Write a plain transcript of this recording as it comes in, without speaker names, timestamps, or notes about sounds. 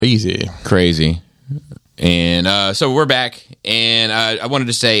Easy. Crazy. And so we're back, and I wanted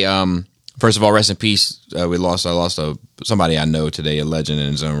to say, first of all, rest in peace. I lost somebody I know today, a legend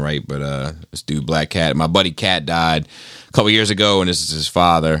in his own right. But this dude, Black Cat, my buddy Cat, died a couple years ago, and this is his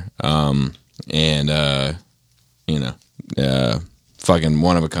father. Fucking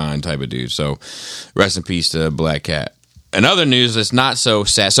one of a kind type of dude. So rest in peace to Black Cat. And other news that's not so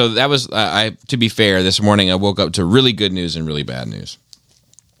sad. So that was, to be fair, this morning I woke up to really good news and really bad news.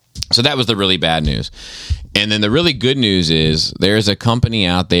 So that was the really bad news. And then the really good news is there's a company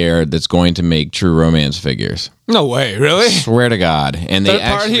out there that's going to make True Romance figures. No way, really? Swear to God. And they Third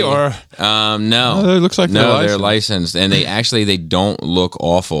party or? No. It looks like they're licensed. And they don't look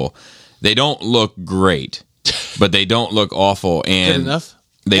awful. They don't look great, but they don't look awful. And Good enough?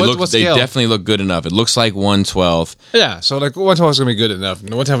 They They definitely look good enough. It looks like 1/12. Yeah, so like 1/12 is gonna be good enough.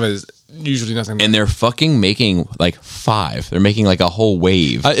 1/12 is usually nothing. And they're fucking making like 5. They're making like a whole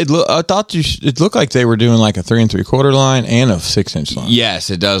wave. I thought it looked like they were doing like a 3 3/4 line and a 6-inch line. Yes,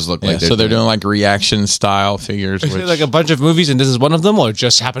 it does look like So they're doing like reaction style figures. Is it like a bunch of movies and this is one of them, or it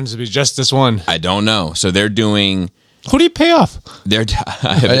just happens to be just this one? I don't know. So they're doing. Who do you pay off? Yeah,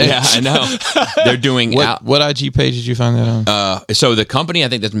 I know. They're doing. What IG page did you find that on? So the company I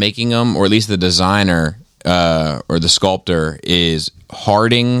think that's making them, or at least the designer or the sculptor, is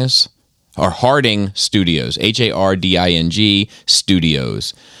Harding Studios, HARDING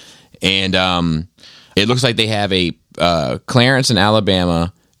Studios, and it looks like they have a Clarence in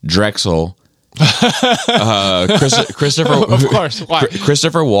Alabama, Drexel, Christopher, of course, why?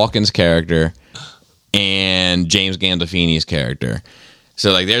 Christopher Walken's character, and James Gandolfini's character.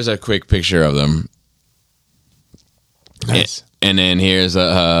 So like, there's a quick picture of them. Nice. And then here's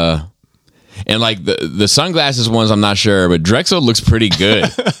and like the sunglasses ones, I'm not sure, but Drexel looks pretty good.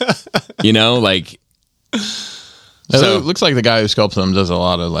 Like. So it looks like the guy who sculpts them does a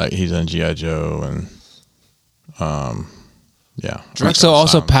lot of like he's in G.I. Joe and yeah. Drexel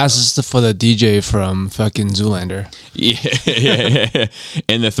also passes for the DJ from fucking Zoolander. Yeah.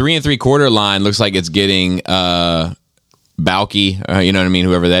 And the 3 3/4 line looks like it's getting Balky, you know what I mean?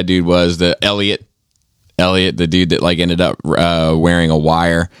 Whoever that dude was, the Elliot, the dude that like ended up wearing a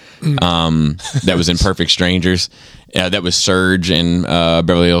wire that was in Perfect Strangers. That was Surge in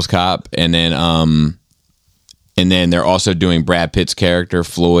Beverly Hills Cop, and then they're also doing Brad Pitt's character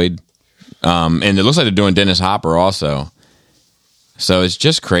Floyd, and it looks like they're doing Dennis Hopper also. So it's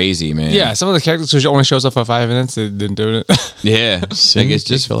just crazy, man. Yeah, some of the characters who only shows up for 5 minutes, they didn't do it. Yeah, like it's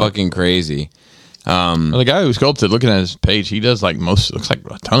just fucking crazy. Well, the guy who sculpted, looking at his page, he does like looks like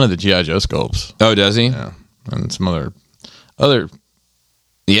a ton of the G.I. Joe sculpts. Oh, does he? Yeah, and some other.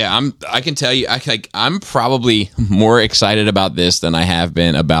 Yeah, I can tell you, I'm probably more excited about this than I have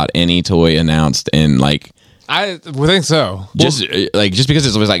been about any toy announced in like. I would think so. Just because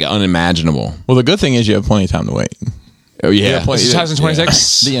it's always like unimaginable. Well, the good thing is you have plenty of time to wait. Oh yeah,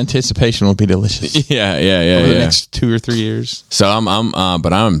 2026. The anticipation will be delicious. Yeah. Over the next 2 or 3 years. So I'm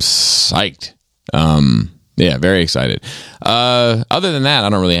psyched. Yeah, very excited. Other than that, I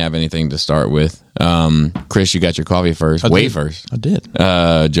don't really have anything to start with. Chris, you got your coffee first. First. I did.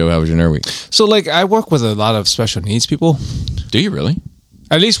 Joe, how was your nerd week? So, like, I work with a lot of special needs people. Do you really?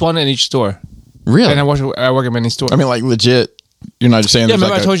 At least one in each store. Really? And I work at many stores. I mean, like, legit. You're not just saying. Yeah,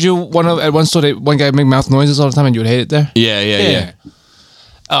 remember I told you at one store one guy make mouth noises all the time and you would hate it there. Yeah.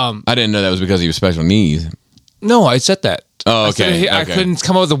 I didn't know that was because he was special needs. No, I said that. Oh, okay. I couldn't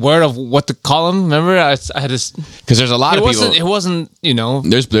come up with a word of what to call him. Remember, I had this because there's a lot of people. It wasn't.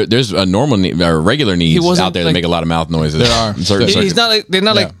 There's a normal need, or regular needs out there that like, make a lot of mouth noises. There are. He's not like they're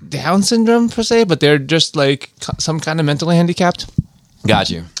not like Down syndrome per se, but they're just like some kind of mentally handicapped.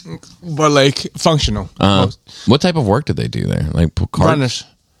 Got you. But like functional. What type of work do they do there? Like runners.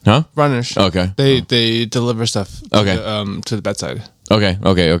 Huh? Runners. Okay. They deliver stuff. To the bedside. Okay.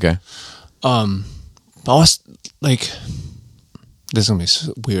 But I was like, this is gonna be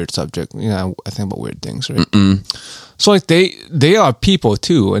a weird subject. I think about weird things, right? So like they are people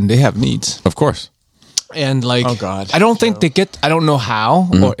too, and they have needs, of course. And like, oh god, I don't think they get. I don't know how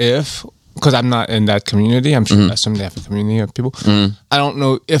or if, because I'm not in that community. I'm sure I assume they have a community of people. I don't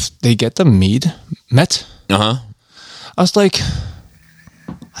know if they get the met. I was like,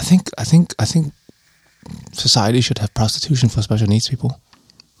 I think society should have prostitution for special needs people.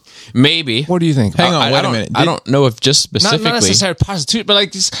 Maybe. What do you think? Hang on, wait a minute. I don't know if just specifically. Not necessarily prostitute, but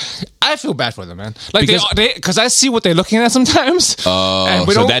like this, I feel bad for them, man. Like because I see what they're looking at sometimes. Oh,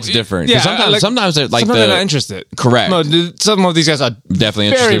 so that's different. Yeah, sometimes they're like they're not interested. Correct. No, some of these guys are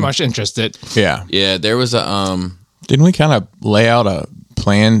definitely very much interested. Yeah. Yeah, there was a Didn't we kind of lay out a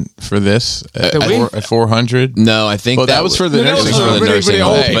plan for this at 400? No, I think that was for the nursing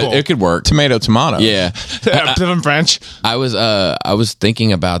home, but it could work. Tomato. Yeah. Different branch. I was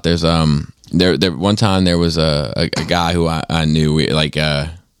thinking about there's there one time there was a guy who I knew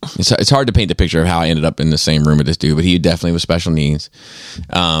it's hard to paint the picture of how I ended up in the same room with this dude, but he definitely was special needs.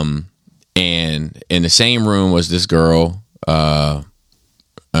 And in the same room was this girl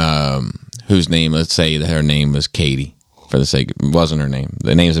whose name, let's say that her name was Katie. For the sake, it wasn't her name.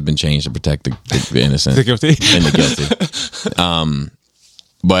 The names have been changed to protect the innocent, the guilty, and the guilty.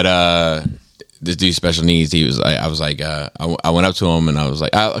 But this dude special needs. I was like, I went up to him and I was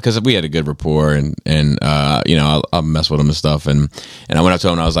like, because we had a good rapport and I'll mess with him and stuff. And I went up to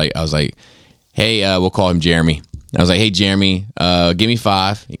him and I was like, hey, we'll call him Jeremy. I was like, hey, Jeremy, give me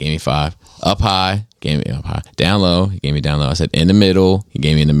 5. He gave me 5. Up high, gave me up high. Down low, he gave me down low. I said, in the middle, he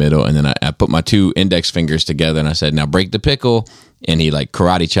gave me in the middle. And then I put my 2 index fingers together and I said, now break the pickle. And he like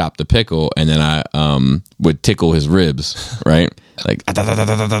karate chopped the pickle. And then I would tickle his ribs, right? Like,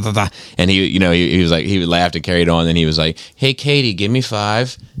 and he was like, he would laugh and carry it on. And he was like, hey, Katie, give me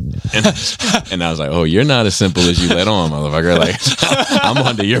 5. And I was like, oh, you're not as simple as you let on, motherfucker. Like, I'm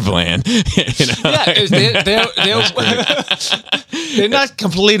under your plan. They're not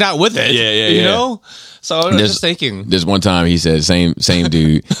completely not with it. Yeah. You know? So I was just thinking. There's one time he said, same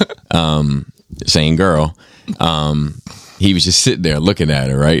dude, same girl. He was just sitting there looking at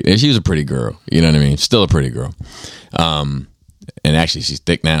her, right? And she was a pretty girl. You know what I mean? Still a pretty girl. And actually, she's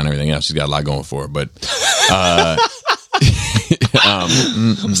thick now and everything else. She's got a lot going for her. But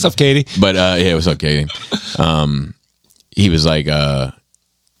what's up, Katie? But yeah, what's up, Katie? He was like,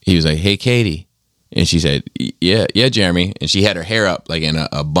 hey, Katie. And she said, yeah, Jeremy. And she had her hair up like in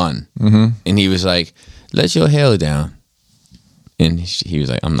a bun. Mm-hmm. And he was like, let your hair down. And he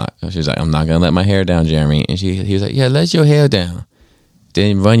was like, I'm not. She was like, I'm not gonna let my hair down, Jeremy. And he was like, yeah, let your hair down.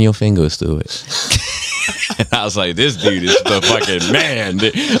 Then run your fingers through it. And I was like, this dude is the fucking man.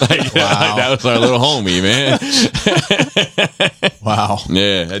 Like, wow. Like, that was our little homie, man. Wow.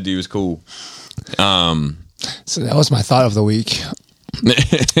 Yeah, that dude was cool. So that was my thought of the week.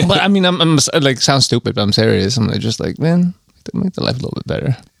 But I mean, I'm like, sounds stupid, but I'm serious. I'm just like, man, make the life a little bit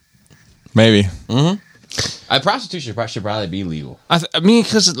better. Maybe. Mm-hmm. Prostitution should probably be legal. I mean,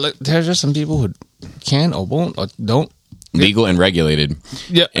 because there's just some people who can or won't or don't. Legal and regulated.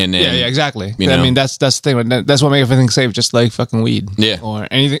 Yeah, and then, yeah, exactly. You know, I mean, that's the thing. That's what makes everything safe, just like fucking weed. Yeah, or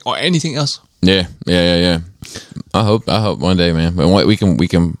anything else. Yeah. I hope one day, man. But we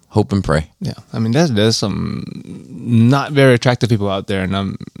can hope and pray. Yeah, I mean, there's some not very attractive people out there,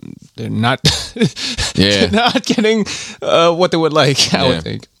 and they're not. Yeah, not getting what they would like. I would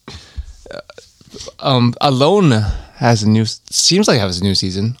think. Alone seems like it has a new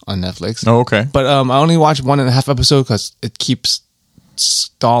season on Netflix. Oh, okay. But I only watched 1.5 episodes because it keeps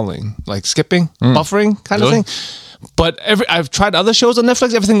stalling, like skipping, buffering kind of thing. But I've tried other shows on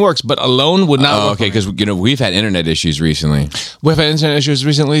Netflix, everything works, but Alone would not work. Okay, because we've had internet issues recently. We've had internet issues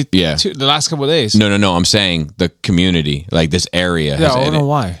recently. Yeah, the last couple of days. No. I'm saying the community, like this area. Yeah, I don't know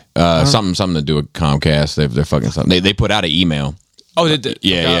why. Something to do with Comcast. They're fucking something. They put out an email. Oh, they did.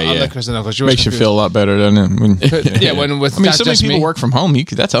 Yeah. I'll let Kristen know, makes you feel a lot better, doesn't it? When with so many people work from home.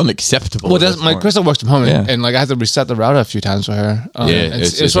 That's unacceptable. Well, my Kristen works from home, and like I had to reset the router a few times for her.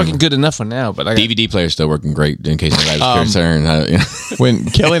 It's working good enough for now. But DVD player's still working great in case anybody was concerned. When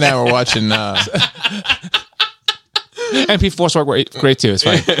Kelly and I were watching. MP4s work great too. It's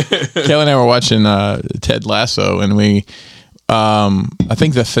fine. Kelly and I were watching Ted Lasso, and we. I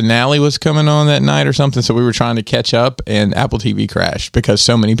think the finale was coming on that night or something, so we were trying to catch up, and Apple TV crashed because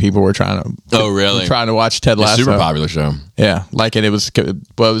so many people were trying to. Oh, really? Trying to watch Ted Lasso. Super popular show. Yeah, like, and it was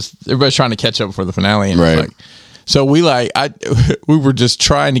everybody's trying to catch up for the finale, and right. It was like, so we were just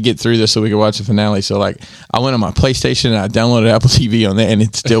trying to get through this so we could watch the finale. So like, I went on my PlayStation and I downloaded Apple TV on there, and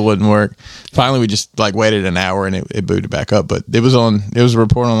it still wouldn't work. Finally, we just like waited an hour and it booted back up. But it was a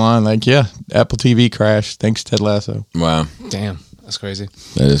report online like, yeah, Apple TV crashed thanks to Ted Lasso. Wow, damn, that's crazy.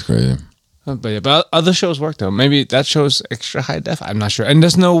 That is crazy. But other shows work though. Maybe that show's extra high def. I'm not sure. And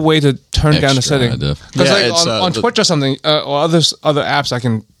there's no way to turn down the setting. Because on Twitch or something, or other apps, I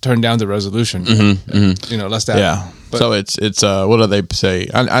can turn down the resolution. Less that. Yeah. But, so it's what do they say?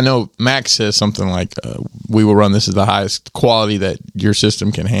 I know Max says something like, "We will run this as the highest quality that your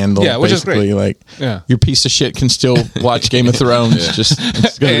system can handle." Yeah, which basically, is great. Like, your piece of shit can still watch Game of Thrones. Yeah. Just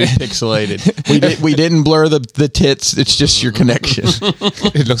it's going to be pixelated. We didn't blur the tits. It's just your connection.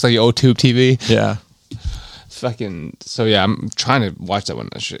 It looks like your old tube TV. Yeah. Fucking. So yeah, I'm trying to watch that one.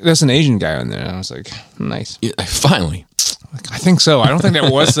 There's an Asian guy on there, and I was like, nice. Yeah, finally. I think so. I don't think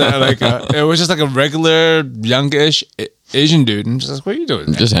that was it was just like a regular youngish Asian dude, and just like, what are you doing?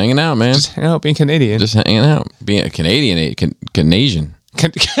 Man? Just hanging out, man. Just hanging out, being Canadian. Just hanging out, being a Canadian, Canadian.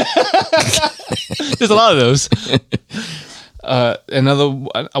 There's a lot of those. I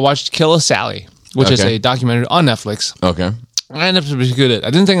watched Killer Sally, which is a documentary on Netflix. Okay. I ended up to be good at it. I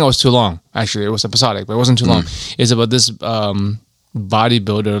didn't think it was too long. Actually, it was episodic, but it wasn't too long. It's about this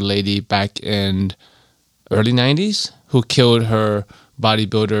bodybuilder lady back in early 90s who killed her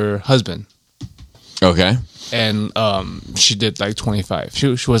bodybuilder husband. Okay. And she did like 25.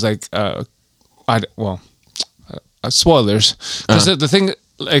 She was like, spoilers. Because the thing,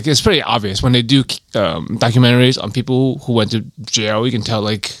 like, it's pretty obvious when they do documentaries on people who went to jail. You can tell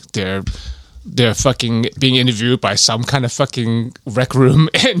like they're fucking being interviewed by some kind of fucking rec room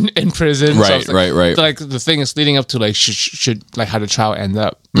in prison. Right, so like, right. So like the thing is leading up to like should like how the trial end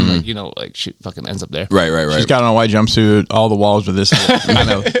up. Like, you know, like she fucking ends up there. Right. She's got on a white jumpsuit. All the walls with this kind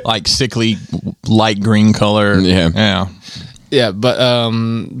of like sickly light green color. Yeah. Yeah, but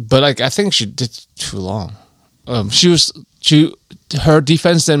like I think she did too long. Her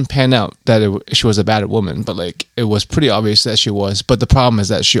defense didn't pan out that she was a bad woman, but like it was pretty obvious that she was. But the problem is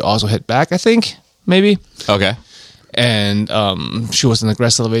that she also hit back. I think maybe. Okay. And she was an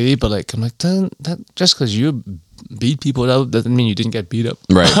aggressive lady, but like I'm like that just because you beat people up doesn't mean you didn't get beat up.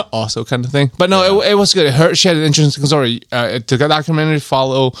 Right. Also, kind of thing. But no, it was good. She had an interesting story. The documentary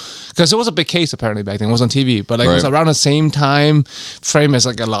follow because it was a big case apparently back then. It was on TV, but like it was around the same time frame as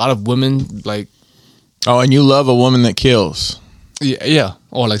like a lot of women like. Oh, and you love a woman that kills. Yeah,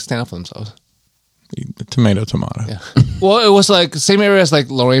 or like stand up for themselves. Tomato. Yeah. Well, it was like same area as like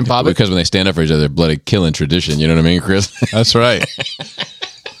Lorraine Bobbitt. Because when they stand up for each other, bloody killing tradition. You know what I mean, Chris? That's right.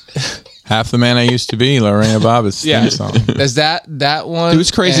 Half the Man I Used to Be, Lorena Bobbitt's theme song. There's that one. It was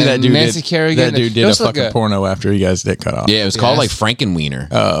crazy that dude Nancy Kerrigan. That dude did a fucking porno after he got his dick cut off. Yeah, it was called like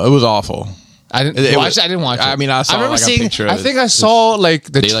Frankenweenie. It was awful. I didn't watch it. I mean, I saw remember like seeing, a picture of I think I saw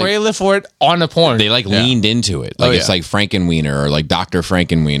like the trailer for it on the porn. They like leaned into it. Like it's like Frankenweenie or like Dr.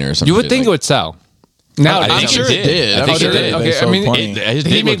 Frankenweenie or something. You would think it would sell. Now I'm sure it did. I think it did. Okay, I mean, did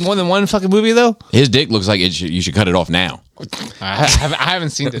he make more than one fucking movie though? His dick looks like you should cut it off now. I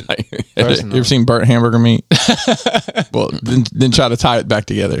haven't seen it. You ever seen Burt Hamburger Meat? Well, then try to tie it back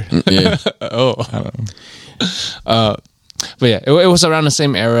together. Yeah. I don't know. But yeah, it was around the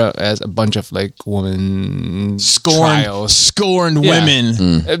same era as a bunch of like women scorned women.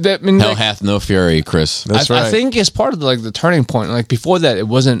 I mean, Hell like, hath no fury, Chris. That's right. I think it's part of the turning point. Like before that, it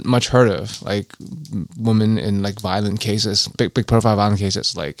wasn't much heard of, like women in like violent cases, big profile violent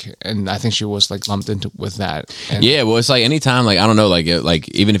cases. Like, and I think she was like lumped into with that. And Yeah, well, it's like anytime, like I don't know, like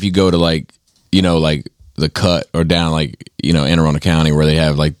even if you go to like like the Cut or down like Anne Arundel County where they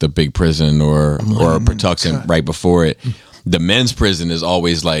have like the big prison or Patuxent right before it. The men's prison is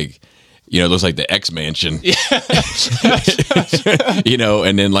always like, it looks like the X Mansion, and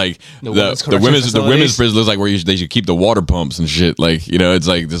then like the women's prison looks like where they should keep the water pumps and shit. Like, it's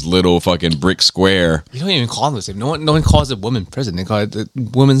like this little fucking brick square. You don't even call it the same. No one calls it women's prison. They call it the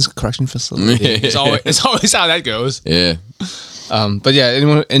women's correction facility. It's always how that goes. Yeah. But yeah,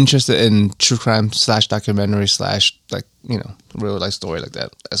 anyone interested in true crime / documentary / like real life story like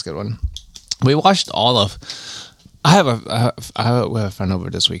that, that's a good one. We watched all of. We have a friend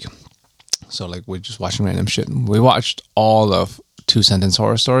over this week, so like we're just watching random shit. We watched all of 2 Sentence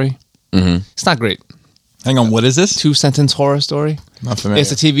Horror Story. Mm-hmm. It's not great. Hang on, what is this? 2 Sentence Horror Story. Not familiar.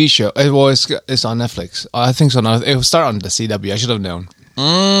 It's a TV show. It's on Netflix. I think so. It will start on the CW. I should have known.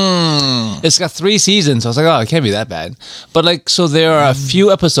 It's got 3 seasons. So I was like, oh, it can't be that bad. But like, so there are a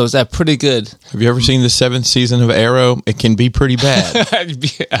few episodes that are pretty good. Have you ever seen the 7th season of Arrow? It can be pretty bad.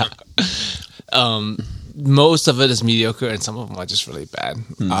 Yeah. Most of it is mediocre, and some of them are just really bad.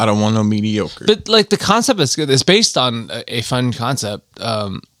 I don't want no mediocre. But like the concept is good. It's based on a fun concept.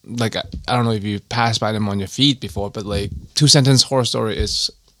 Like I don't know if you passed by them on your feed before, but like 2 Sentence Horror Story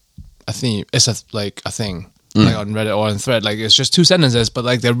is a theme. It's a thing. Like on Reddit or on Thread, like it's just 2 sentences, but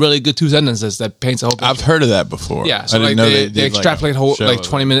like they're really good 2 sentences that paints a whole picture. I've heard of that before. Yeah, so like they extrapolate whole like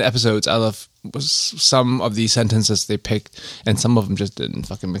 20-minute episodes out of some of these sentences they picked, and some of them just didn't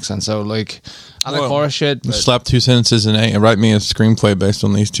fucking make sense. So like, I like horror shit. But slap 2 sentences in and write me a screenplay based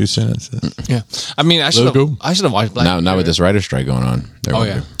on these 2 sentences. Yeah, I mean, I should have watched Black Mirror. Not with this writer strike going on.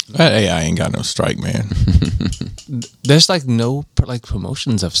 That AI ain't got no strike, man. There's like no like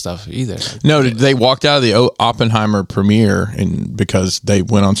promotions of stuff either. Like, no, they walked out of the Oppenheimer premiere because they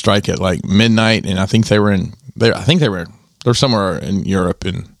went on strike at like midnight, and I think they were somewhere in Europe,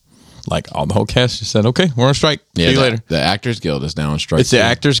 and like all the whole cast just said, "Okay, we're on strike. Yeah, see you later." The Actors Guild is now on strike. It's the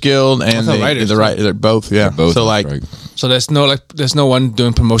Actors Guild and the writers. They're both. Yeah, They're both so on like strike. So there's no one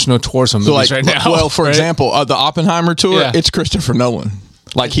doing promotional tours on movies right now. Well, for right? example, the Oppenheimer tour, Yeah. it's Christopher Nolan.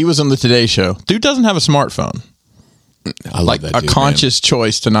 Like he was on the Today Show. Dude doesn't have a smartphone. I love Like that a dude, conscious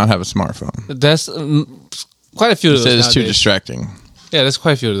choice to not have a smarphone. There's quite a few of He those says it's too nowadays. distracting. Yeah, there's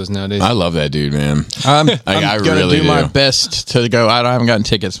quite a few of those nowadays. Man. I love that dude, man. I'm I going to really do my do. best to go. I haven't gotten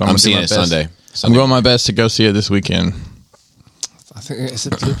tickets, but I'm I'm gonna do seeing my it best. Sunday. I'm going my best to go see it this weekend. I think is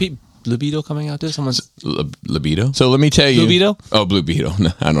it Blue Beetle coming out there? Someone's Libido? So let me tell you, Blue Beetle. Oh, Blue Beetle.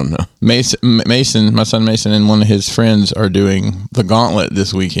 No, I don't know. Mason, my son Mason, and one of his friends are doing the Gauntlet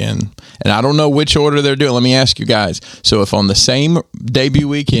this weekend, and I don't know which order they're doing. Let me ask you guys. So, if on the same debut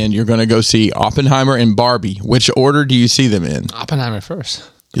weekend you're going to go see Oppenheimer and Barbie, which order do you see them in? Oppenheimer first.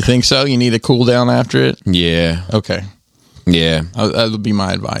 You think so? You need a cool down after it. Yeah. Okay, Yeah. that would be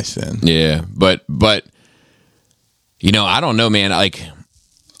my advice then. Yeah. But you know, I don't know, man. Like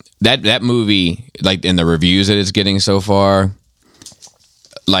that movie, like in the reviews that it's getting so far,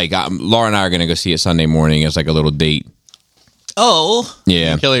 like Laura and I are going to go see it Sunday morning as like a little date. Oh,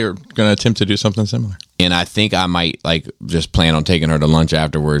 Yeah. Kelly are going to attempt to do something similar. And I think I might like just plan on taking her to lunch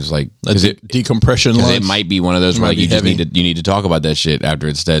afterwards, like because it, decompression 'cause lunch. it might be one of those where might like be you just heavy. need to talk about that shit after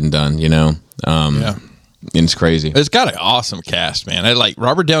it's said and done, you know. Yeah. And it's crazy. It's got an awesome cast, man. I like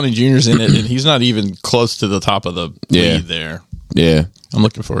Robert Downey Jr.'s in it, and he's not even close to the top of the Yeah. lead there. Yeah. I'm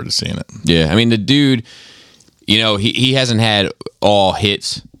looking forward to seeing it. Yeah, I mean the dude, you know, he hasn't had all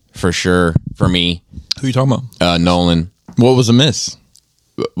hits for sure for me. Who you talking about? Nolan. What was a miss?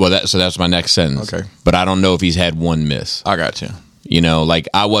 Well, that's my next sentence. Okay. But I don't know if he's had one miss. I got you. You know, like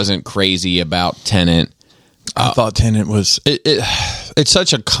I wasn't crazy about Tenet. I thought Tenet was it's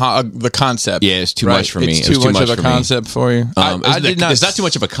such the concept. Yeah, it's too much for me. It's It was too much of a for me. concept for you. I did not. It's not too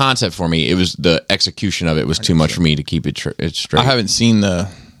much of a concept for me. It was the execution of it was too much for me to keep it straight. I haven't seen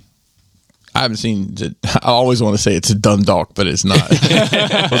I always want to say it's a Dundalk, but it's not. Well,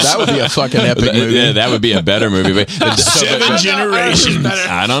 that would be a fucking epic movie. Yeah, that would be a better movie. But, Seven generations.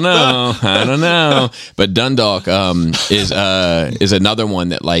 I don't know. But Dundalk is another one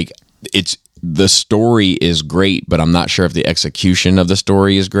that like the story is great, but I'm not sure if the execution of the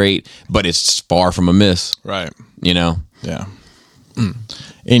story is great. But it's far from a miss. Right. You know. Yeah.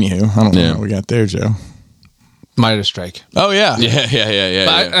 Anywho, I don't know what we got there, Joe. Mitre Strike. Oh yeah. Yeah.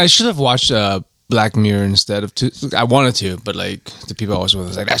 But I should have watched Black Mirror instead of I wanted to, but like the people always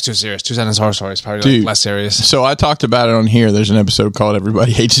was like, that's too serious. 2 Sentence Horror Story is probably Dude. like less serious. So I talked about it on here. There's an episode called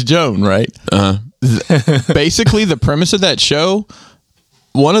 "Everybody Hates Joan," right? Basically, the premise of that show.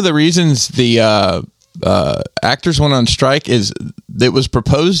 One of the reasons the actors went on strike is it was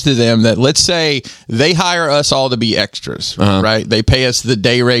proposed to them that let's say they hire us all to be extras, right? They pay us the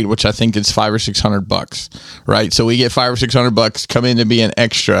day rate, which I think is $500 or $600, right? So we get $500 or $600, come in to be an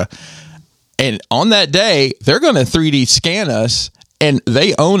extra, and on that day they're going to 3D scan us. And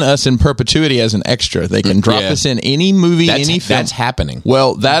they own us in perpetuity as an extra. They can drop us in any movie, any film. That's happening.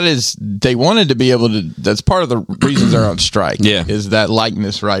 Well, they wanted to be able to. That's part of the reasons they're on strike. Yeah, is that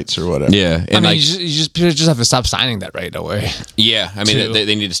likeness rights or whatever. Yeah, and you just have to stop signing that right away. Yeah, I mean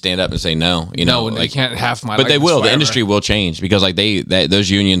they need to stand up and say no. You know, they like can't have my. But they will. Forever. The industry will change because like those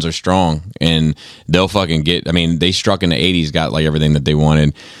unions are strong and they'll fucking get. I mean, they struck in the '80s, got like everything that they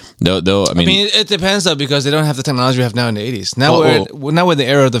wanted. They'll. I mean, it depends though because they don't have the technology we have now in the '80s. Now we're in the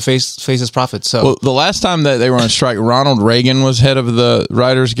era of the faceless prophet. So the last time that they were on strike, Ronald Reagan was head of the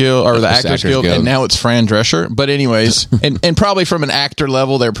Writers Guild or the Actors Guild, and now it's Fran Drescher. But anyways, and probably from an actor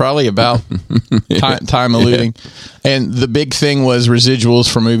level, they're probably about time alluding. And the big thing was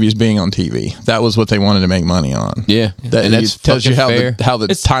residuals for movies being on TV. That was what they wanted to make money on. Yeah, and that tells you how the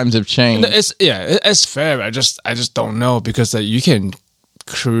times have changed. It's fair. I just don't know because you can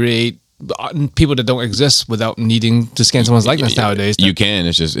create people that don't exist without needing to scan someone's likeness nowadays. You can.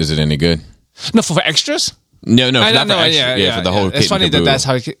 It's just, is it any good? No, for extras. No, not know. for extras. For the whole. It's funny that's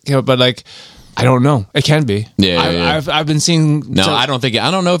how it came up, but like, I don't know. It can be. I've been seeing. No, I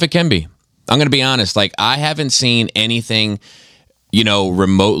don't know if it can be. I'm going to be honest. Like, I haven't seen anything,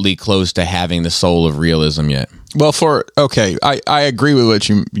 remotely close to having the soul of realism yet. Well, I agree with what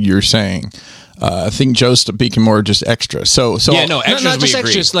you're saying. I think Joe's speaking more just extra. So extras. Not just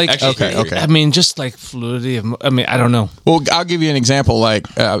extras. Like okay. I mean, just like fluidity. I don't know. Well, I'll give you an example.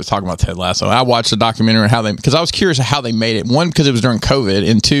 Like I was talking about Ted Lasso. I watched a documentary on because I was curious how they made it. One, because it was during COVID,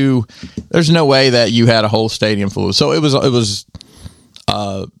 and two, there's no way that you had a whole stadium full. So it was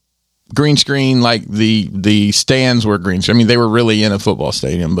green screen. Like the stands were green screen. I mean, they were really in a football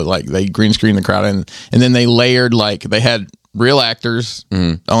stadium, but like they green screened the crowd, and then they layered they had real actors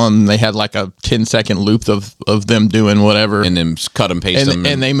on. They had like a 10-second loop of them doing whatever, and then cut and paste them,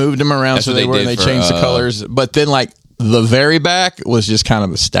 and they moved them around so they changed the colors. But then the very back was just kind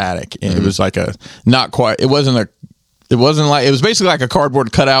of a static. And it was like a not quite. It wasn't like it was basically like a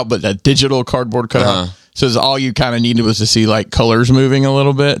cardboard cutout, but a digital cardboard cutout. So all you kind of needed was to see like colors moving a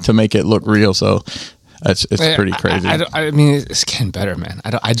little bit to make it look real. So it's pretty crazy. I mean, it's getting better, man.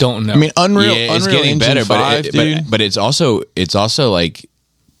 I don't know. I mean, Unreal, it's Unreal getting Engine better, 5, but it's also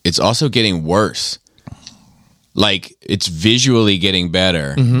getting worse. Like it's visually getting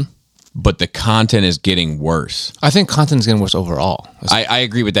better, but the content is getting worse. I think content is getting worse overall. I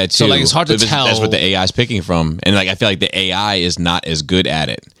agree with that too. So like it's hard to tell. That's what the AI is picking from, and like I feel like the AI is not as good at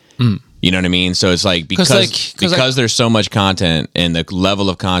it. You know what I mean? So it's like because there's so much content and the level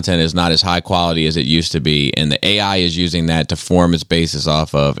of content is not as high quality as it used to be, and the AI is using that to form its basis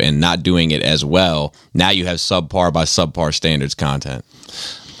off of and not doing it as well. Now you have subpar by subpar standards content.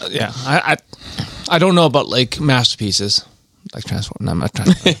 Yeah, I don't know about like masterpieces. Like Transform, no, I'm not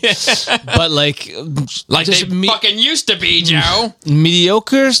Transform. But like they fucking used to be, Joe.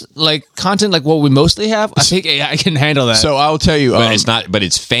 Mediocres, like content, like what we mostly have. I think AI can handle that. So I'll tell you, But it's not. But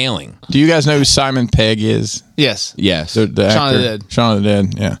it's failing. do you guys know who Simon Pegg is? yes, Yes. The Shaun of actor, the Dead. Shaun of the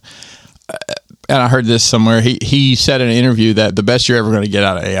Dead. Yeah. And I heard this somewhere. He said in an interview that the best you're ever going to get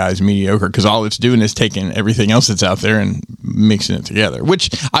out of AI is mediocre because all it's doing is taking everything else that's out there and mixing it together, which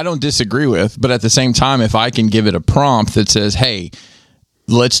I don't disagree with. But at the same time, if I can give it a prompt that says, hey,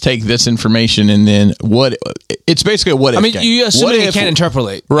 let's take this information and then it's basically a what if I mean, game. you assume What it if- can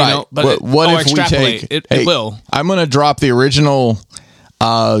interpolate, Right. You know, but what if we extrapolate? take It will. I'm going to drop the original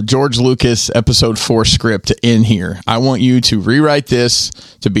George Lucas episode 4 script in here. I want you to rewrite this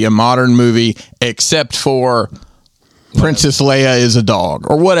to be a modern movie, except for Princess Leia is a dog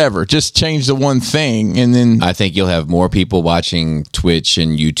or whatever. Just change the one thing, and then I think you'll have more people watching Twitch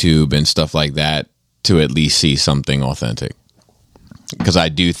and YouTube and stuff like that to at least see something authentic. Because I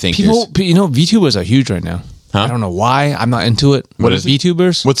do think People, VTubers are huge right now. Huh? I don't know why. I'm not into it. What is it?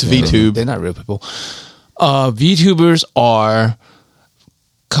 VTubers? What's VTube? They're not real people. VTubers are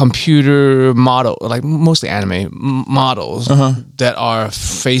computer model, like mostly anime models that are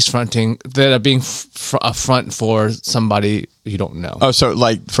face fronting, that are being a front for somebody you don't know. Oh, so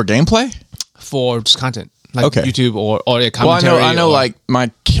like for gameplay? For just content. Like Okay. YouTube or a Well, commentary. I know. or- Like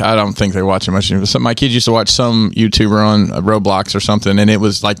I don't think they watch it much. But my kids used to watch some YouTuber on Roblox or something, and it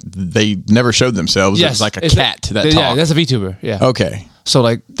was like they never showed themselves. It was like a cat that yeah, talked. that's a VTuber. Yeah. Okay. So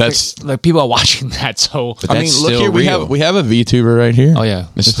like That's- like people are watching that. So But I that's mean, look still here. real. We have a VTuber right here. oh yeah,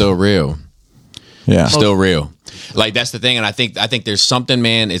 It's still real. Yeah. Still real. Like that's the thing, and I think there's something,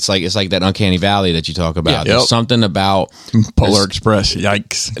 man. It's like that uncanny valley that you talk about. Yeah. There's Yep. something about Polar Express.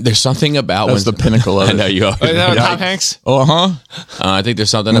 Yikes. There's something about That's the pinnacle of I it. know you are. Is that Yikes. Tom Hanks? I think there's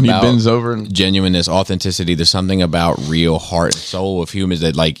something When he about bends over and- genuineness, authenticity. There's something about real heart and soul of humans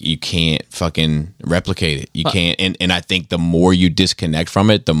that like you can't fucking replicate it. You can't, and I think the more you disconnect from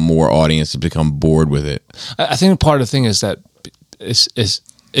it, the more audiences become bored with it. I think part of the thing is that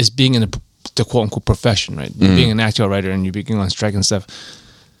is being in the quote unquote profession, right? Being an actor or writer and you're being on strike and stuff.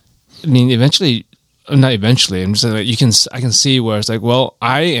 I mean, eventually, not eventually. I'm just saying, like, I can see where it's like, well,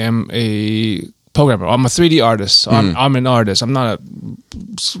 I am a programmer. I'm a 3D artist. So I'm an artist. I'm not a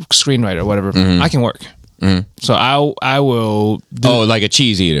screenwriter or whatever. I can work. So I will. Oh, like a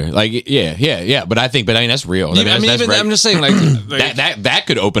cheese eater. Like yeah. But I mean that's real. I mean, that's even, right. I'm just saying, like that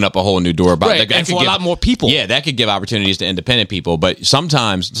could open up a whole new door. About Right, that and could for a lot more people. Yeah, that could give opportunities to independent people. But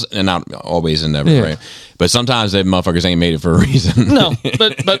sometimes, and not always and never, Yeah. right? But sometimes they motherfuckers ain't made it for a reason. no,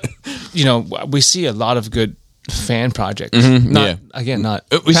 but we see a lot of good fan projects. yeah. Again, not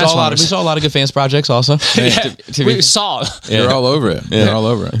we saw Transformers. a lot of good fans projects also. We saw. They're all over it. They're all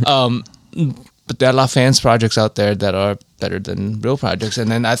over it. But there are a lot of fans projects out there that are better than real projects. And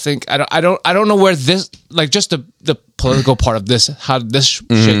then I think I don't know where this, like, just the political part of this, how this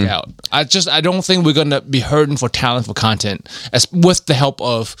shake out. I don't think we're gonna be hurting for talent for content as with the help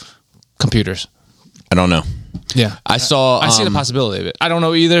of computers. I don't know. Yeah, I see the possibility of it. I don't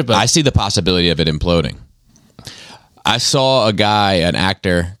know either, but I see the possibility of it imploding. I saw a guy, an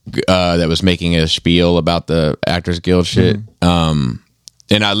actor, that was making a spiel about the Actors Guild shit.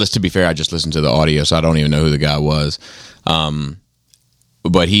 And to be fair, I just listened to the audio, so I don't even know who the guy was.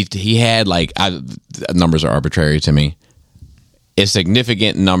 But he had numbers are arbitrary to me. A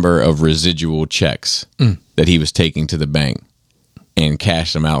significant number of residual checks that he was taking to the bank and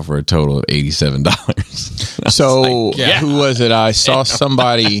cashed them out for a total of $87. So who was it? I saw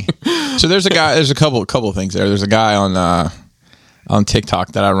somebody. So there's a guy. There's a couple of things there. There's a guy on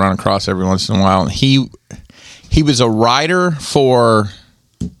TikTok that I run across every once in a while, and he was a writer for.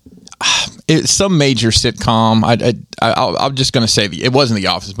 it's some major sitcom. I'm just going to say it wasn't The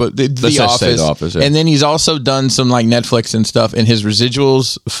Office, but The Let's just say Office. The Office, yeah. And then he's also done some like Netflix and stuff. And his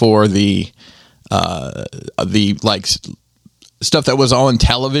residuals for the like stuff that was on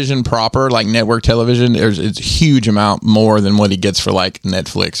television proper, like network television, it's a huge amount more than what he gets for like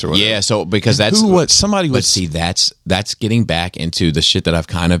Netflix or whatever. Yeah, so because that's somebody But was see, that's getting back into the shit that I've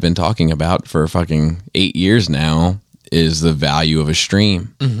kind of been talking about for fucking 8 years now, is the value of a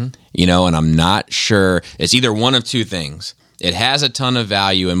stream. You know, and I'm not sure. It's either one of two things. It has a ton of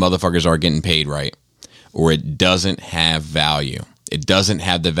value and motherfuckers are getting paid right, or it doesn't have value. It doesn't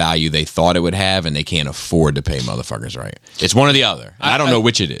have the value they thought it would have, and they can't afford to pay motherfuckers right. It's one or the other. I don't know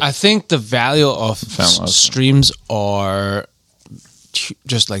which it is. I think the value of streams are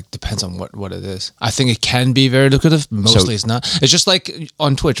just like depends on what it is. I think it can be very lucrative. Mostly it's not. It's just like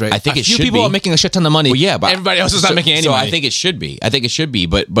on Twitch, right? I think a it few should people be. are making a shit ton of money. Well, yeah, but everybody else is not making any money. So I think it should be.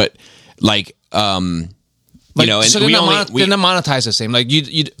 But like you know, and so they're not monetized the same. Like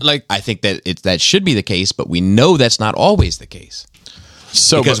you like. I think that that should be the case, but we know that's not always the case.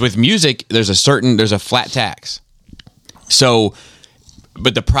 so Because with music, there's a flat tax. So,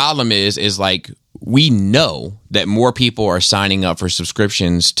 but the problem is like we know that more people are signing up for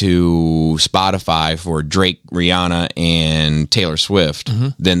subscriptions to Spotify for Drake, Rihanna, and Taylor Swift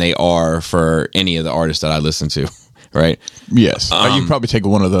than they are for any of the artists that I listen to. Right? yes. You probably take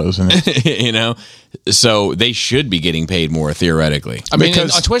one of those. And You know, so they should be getting paid more theoretically. I mean,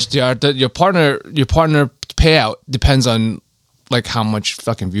 Because- on Twitch, your partner payout depends on like how much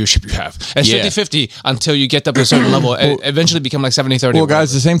fucking viewership you have. It's Yeah. 50-50 until you get up to a certain level. And eventually become like 70-30. well,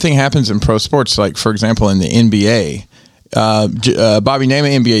 guys, the same thing happens in pro sports. Like for example, in the NBA, Bobby, name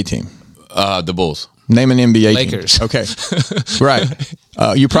an NBA team. The Bulls. Name an NBA Lakers. team. Okay, right.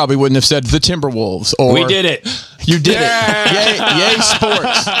 You probably wouldn't have said the Timberwolves. Or We did it. You did it. Yay,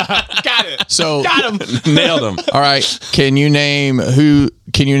 sports. got it. So Got him. Nailed them. all right. Can you name 5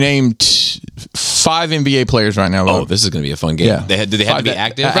 NBA players right now? Oh, Bob? this is going to be a fun game. Yeah. Do they have to be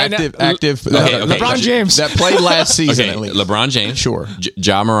active? Active. Okay, LeBron James. that played last season Okay, at least. LeBron James. Sure.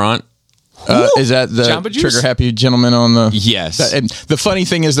 Ja Morant. Is that the Jamba Juice? trigger happy gentleman on the? Yes. And the funny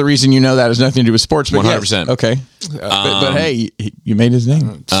thing is, the reason you know that has nothing to do with sports. But 100%. Yes. Okay. But hey, you made his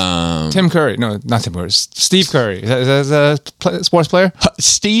name. Tim Curry. No, not Tim Curry. Steve Curry. Is that a sports player?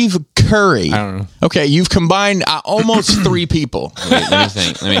 Steve Curry. I don't know. Okay, you've combined almost 3 people. Wait, let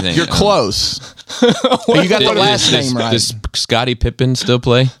me think. You're close. You got the last name right. Does Scottie Pippen still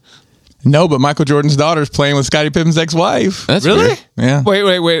play? No, but Michael Jordan's daughter's playing with Scottie Pippen's ex-wife. That's Really? weird. Yeah.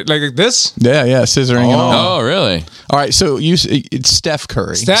 Wait. Like this? Yeah, scissoring and all. Oh, really? All right, so it's Steph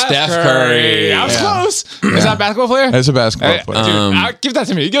Curry. Steph Curry. I was Yeah. close. Is that a basketball player? That's a basketball Hey, player. dude, give that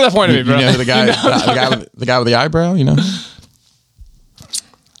to me. Give that point to me, You bro. know the guy, the guy with the eyebrow. You know.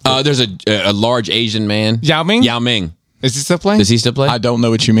 There's a large Asian man. Yao Ming? Yao Ming. Is he still playing? Does he still play? I don't know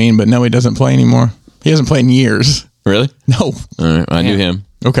what you mean, but no, he doesn't play anymore. He hasn't played in years. Really? No. All right, I knew him.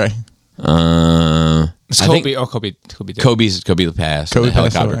 Okay. It's I Kobe. think Kobe. Kobe. Kobe the past. The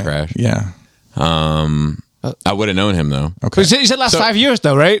helicopter passed away. crash. Yeah. I would have known him though. Okay. You said last 5 years,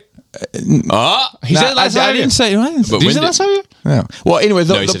 though, right? Oh, He said last 5 I years. didn't say. I didn't say- But Did you when say did- last 5 years? no. Well, anyway,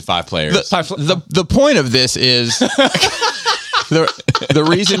 no, he said 5 players. the point of this is the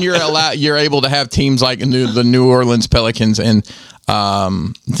reason you're able to have teams like the New Orleans Pelicans and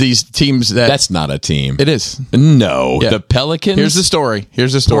these teams That's not a team. it is. No, Yeah. the Pelicans. Here's the story.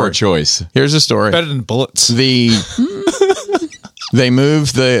 poor choice. Here's the story. Better than bullets. They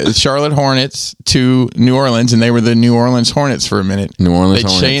moved the Charlotte Hornets to New Orleans, and they were the New Orleans Hornets for a minute. New Orleans they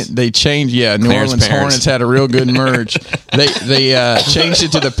Hornets. They changed. Yeah, New Claire's Orleans parents. Hornets had a real good merge. they changed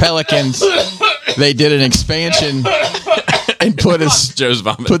it to the Pelicans. They did an expansion and put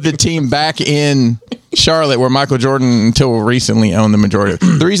the team back in Charlotte, where Michael Jordan until recently owned the majority.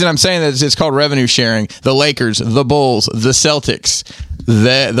 The reason I'm saying that is it's called revenue sharing. The Lakers, the Bulls, the Celtics,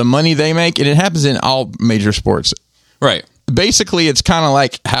 the money they make, and it happens in all major sports. Right. Basically, it's kind of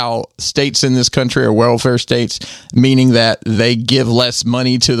like how states in this country are welfare states, meaning that they give less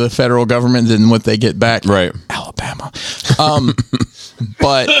money to the federal government than what they get back. Right. Alabama.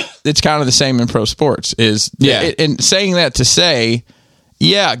 But it's kind of the same in pro sports. And saying that to say,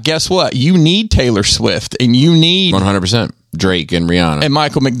 yeah, guess what? You need Taylor Swift and you need 100%. Drake and Rihanna. and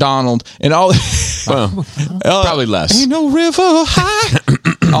Michael McDonald and all. Well, probably less. Ain't no river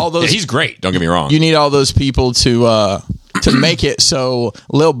high. All those. Yeah, he's great. Don't get me wrong. You need all those people to make it so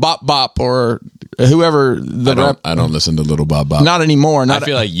Lil Bop Bop or whoever I don't listen to Little Bob Bop. not anymore. Not I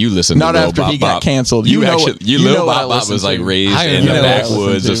feel like you listen not to Lil after Bob he got Bop. canceled. You know actually, what- you you Lil know what I Bob Bop listen was like to. raised I in the know what I listen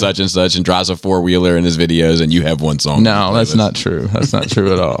backwoods to. of such and such and drives a 4-wheeler in his videos, and you have one song. No, that's not true. That's not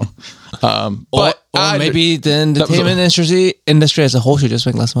true at all. Or maybe the entertainment industry as a whole should just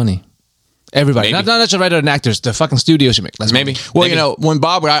make less money. Everybody, not just writers and actors. The fucking studio should make less money. Well, you know, when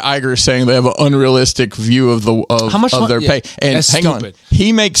Bob Iger is saying they have an unrealistic view of How much their pay, and that's hang stupid. on,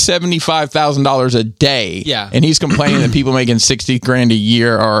 he makes $75,000 a day, Yeah. and he's complaining that people making $60,000 a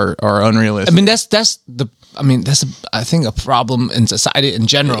year are unrealistic. I mean, that's I think a problem in society in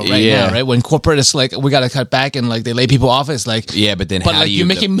general right Yeah. now, right? When corporate is like, we got to cut back and like they lay people off. It's like, Yeah, but then how like do you... you're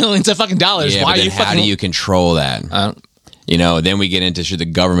making millions of fucking dollars. Yeah, Why but are then you how fucking? do you control that? You know, then we get into should the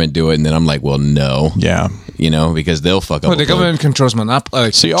government do it, and then I'm like, well, no. Yeah. You know, because they'll fuck up. Well, the government controls monopoly.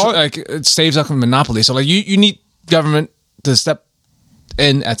 Like, See, like it saves up monopoly. So like you need government to step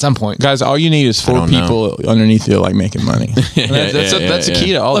in at some point. Guys, all you need is 4 don't people underneath you like making money. That's the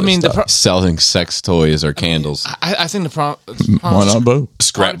key to all I this mean, stuff. selling sex toys or candles. I think the problem. Why not both?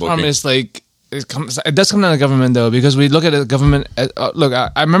 The problem is like it does come down to government though, because we look at the government. Look,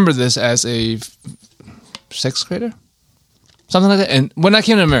 I remember this as a 6th grader, something like that. And when I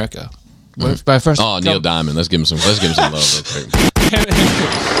came to America, when my first Neil Diamond. Let's give him some love real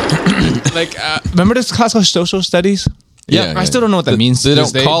quick. remember this class called social studies? Yeah, I still don't know what that means. They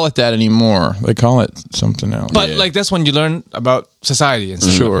don't call it that anymore. They call it something else. But like that's when you learn about society and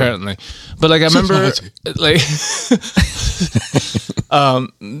stuff, Sure. apparently. But like I remember, like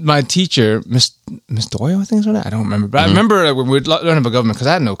my teacher, Miss Doyle, I think is her name. I don't remember, but I remember like, when we would learn about government because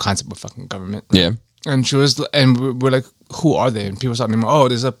I had no concept of fucking government. Yeah. And she was, and we're like, who are they? And people started naming, oh,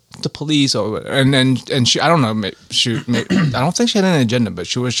 there's the police, or and she, I don't know, I don't think she had any agenda, but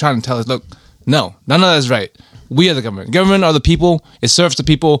she was trying to tell us, look, no, none of that is right. We are the government. Government are the people. It serves the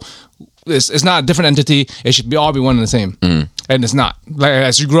people. It's not a different entity. It should all be one and the same. And it's not. Like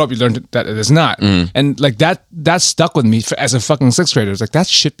as you grow up, you learn that it is not. And like that stuck with me as a fucking 6th grader. It's like that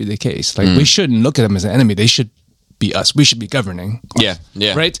should be the case. Like we shouldn't look at them as an enemy. They should be us. We should be governing. Yeah.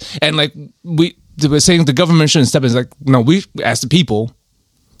 Yeah. Right. And like we were saying the government shouldn't step in. It's like no, we as the people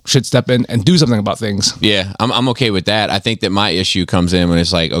should step in and do something about things. Yeah, I'm okay with that. I think that my issue comes in when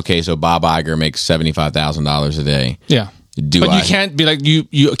it's like, okay, so Bob Iger makes $75,000 a day. Yeah. But you can't be like you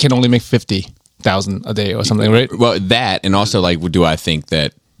can only make 50,000 a day or something, right? Well, that, and also like, do I think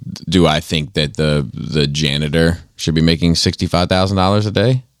that the janitor should be making $65,000 a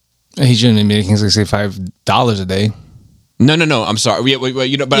day? He shouldn't be making $65 a day. No. I'm sorry.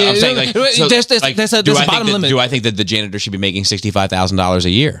 You know, but I'm saying like, so, there's a bottom limit. Do I think that the janitor should be making $65,000 a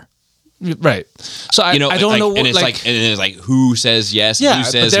year? Right. So I don't know. And it's like who says yes? Yeah, who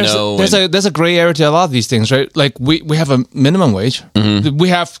says but no? There's a gray area to a lot of these things, right? Like we have a minimum wage. We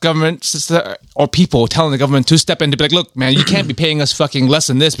have government or people telling the government to step in to be like, look, man, you can't be paying us fucking less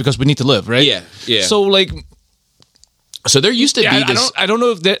than this because we need to live, right? Yeah. So like. So there used to be this. I don't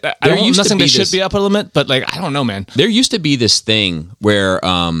know if there used to be should be upper limit, but like I don't know, man. There used to be this thing where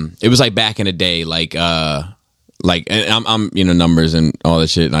it was like back in the day, like and I'm numbers and all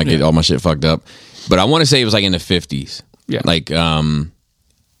that shit, and I get all my shit fucked up. But I want to say it was like in the 50s. Yeah. Like and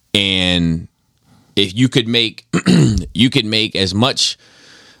if you could make as much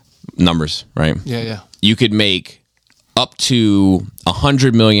numbers, right? Yeah. You could make up to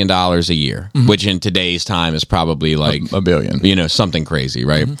 $100 million a year, which in today's time is probably like $1 billion. Something crazy,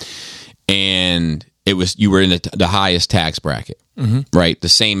 right? And you were in the highest tax bracket, right? The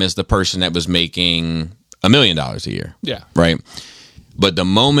same as the person that was making $1 million a year, Yeah. right? But the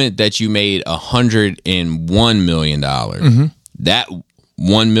moment that you made $101 million, that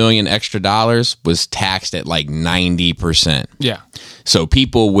 $1 million extra dollars was taxed at like 90%. Yeah. So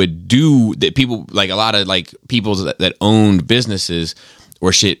people would do that. People like a lot of like people that owned businesses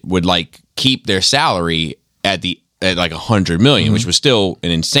or shit would like keep their salary at like 100 million, which was still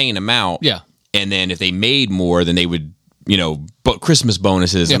an insane amount. Yeah. And then if they made more, then they would, but Christmas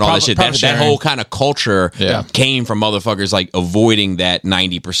bonuses and all that shit. That whole kind of culture came from motherfuckers like avoiding that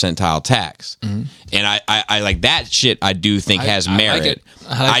 90 percentile tax. And I like that shit. I do think has merit. Like it.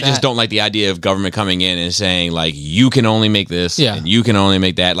 I just don't like the idea of government coming in and saying like you can only make this and you can only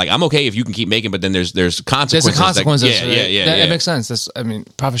make that. Like I'm okay if you can keep making, but then there's consequences. There's consequences. Yeah. It makes sense.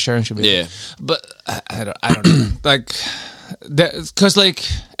 Profit sharing should be. Yeah. But I don't know. Like. Because like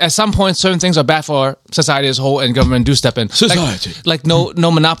at some point certain things are bad for society as a whole and government do step in. Society. Like no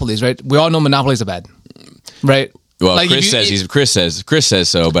monopolies, right? We all know monopolies are bad, right? Well, like Chris says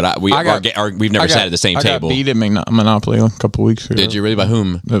so, but we've never sat at the same table. I got beat at Monopoly a couple weeks ago. Did you really? By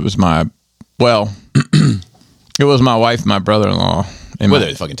whom? It was it was my wife, my brother-in-law. Were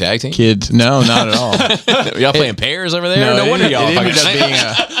they fucking tag team? Kids? No, not at all. Y'all playing pairs over there? No wonder y'all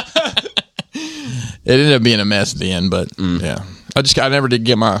It ended up being a mess at the end, but yeah. I never did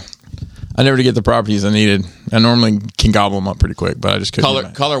get my I never get the properties I needed. I normally can gobble them up pretty quick, but I just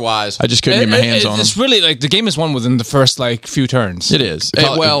couldn't. Color wise, I just couldn't get my hands on them. It's really like the game is won within the first like few turns. It is.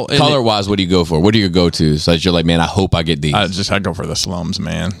 Color wise, what do you go for? What are your go tos? So that you're like, man, I hope I get these. I go for the slums,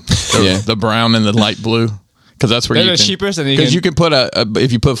 man. The brown and the light blue. Because that's where they're the cheapest, and you can put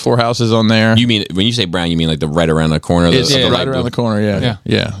if you put 4 houses on there. You mean when you say brown, you mean like the right around the corner? It's right around blue. the corner. Yeah.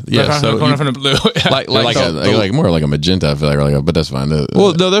 Right so around the corner from the blue. like more like a magenta. I feel like, but that's fine.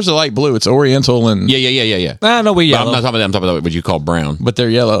 Well, no, there's a light blue. It's Oriental and yeah. No, we yellow. I'm not talking about that. I'm talking about what you call brown. But they're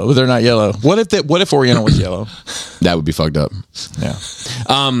yellow. Well, they're not yellow. What if Oriental was yellow? That would be fucked up. Yeah.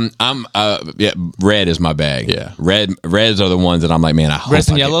 Red is my bag. Yeah. Reds are the ones that I'm like, man, I hope Reds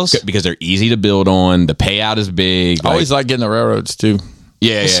and I get, yellows? because they're easy to build on. The payout is big. I always like getting the railroads too.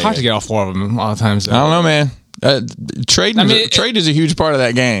 It's hard to get all 4 of them a lot of times. I don't know, man. Trade is a huge part of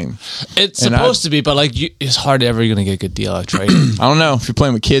that game. It's supposed to be, but like it's hard ever you're gonna get a good deal out of trade. I don't know. If you're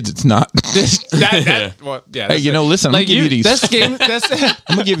playing with kids, it's not. Hey, listen, I'm gonna give you these. This game, I'm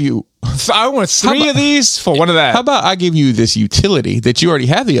gonna give you. I want 3 of these for one of that. How about I give you this utility that you already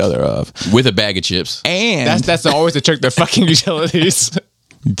have the other of with a bag of chips, and that's always the trick. They're fucking utilities.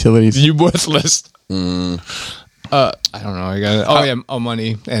 You worthless. I don't know. I got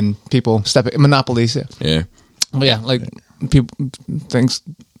money and people monopolies. Yeah. But yeah, like people things.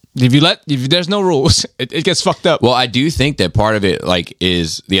 If there's no rules, it gets fucked up. Well, I do think that part of it, like,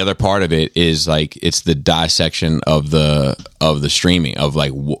 is the other part of it is like it's the dissection of the streaming of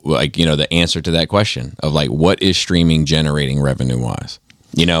like the answer to that question of like what is streaming generating revenue wise.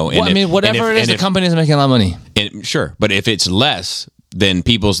 Whatever it is, the company is making a lot of money. Sure, but if it's less, then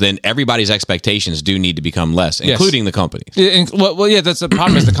everybody's expectations do need to become less, including the companies. That's the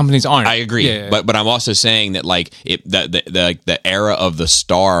problem is the companies aren't. I agree, but I'm also saying that like the era of the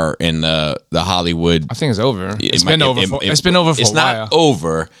star in the Hollywood, I think it's over. It's been over for a while. It's not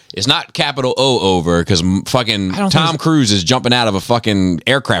over. It's not capital O over because fucking Tom Cruise is jumping out of a fucking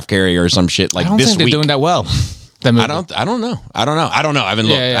aircraft carrier or some shit like this week. I don't think they're doing that well. I don't know. I haven't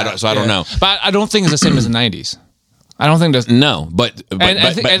looked. I don't know. But I don't think it's the same as the 90s. I don't think there's but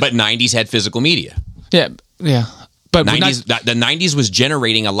 90s had physical media. Yeah. But the 90s was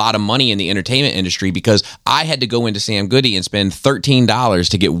generating a lot of money in the entertainment industry because I had to go into Sam Goody and spend $13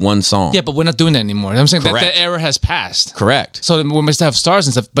 to get one song. Yeah, but we're not doing that anymore. I'm saying that era has passed. Correct. So we still have stars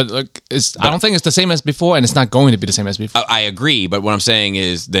and stuff, but I don't think it's the same as before, and it's not going to be the same as before. I agree, but what I'm saying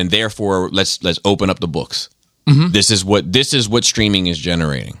is then therefore let's open up the books. Mm-hmm. This is what streaming is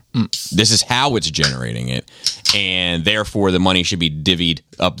generating. This is how it's generating it, and therefore the money should be divvied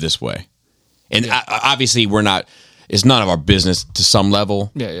up this way. And obviously, it's none of our business to some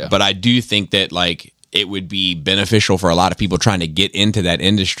level. Yeah. But I do think that like it would be beneficial for a lot of people trying to get into that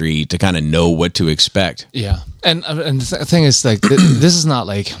industry to kind of know what to expect. Yeah, and the thing is like this is not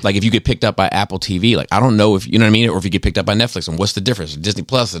like if you get picked up by Apple TV, like I don't know if you know what I mean, or if you get picked up by Netflix, and what's the difference? Disney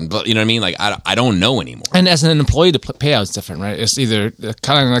Plus, and you know what I mean? Like I don't know anymore. And as an employee, the payout is different, right? It's either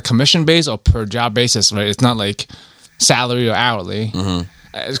kind of on a commission base or per job basis, right? It's not like salary or hourly. Mm-hmm.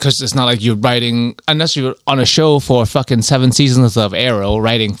 Because it's not like you're writing, unless you're on a show for fucking 7 seasons of Arrow,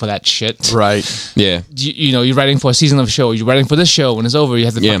 writing for that shit. Right. Yeah. You're writing for a season of a show. You're writing for this show. When it's over, you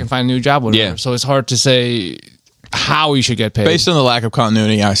have to fucking find a new job. Whatever. Yeah. So it's hard to say how you should get paid. Based on the lack of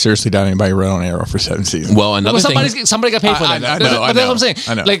continuity, I seriously doubt anybody wrote on Arrow for 7 seasons. Well, somebody got paid for that. I know. That's what I'm saying.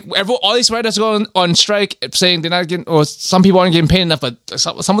 I know. Like all these writers go on strike saying they're not getting, or some people aren't getting paid enough, but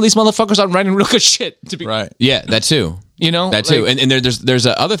some of these motherfuckers aren't writing real good shit. Right. Yeah, that too. That too. And there's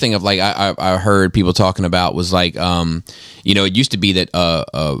a other thing of like I heard people talking about was like it used to be that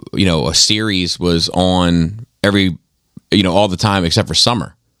a series was on every all the time except for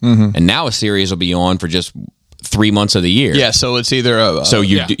summer, and now a series will be on for just 3 months of the year. Yeah, so it's either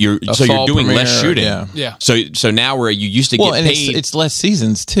you're doing premiere, less shooting. Yeah. So now where you used to get paid, it's less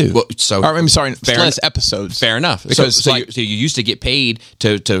seasons too. Well, I'm sorry, less episodes. Fair enough. Because so you used to get paid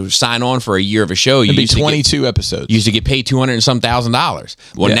to sign on for a year of a show. You used to 22 episodes. You used to get paid $200 and some $1,000.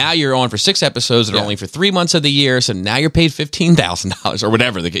 Well, now you're on for 6 episodes that are only for 3 months of the year. So now you're paid $15,000 or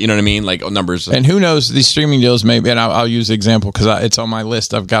whatever. You know what I mean? Like numbers. And who knows? These streaming deals maybe. And I'll use the example because it's on my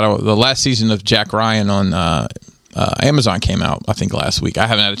list. I've got the last season of Jack Ryan on. Amazon came out, I think, last week. I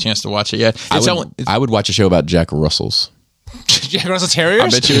haven't had a chance to watch it yet. I would watch a show about Jack Russells. Jack Russell Terriers? I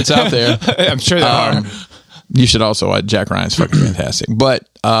bet you it's out there. I'm sure there are. You should also watch Jack Ryan's fucking fantastic. But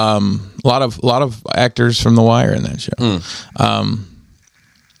a lot of actors from The Wire in that show.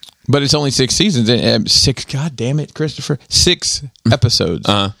 But it's only 6 seasons. 6, God damn it, Christopher. 6 episodes.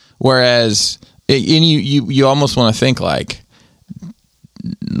 Whereas, and you almost want to think like,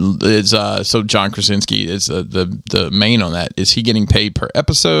 is so John Krasinski is the main on that. Is he getting paid per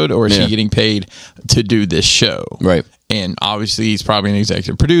episode, or is he getting paid to do this show? Right. And obviously, he's probably an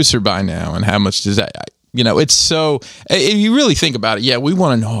executive producer by now. And how much does that? It's so. If you really think about it, we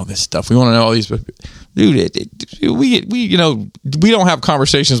want to know all this stuff. We want to know all these. Dude, we don't have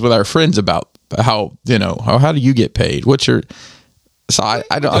conversations with our friends about how do you get paid? What's your So I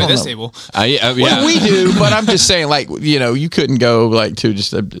don't know. Table. Well, we do, but I'm just saying, like, you couldn't go like to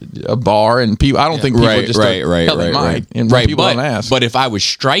just a bar and people. I don't think people just right. And people don't ask. But if I was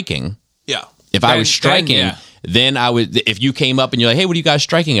striking, then I would. If you came up and you're like, "Hey, what are you guys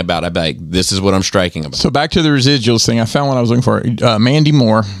striking about?" I'd be like, "This is what I'm striking about." So back to the residuals thing. I found what I was looking for. Mandy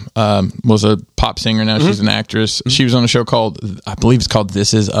Moore was a pop singer. Now she's an actress. She was on a show called, I believe it's called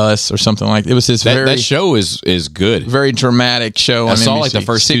This Is Us or something like that. It was this that show is good. Very dramatic show. I saw NBC. like the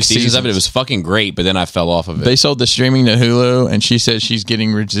first 6 seasons of it. It was fucking great, but then I fell off of it. They sold the streaming to Hulu, and she said she's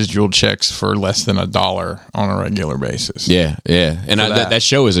getting residual checks for less than $1 on a regular basis. Yeah. And that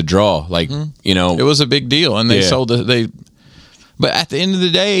show is a draw. Like, it was a big deal, and they sold it. But at the end of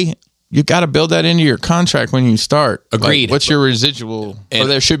the day, you got to build that into your contract when you start. Agreed. Like, what's your residual? Or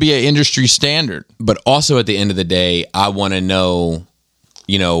there should be an industry standard. But also at the end of the day, I want to know,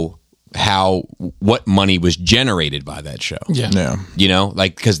 what money was generated by that show. Yeah.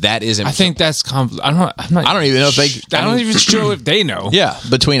 Because that isn't. I think that's. I don't even know if they. I don't even sure if they know. Yeah,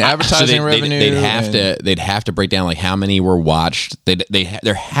 between advertising revenue, they'd have to break down like how many were watched.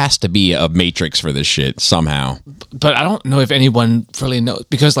 There has to be a matrix for this shit somehow. But I don't know if anyone really knows,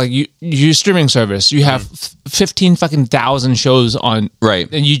 because like you streaming service, you have 15,000 shows on, right,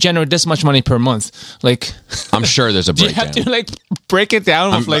 and you generate this much money per month. Like, I'm sure there's a breakdown. You have to like break it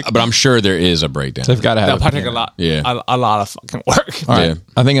down. But I'm sure there is a breakdown. They've got to have. That'll take a lot. Yeah, a lot of fucking work. All right. Yeah.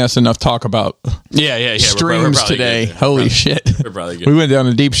 I think that's enough talk about. Yeah. Streams today. Good. Holy shit! We're probably good. We went down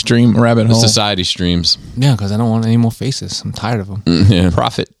a deep stream rabbit hole. Society streams. Yeah, because I don't want any more faces. I'm tired of them. Yeah.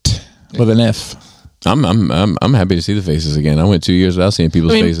 Profit with an F. I'm happy to see the faces again. I went 2 years without seeing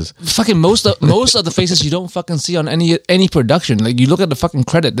people's faces. Fucking most of the faces you don't fucking see on any production. Like, you look at the fucking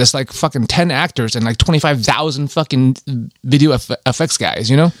credit, there's like fucking 10 actors and like 25,000 fucking video effects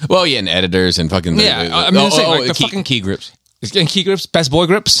guys. Well, yeah, and editors and fucking fucking key grips. And key grips, best boy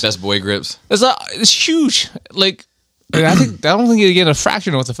grips. It's huge. Like, I don't think you get a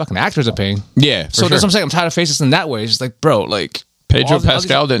fraction of what the fucking actors are paying. Yeah, so that's what I'm saying. I'm tired of faces in that way. It's just like, bro, like. Pedro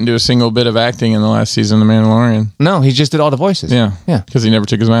Pascal didn't do a single bit of acting in the last season of The Mandalorian. No, he just did all the voices. Yeah. Because he never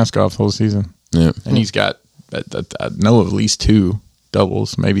took his mask off the whole season. Yeah. And he's got, I know, at least 2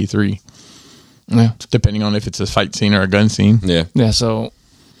 doubles, maybe 3. Yeah. Depending on if it's a fight scene or a gun scene. Yeah. Yeah, so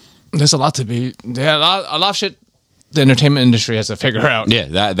there's a lot to be... Yeah, a lot of shit the entertainment industry has to figure out.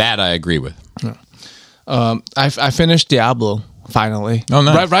 Yeah, that I agree with. I finished Diablo, finally. Oh,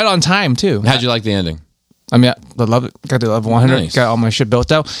 nice. Right on time, too. How'd you like the ending? I mean, I love it. Got to level 100. Nice. Got all my shit built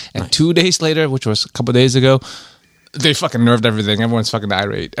out. And 2 days later, which was a couple days ago, they fucking nerfed everything. Everyone's fucking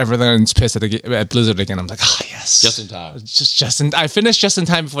irate. Everyone's pissed at Blizzard again. I'm like, yes. Just in time. I finished just in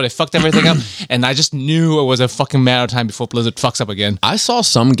time before they fucked everything up. And I just knew it was a fucking matter of time before Blizzard fucks up again. I saw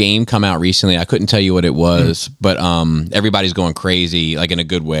some game come out recently. I couldn't tell you what it was, but everybody's going crazy, like in a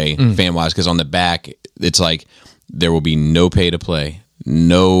good way, fan-wise, because on the back, it's like, there will be no pay to play,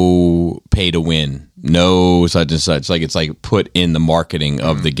 no pay to win, no such and such. Like, it's like put in the marketing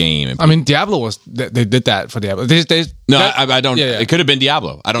of the game. I mean, Diablo was, they did that for Diablo. I don't. Yeah. It could have been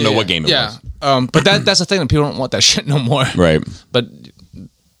Diablo. I don't know what game it was. But that's the thing, that people don't want that shit no more. Right. But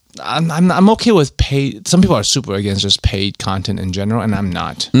I'm okay with paid. Some people are super against just paid content in general, and I'm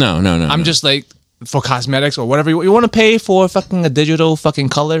not. No. I'm just like, for cosmetics or whatever you want to pay for fucking a digital fucking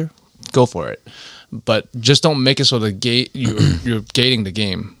color, go for it. But just don't make it so the you're gating the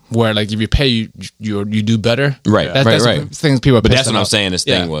game. Where like if you pay, you do better. Right. That's right. The things people. But that's what I'm saying. This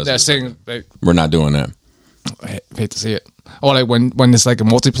thing was. That's saying like, we're not doing that. I hate to see it. Or like when it's like a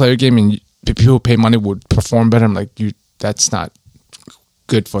multiplayer game and people who pay money would perform better. I'm like, that's not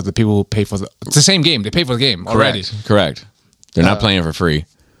good for the people who pay for it's the same game. They pay for the game already. Correct. They're not playing for free.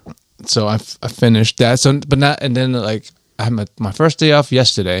 So I finished that. So, but not, and then like I had my first day off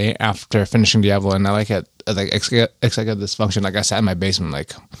yesterday after finishing Diablo, and I had executive dysfunction. Like I sat in my basement,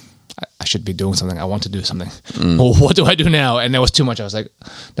 like I should be doing something. I want to do something. Well, what do I do now? And there was too much. I was like,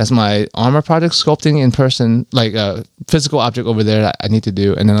 that's my armor project sculpting in person, like a physical object over there that I need to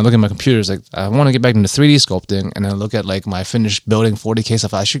do. And then I look at my computers, like I want to get back into 3D sculpting. And then I look at like my finished building 40K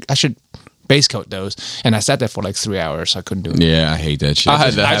stuff. I should base coat those, and I sat there for like 3 hours. I couldn't do it. Yeah, I hate that shit. I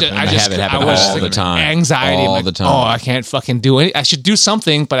had that happen. I have it happen was all just the time. Anxiety, all like, the time. Oh, I can't fucking do it. I should do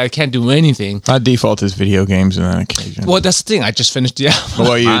something, but I can't do anything. My default is video games on that occasion. Well, that's the thing. I just finished the album.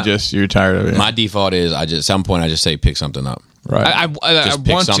 Well, you're tired of it. My default is at some point I just say pick something up. Right. I Just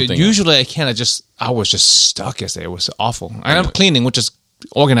pick want to. something Usually I can't. I was just stuck yesterday. It was awful. I am cleaning, which is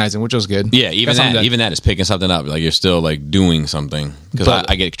organizing, which was good. Yeah, even That's something that, even that is picking something up. Like you're still like doing something because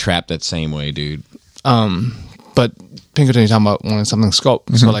But- I get trapped that same way, dude. But Pinkerton, you're talking about wanting something scope.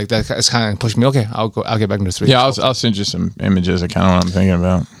 So like that's kind of pushed me. Okay, I'll get back into 3. Yeah, I'll send you some images of kind of what I'm thinking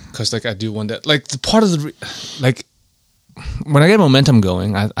about. Because like I do want that. Like the part of the like when I get momentum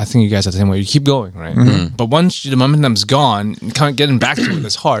going, I think you guys are the same way. You keep going, right? But once the momentum's gone, kind of getting back to it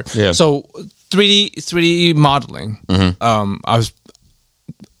is hard. Yeah. So 3D modeling. I was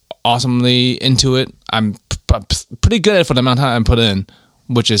awesomely into it. I'm pretty good at it for the amount of time I put in,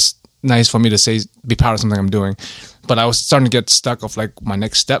 which is nice for me to be proud of something I'm doing. But I was starting to get stuck of like my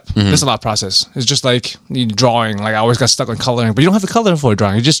next step. There's a lot of process. It's just like you drawing. Like I always got stuck on coloring, but you don't have to color for a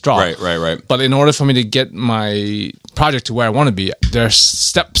drawing. You just draw. Right. But in order for me to get my project to where I want to be, there's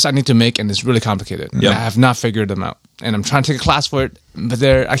steps I need to make, and it's really complicated. Yep. I have not figured them out, and I'm trying to take a class for it, but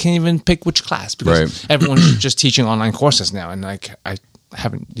I can't even pick which class because everyone's just teaching online courses now, and like I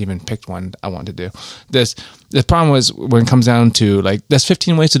haven't even picked one I want to do. The problem was when it comes down to like, there's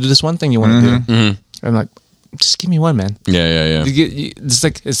 15 ways to do this one thing you want to do. I'm like, just give me one, man. Yeah.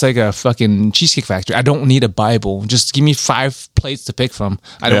 It's like a fucking Cheesecake Factory. I don't need a Bible. Just give me 5 plates to pick from.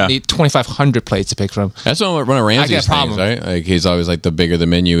 I don't need 2,500 plates to pick from. That's one of Ramsey's things, right? Like he's always like the bigger the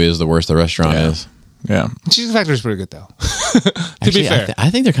menu is, the worse the restaurant is. Yeah. Cheesecake Factory is pretty good though. Actually, be fair, I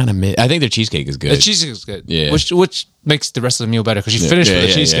think they're kind of mid. I think their cheesecake is good. the cheesecake is good. Yeah. which makes the rest of the meal better because you finish with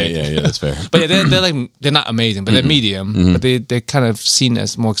the cheesecake. Yeah, that's fair. But yeah, they're not amazing, but they're medium. But they're kind of seen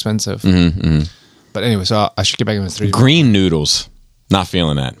as more expensive. But anyway, so I should get back into 3D. Green noodles. Not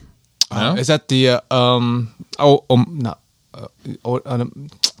feeling that. Is that the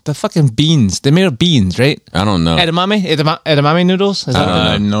the fucking beans? They're made of beans, right? I don't know. Edamame noodles. Is that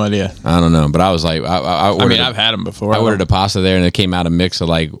I have no idea. I don't know. But I was like, I ordered, I've had them before. I ordered a pasta there, and it came out a mix of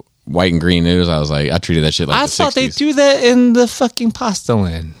like white and green noodles. I was like, I treated that shit like I the thought 60s. they do that in the fucking pasta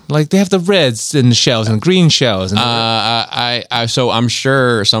land. Like they have the reds in the shells and green shells. And So I'm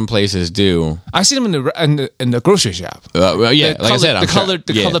sure some places do. I see them in the grocery shop. Well, yeah, The like I said, I'm colored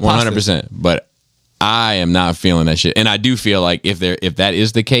sure. pasta. 100%. But I am not feeling that shit, and I do feel like if that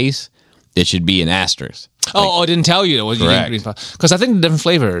is the case, it should be an asterisk. I didn't tell you that was green pasta because I think the different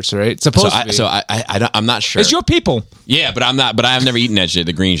flavors, right? Supposed to be. So I'm not sure. It's your people. Yeah, but I'm not. But I've never eaten that shit.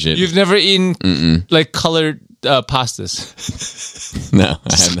 The green shit. You've never eaten like colored pastas. No,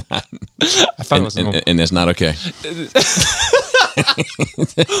 I have not. I thought it was and that's not okay.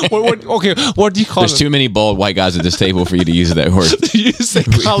 Okay, what do you call There's it? too many bald white guys at this table for you to use that word. You say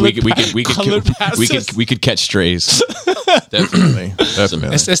colored We could catch strays. Definitely.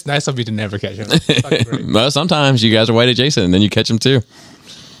 It's nice of you to never catch them. Well, sometimes you guys are white adjacent, and then you catch them too.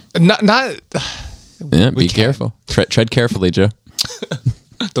 Not. Yeah, be careful. Tread carefully, Joe.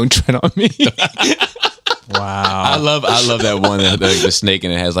 Don't tread on me. Wow. I love that one, the snake,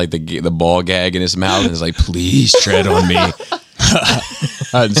 and it has like the ball gag in its mouth, and it's like, please tread on me. I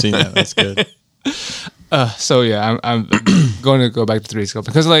hadn't seen that. That's good. So yeah, I'm going to go back to 3D sculpting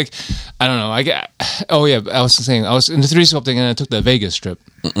because like I don't know. I was saying I was into 3D sculpting and I took the Vegas trip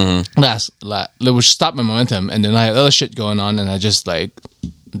which stopped my momentum, and then I had other shit going on, and I just like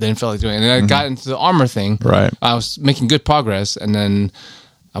didn't feel like doing it. And then I got into the armor thing. Right. I was making good progress, and then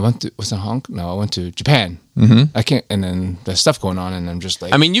I went to I went to Japan. I can't, and then there's stuff going on, and I'm just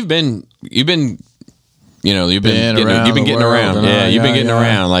like, I mean, you've been getting around. You've been getting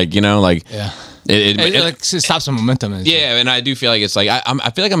around, like yeah. It stops some momentum. Yeah, and I do feel like it's like I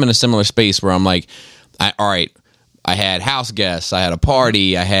feel like I'm in a similar space where I'm like, all right, I had house guests, I had a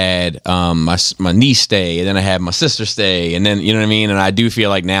party, I had my niece stay, and then I had my sister stay, and then you know what I mean. And I do feel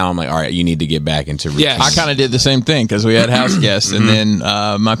like now I'm like, all right, you need to get back into routine. Yes. I kind of did the same thing because we had house guests, and then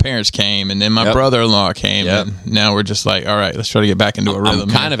my parents came, and then my brother-in-law came, and now we're just like, all right, let's try to get back into a rhythm. I'm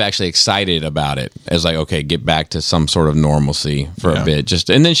kind of actually excited about it as like, okay, get back to some sort of normalcy for a bit,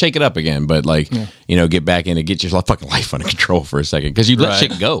 and then shake it up again. But like, get back in and get your fucking life under control for a second because you let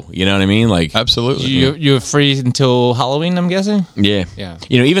shit go. You know what I mean? Like, absolutely. You're free until Halloween, I'm guessing. Yeah. Yeah.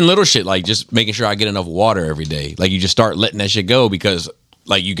 Even little shit like just making sure I get enough water every day. Like you just start letting that shit go because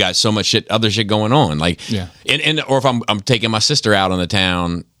like you got so much other shit going on. Like, or if I'm taking my sister out on the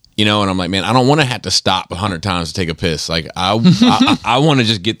town, and I'm like, man, I don't want to have to stop 100 times to take a piss. Like I want to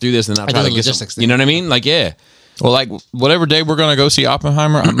just get through this and not try to get some, you know what I mean? Like, yeah. Well, like whatever day we're gonna go see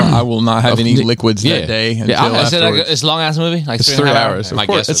Oppenheimer, I will not have any liquids that day. Until Is it like afterwards. it's a long ass movie? Like It's 3 hours. Of My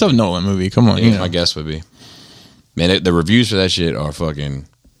course, guess it's would a Nolan movie. Come on, you know. My guess would be, man, the reviews for that shit are fucking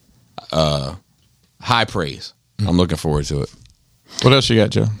high praise. I'm looking forward to it. What else you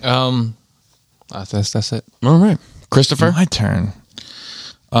got, Joe? That's it. All right, Christopher. My turn.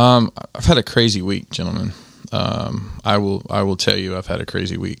 I've had a crazy week, gentlemen. I will tell you, I've had a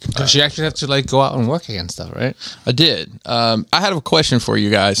crazy week. Because you actually have to like go out and work again stuff, right? I did. I had a question for you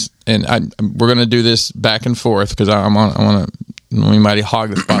guys, and we're going to do this back and forth because I want to. We might hog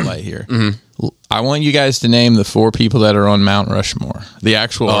the spotlight here. I want you guys to name the 4 people that are on Mount Rushmore. The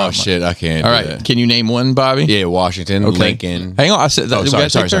actual. Oh shit, I can't. All do right, that. can you name one, Bobby? Yeah, Washington, Lincoln. Hang on, I said that. Oh, we sorry,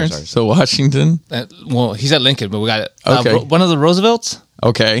 gotta take sorry. turns. So Washington. Well, he's at Lincoln, but we got it. Okay. One of the Roosevelts.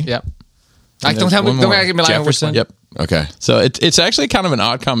 Okay. Yep. And Don't there's one more. give me like which one. Yep. Okay. So it's actually kind of an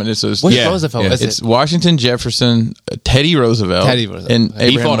odd comment. It's Which Yeah, Roosevelt yeah. is it's it? Washington, Jefferson, Teddy Roosevelt, Teddy Roosevelt. and He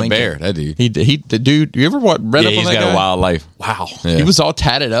Abraham fought a Lincoln. bear. That dude. The dude. You ever read Yeah, up on he's that got guy? a wild life. Wow. Yeah. He was all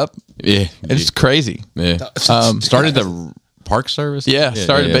tatted up. Yeah, It's crazy. yeah. Started the Park Service.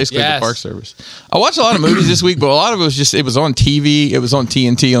 Started basically Yes. the Park Service. I watched a lot of movies this week, but a lot of it was on TV. It was on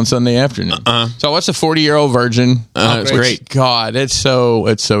TNT on Sunday afternoon. So I watched The 40-Year-Old Virgin. It's great. God, it's so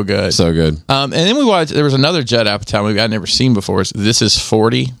good. So good. And then we watched. There was another Judd Apatow movie I'd never seen before. It's This Is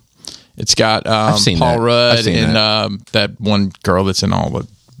 40. It's got seen Paul that. Rudd I've seen and that one girl that's in all the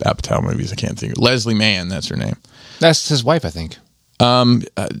Apatow movies. I can't think of Leslie Mann. That's her name. That's his wife, I think. Judd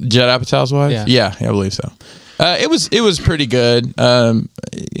Apatow's wife. Yeah. I believe so. It was pretty good. I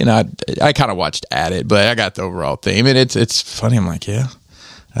kind of watched at it, but I got the overall theme, and it's funny. I'm like, yeah,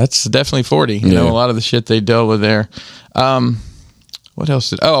 that's definitely 40. You know, a lot of the shit they dealt with there. What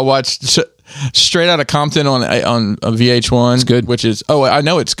else I watched Straight Outta Compton on VH1. It's good. Which is I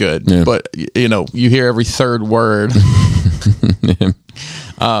know it's good, Yeah. but you hear every third word.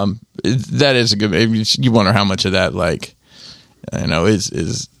 That is a good. You wonder how much of that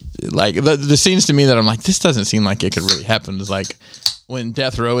is like the scenes to me that I'm like, this doesn't seem like it could really happen. It's like when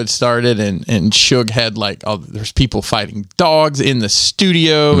Death Row had started and Suge had there's people fighting dogs in the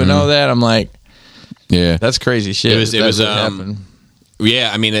studio and all that. I'm like, Yeah, that's crazy shit. It was happened.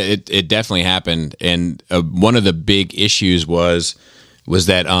 Yeah, I mean, it definitely happened, and one of the big issues was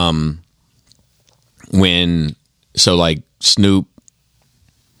that when Snoop,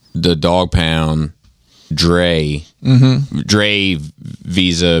 the Dog Pound, Dre vis-a-vis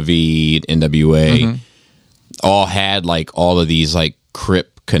NWA, all had all of these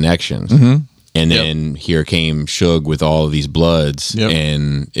Crip connections, and then here came Suge with all of these Bloods,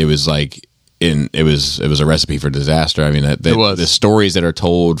 and it was it was a recipe for disaster. I mean, it was. The stories that are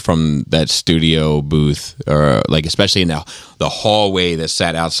told from that studio booth, or especially in the hallway that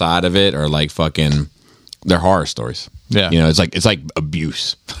sat outside of it, are fucking, they're horror stories. Yeah, it's like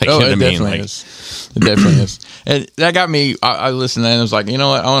abuse. It definitely is. It definitely is. And that got me. I listened to that and I was like, you know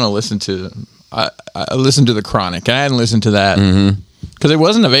what? I want to listen to. I listened to The Chronic, and I hadn't listened to that because it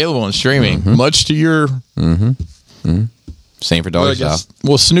wasn't available on streaming. Much to your. Same for Doggy Style.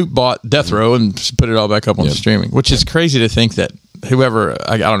 Well, Snoop bought Death Row and put it all back up on streaming, which is crazy to think that whoever,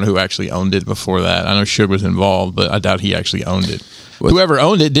 I don't know who actually owned it before that. I know Suge was involved, but I doubt he actually owned it. Whoever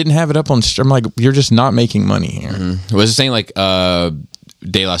owned it didn't have it up on stream. I'm like, you're just not making money here. Was it saying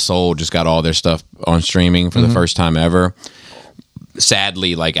De La Soul just got all their stuff on streaming for the first time ever?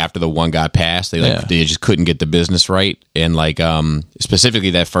 Sadly, after the one guy passed, they just couldn't get the business right, and specifically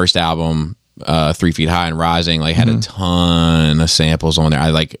that first album, 3 Feet High and Rising, had a ton of samples on there.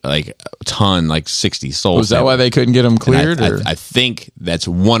 I a ton, 60 sold. Was that why they couldn't get them cleared? I think that's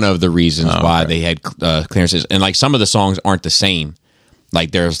one of the reasons why they had clearances. And some of the songs aren't the same.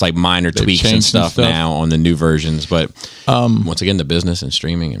 There's minor tweaks and stuff now on the new versions, but once again, the business and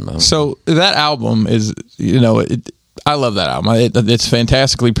streaming and so that album is, I love that album. It's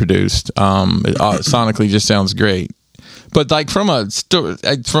fantastically produced. It sonically just sounds great. But from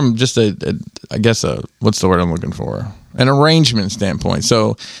just I guess what's the word I'm looking for? An arrangement standpoint.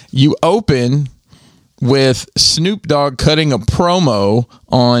 So you open with Snoop Dogg cutting a promo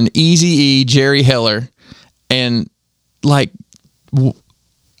on Eazy-E, Jerry Heller, and I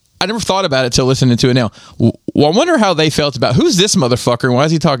never thought about it till listening to it now. Well, I wonder how they felt about who's this motherfucker and why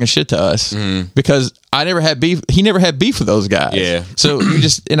is he talking shit to us? Because I never had beef. He never had beef with those guys. Yeah. So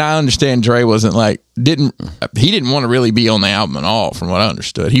and I understand Dre wasn't he didn't want to really be on the album at all, from what I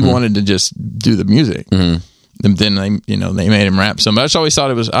understood. He wanted to just do the music. And then they made him rap some. But I just always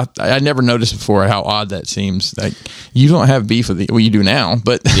thought it was. I never noticed before how odd that seems. You don't have beef with well, you do now,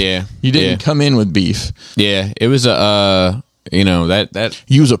 but yeah, you didn't come in with beef. Yeah, it was a. That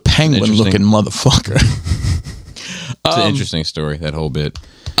you was a penguin looking motherfucker. It's an interesting story, that whole bit.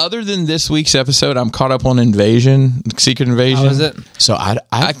 Other than this week's episode, I'm caught up on Invasion, Secret Invasion. How is it? So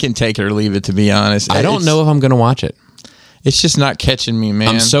I can take it or leave it, to be honest. I don't know if I'm going to watch it. It's just not catching me, man.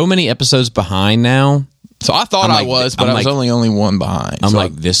 I'm so many episodes behind now. So I thought I was, but I was only one behind. I'm so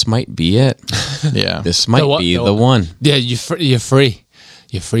like, this might be it. Yeah. This might be the one. Yeah, you're free.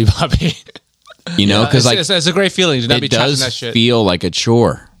 You're free, Bobby. You know, because like it's a great feeling to not be it trashing that does shit. feel like a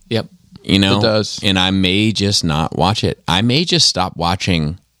chore. Yep. You know, It does. And I may just not watch it. I may just stop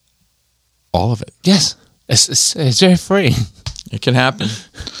watching all of it. Yes. It's very free. It can happen.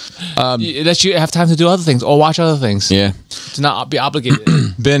 That you have time to do other things or watch other things. Yeah. To not be obligated.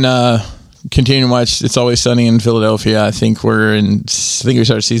 Been continuing to watch It's Always Sunny in Philadelphia. I think we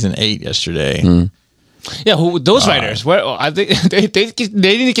started season 8 yesterday. Yeah, those writers? Where I think they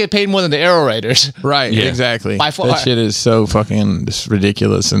need to get paid more than the Arrow writers. Right, Yeah. exactly. By far. That shit is so fucking just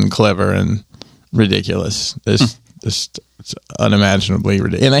ridiculous and clever and ridiculous. It's unimaginably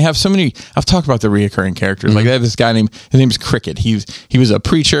ridiculous. And they have so many. I've talked about the reoccurring characters. Like they have this guy his name is Cricket. He was a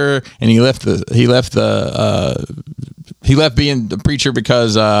preacher and he left being the preacher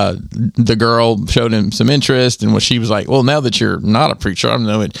because the girl showed him some interest, and she was like, well, now that you're not a preacher, I don't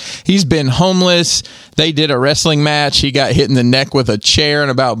know it. He's been homeless. They did a wrestling match. He got hit in the neck with a chair and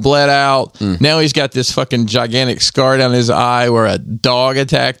about bled out. Now he's got this fucking gigantic scar down his eye where a dog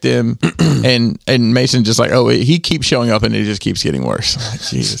attacked him. and Mason just like, oh, he keeps showing up and it just keeps getting worse. Like,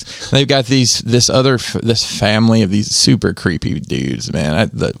 Jesus. They've got this family of these super creepy dudes,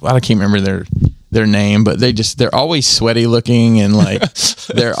 man. I can't remember their name, but they're always sweaty looking, and like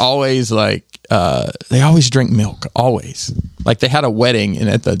they're always like they always drink milk, always. Like they had a wedding, and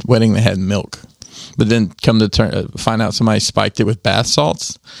at the wedding they had milk, but then come to find out somebody spiked it with bath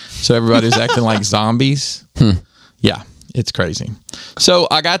salts, so everybody's acting like zombies. Yeah, it's crazy. So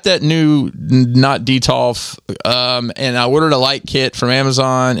I got that new not Detolf, and I ordered a light kit from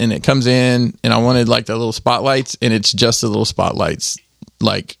Amazon, and it comes in, and I wanted like the little spotlights, and it's just the little spotlights,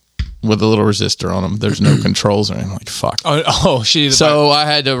 like with a little resistor on them. There's no controls or anything. Like, fuck. Oh shit. So I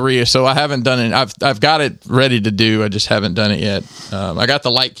had to so I haven't done it. I've got it ready to do. I just haven't done it yet. I got the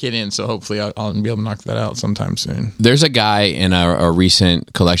light kit in, so hopefully I'll be able to knock that out sometime soon. There's a guy in a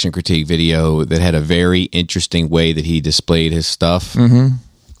recent collection critique video that had a very interesting way that he displayed his stuff. Mm-hmm.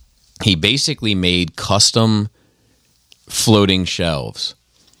 He basically made custom floating shelves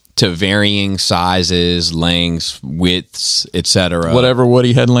to varying sizes, lengths, widths, etc. Whatever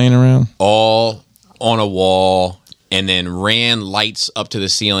Woody had laying around. All on a wall, and then ran lights up to the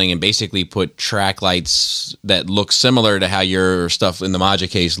ceiling and basically put track lights that look similar to how your stuff in the Maja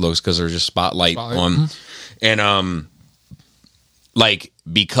case looks, because there's just spotlight on. And like,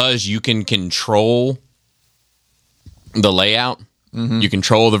 because you can control the layout, you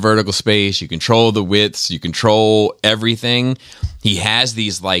control the vertical space, you control the widths, you control everything. He has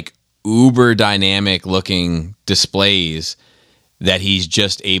these like uber dynamic looking displays that he's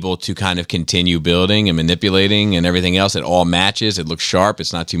just able to kind of continue building and manipulating, and everything else. It all matches. It looks sharp.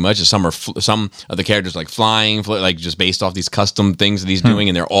 It's not too much. Some of the characters like flying, like just based off these custom things that he's doing,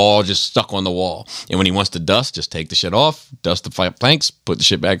 and they're all just stuck on the wall. And when he wants to dust, just take the shit off, dust the planks, put the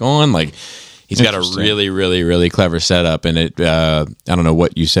shit back on. Like, he's got a really, really, really clever setup, and it. I don't know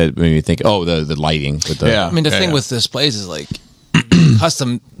what you said when you think. Oh, the lighting. With the, Yeah. I mean, the thing with displays is like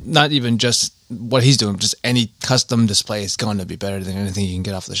custom, not even just what he's doing, just any custom display is going to be better than anything you can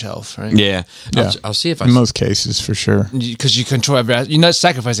get off the shelf, right? Yeah. Yeah. I'll see if I. In most cases, for sure. Because you control you're not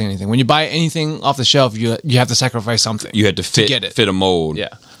sacrificing anything. When you buy anything off the shelf, you have to sacrifice something. You had to get it. fit a mold. Yeah.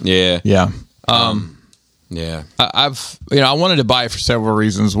 Yeah. Yeah. Yeah. I wanted to buy it for several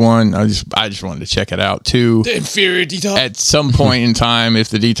reasons. One, I just wanted to check it out. Two, The inferior Detolf. at some point in time, if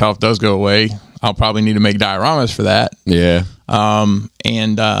the Detolf does go away, I'll probably need to make dioramas for that. Yeah.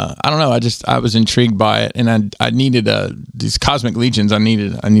 And I don't know. I was intrigued by it, and I needed these Cosmic Legions. I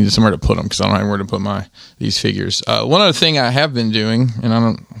needed somewhere to put them because I don't have where to put these figures. One other thing I have been doing, and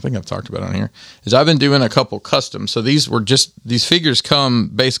I think I've talked about it on here, is I've been doing a couple custom. So these figures come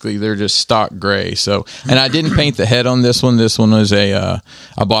basically, they're just stock gray. So, and I didn't paint the head on this one. This one was I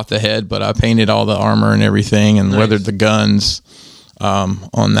bought the head, but I painted all the armor and everything, and weathered the guns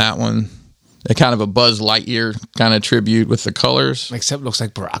on that one. A kind of a Buzz Lightyear kind of tribute with the colors. Except looks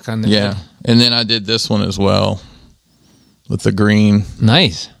like Baraka on the Yeah. head. And then I did this one as well with the green.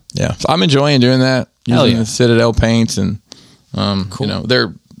 Nice. Yeah. So I'm enjoying doing that. Hell Using yeah. the Citadel paints, and Cool. you know,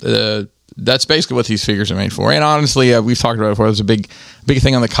 they're that's basically what these figures are made for. And honestly, we've talked about it before. There's a big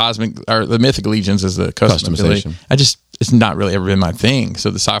thing on the Cosmic or the Mythic Legions is the customization. It's not really ever been my thing. So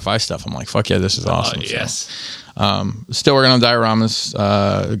the sci-fi stuff, I'm like, fuck yeah, this is awesome. Yes. So, still working on dioramas.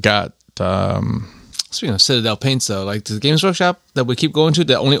 Got Speaking of Citadel Paints, though, like the Games Workshop that we keep going to,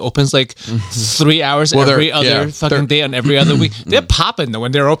 that only opens like 3 hours every other fucking day on every other week. They're popping though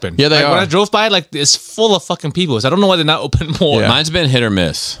when they're open. Yeah, they are. When I drove by, like it's full of fucking people. So I don't know why they're not open more. Yeah. Mine's been hit or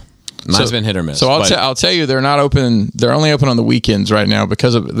miss. Mine's been hit or miss. So I'll tell you, they're not open. They're only open on the weekends right now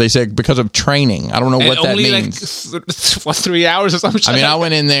because of training. I don't know what that only means. Like 3 hours or something. I mean, I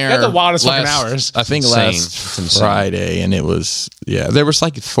went in there. That's the wildest fucking hours. I think Insane. last It's Friday, and it was there was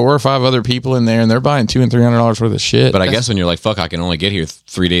like 4 or 5 other people in there, and they're buying $200 and $300 worth of shit. But I guess when you're like, fuck, I can only get here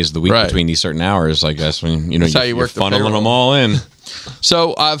 3 days of the week Right. between these certain hours. I guess when That's how you you're work the funneling payroll. them all in.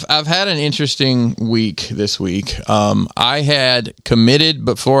 So I've had an interesting week this week. I had committed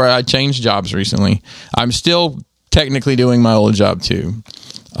before I changed jobs recently. I'm still technically doing my old job too,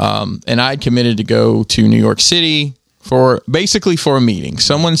 and I committed to go to New York City for a meeting.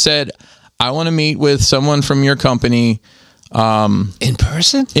 Someone said, "I want to meet with someone from your company In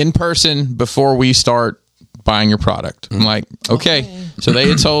person before we start buying your product." I'm like, okay. So they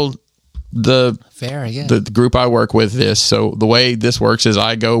had told fair, I guess. the group I work with this. So the way this works is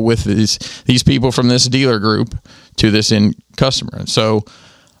I go with these people from this dealer group to this end customer. So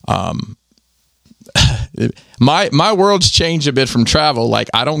my world's changed a bit from travel. Like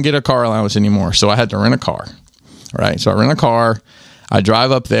I don't get a car allowance anymore. So I had to rent a car. Right. So I rent a car. I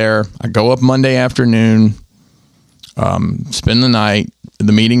drive up there. I go up Monday afternoon, spend the night.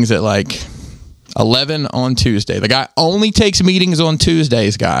 The meeting's at like 11 on Tuesday. The guy only takes meetings on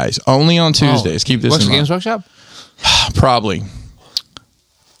Tuesdays, guys. Only on Tuesdays. Keep this What's in the mind. Games Workshop? Probably.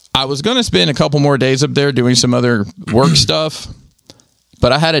 I was going to spend a couple more days up there doing some other work stuff,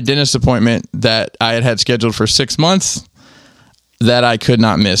 but I had a dentist appointment that I had scheduled for 6 months that I could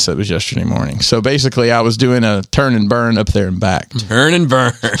not miss. It was yesterday morning. So basically, I was doing a turn and burn up there and back. Turn and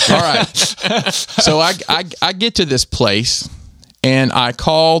burn. All right. So I get to this place. And I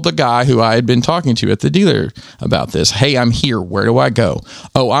call the guy who I had been talking to at the dealer about this. Hey, I'm here. Where do I go?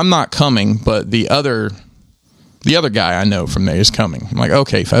 Oh, I'm not coming, but the other guy I know from there is coming. I'm like,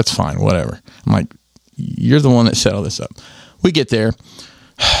 okay, that's fine, whatever. I'm like, you're the one that set all this up. We get there.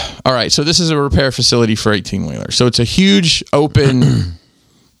 All right, so this is a repair facility for 18-wheelers. So it's a huge open,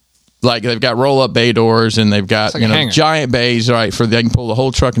 like they've got roll-up bay doors and they've got like giant bays, right, for they can pull the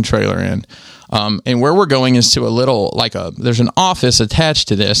whole truck and trailer in. And where we're going is to a little, there's an office attached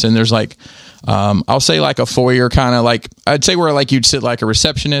to this, and there's like, I'll say like a foyer kind of like, I'd say where like you'd sit like a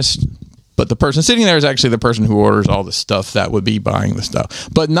receptionist, but the person sitting there is actually the person who orders all the stuff that would be buying the stuff,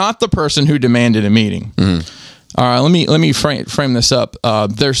 but not the person who demanded a meeting. All right, let me frame this up.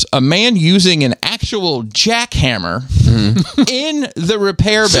 There's a man using an actual jackhammer in the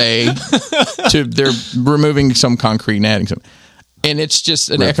repair bay. They're removing some concrete and adding some. And it's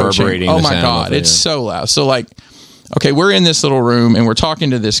just an echo chamber. Oh my God, it's so loud. So like, okay, we're in this little room and we're talking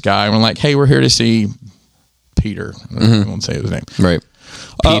to this guy. And we're like, hey, we're here to see Peter. I won't say his name. Right.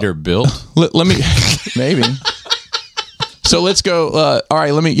 Peterbilt. Let me maybe. So let's go. All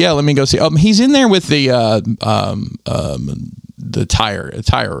right, let me go see. He's in there with the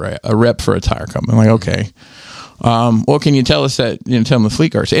rep for a tire company. I'm like, okay. Well, can you tell us that? Tell them the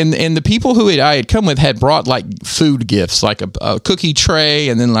fleet cars and the people who I had come with had brought like food gifts, like a cookie tray,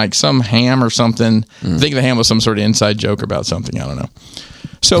 and then like some ham or something. I think the ham was some sort of inside joke about something. I don't know.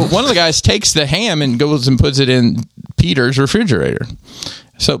 So one of the guys takes the ham and goes and puts it in Peter's refrigerator.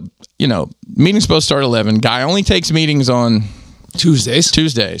 So meeting's supposed to start at 11. Guy only takes meetings on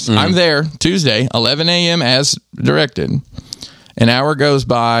Tuesdays. I'm there Tuesday, 11 a.m. as directed. An hour goes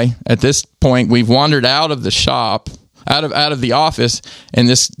by. At this point, we've wandered out of the shop, out of the office, and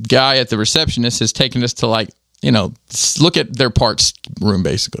this guy at the receptionist has taken us to look at their parts room,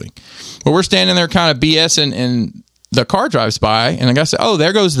 basically. Well, we're standing there kind of BSing, and the car drives by, and the guy said, "Oh,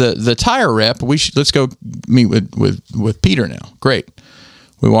 there goes the tire rep. Let's go meet with Peter now." Great.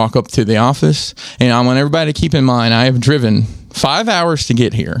 We walk up to the office, and I want everybody to keep in mind I have driven 5 hours to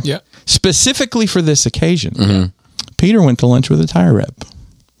get here, specifically for this occasion. Mm-hmm. Peter went to lunch with a tire rep.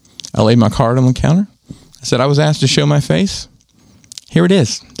 I laid my card on the counter. I said, I was asked to show my face. Here it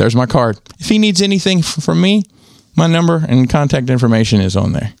is. There's my card. If he needs anything from me, my number and contact information is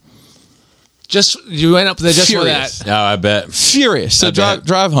on there. You went up there just Furious. for that. Oh, I bet. Furious. So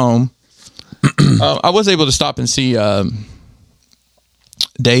drive home. I was able to stop and see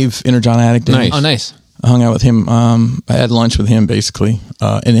Dave, Energon Addict. Nice. Oh, nice. I hung out with him. I had lunch with him, basically.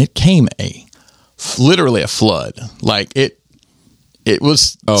 And it came literally a flood. Like it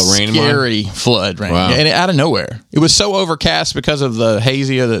was scary flood rain. Wow. And out of nowhere. It was so overcast because of the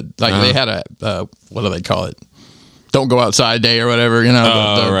hazy of they had a what do they call it? Don't go outside day or whatever, the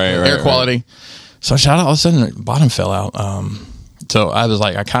air quality. Right. So all of a sudden the bottom fell out. So I was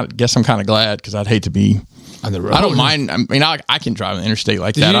like, I'm kind of glad because I'd hate to be On the road. I don't mind. I mean, I can drive an interstate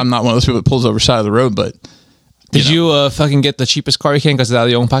like that. you- I'm not one of those people that pulls over the side of the road, but Did you fucking get the cheapest car you can because it's out of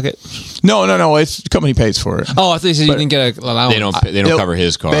your own pocket? no. It's the company pays for it. Oh, I thought you said you didn't get a allowance. They don't cover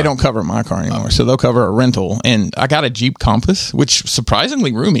his car. They don't cover my car anymore, so they'll cover a rental. And I got a Jeep Compass, which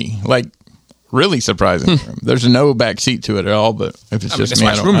surprisingly roomy, like really surprising. There's no back seat to it at all, but if it's just that's me,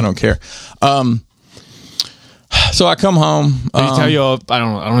 why it's I roomy. don't care. So I come home. Did you tell your I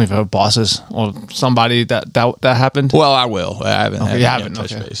don't know if your bosses or somebody that happened? Well, I will. I haven't. Okay, you haven't,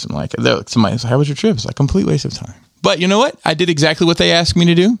 touched okay. base. I'm like, somebody's like, "How was your trip?" It's like complete waste of time. But you know what? I did exactly what they asked me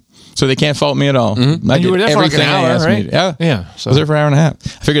to do, so they can't fault me at all. I And you did were there for like an everything they hour, asked me right? to do. Yeah, Yeah, So I was there for an hour and a half.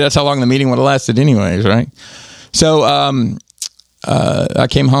 I figured that's how long the meeting would have lasted, anyways, right? So I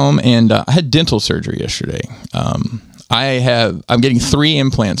came home and I had dental surgery yesterday. I'm getting 3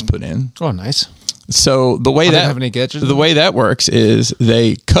 implants put in. Oh, nice. So the way they have any gadgets? the way that works is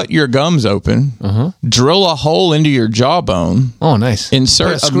they cut your gums open, drill a hole into your jawbone, Oh, nice. insert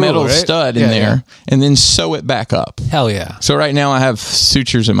Like a screw, metal right? stud in Yeah, there, yeah. and then sew it back up. Hell yeah. So right now I have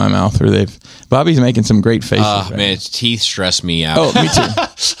sutures in my mouth where Bobby's making some great faces. Oh right man, its teeth stress me out. Oh, me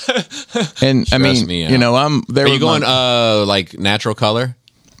too. And I mean, me you out. know, I'm there. Are you with going my- like natural color?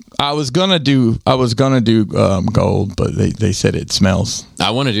 I was gonna do gold, but they said it smells.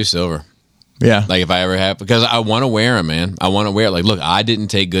 I want to do silver. Yeah, Like if I ever have, because I want to wear them, man. I want to wear it. Like, look, I didn't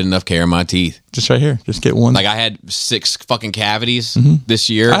take good enough care of my teeth. just right here. Just get one. Like I had 6 fucking cavities this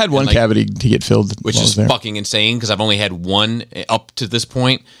year. I had and, one like, cavity to get filled, which while I is was there. fucking insane because I've only had one up to this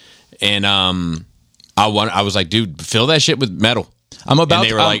point. And I was like, dude, fill that shit with metal. I'm about.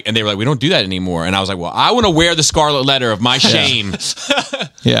 And they were like, we don't do that anymore. And I was like, well, I want to wear the scarlet letter of my shame.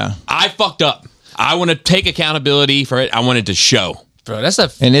 yeah, I fucked up. I want to take accountability for it. I want it to show. Bro, that's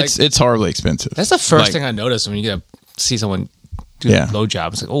the and it's horribly expensive. that's the first Like, thing I noticed when you get to see someone do Yeah. a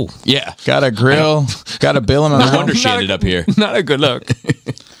blowjob. It's like, oh, Yeah. Got a grill, got a bill in my No mouth. wonder she ended up here. not a good look.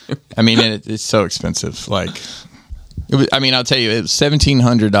 I mean, it's so expensive. Like, I'll tell you, it was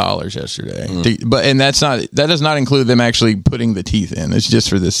 $1,700 yesterday. That does not include them actually putting the teeth in. It's just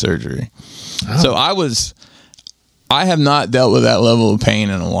for this surgery. So I have not dealt with that level of pain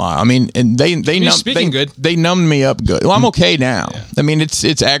in a while. I mean, and they good. They numbed me up good. Well, I'm okay now. I mean,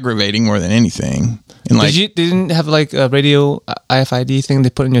 it's aggravating more than anything. And like They didn't have like a radio IFID thing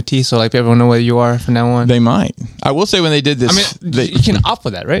they put in your teeth so like everyone know where you are from now on? they might. I will say when they did this, I mean, you can opt for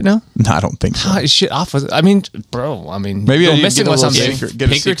that right now. I don't think so. Ah, shit off with it. I mean, bro. I mean, Maybe go I need to missing get a or little something. secret.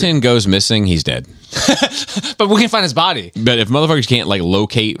 Get a secret. Pinkerton goes missing, he's dead. But we can find his body. But if motherfuckers can't like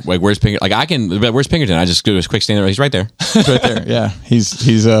locate like where's Pinkerton, like I can. But where's Pinkerton? I just do a quick stand there. He's right there. right there. Yeah,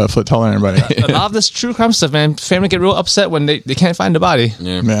 he's a foot taller than everybody. A lot of this true crime stuff, man. Family get real upset when they can't find the body.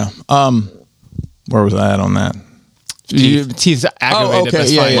 Yeah. Where was I at on that? Teeth aggravated.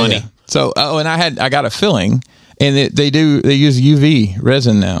 That's fine. Money. So, and I got a filling, and they use UV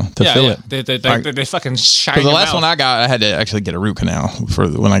resin now to Yeah, fill yeah. it. They fucking shine. Because the your last mouth. one I got, I had to actually get a root canal for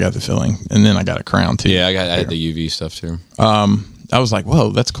when I got the filling, and then I got a crown too. Yeah, I had the UV stuff too. I was like,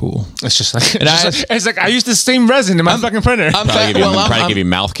 whoa, that's cool. It's just like, And it's like I use the same resin in my fucking printer. Probably give you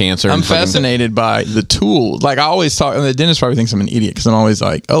mouth cancer. I'm and fucking- fascinated by the tool. Like I always talk, and the dentist probably thinks I'm an idiot because I'm always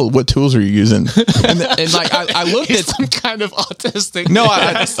like, "Oh, what tools are you using?" And like I looked He's at some kind of autistic. no,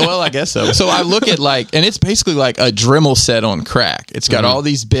 I guess so. So I look at like, and it's basically like a Dremel set on crack. It's got all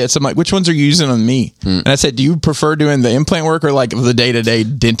these bits. I'm like, which ones are you using on me? And I said, do you prefer doing the implant work or like the day to day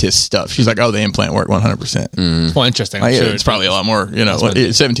dentist stuff? She's like, oh, the implant work, 100%. It's more interesting. Like, I'm sure. it's probably a lot more. You know,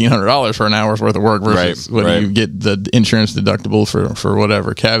 it's $1,700 for an hour's worth of work versus Right, what right. you get the insurance deductible for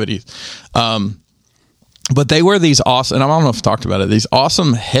whatever cavities. But they wear these awesome, and I don't know if I talked about it, these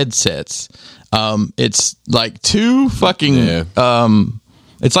awesome headsets. It's like 2 fucking,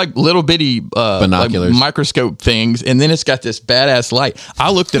 it's like little bitty Binoculars. like microscope things, and then it's got this badass light.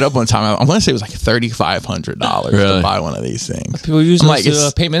 I looked it up one time. I want to say it was like $3,500 to Really? buy one of these things. People use I'm those like, to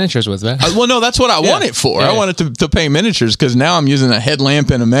it's- paint miniatures with, man. well, no, that's what I want it for. Yeah. I wanted to paint miniatures because now I'm using a headlamp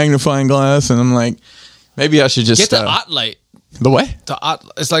and a magnifying glass, and I'm like, maybe I should just Get the art light. the way. The art.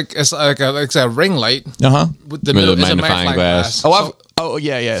 It's like a ring light Uh huh. with the With middle a is a magnifying glass.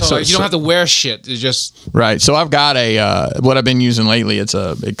 Yeah. So, like, you don't have to wear shit. It's just Right. So I've got what I've been using lately.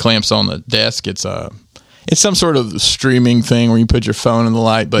 It clamps on the desk. It's some sort of streaming thing where you put your phone in the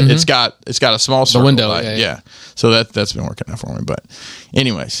light, but it's got a small circle window, light. yeah. So that's been working out for me. But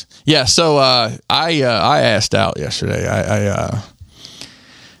anyways, yeah. So I asked out yesterday.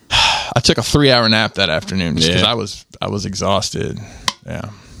 I took a 3-hour nap that afternoon just because I was exhausted. Yeah.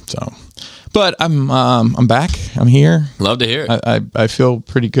 So, but I'm back. I'm here. Love to hear it. I feel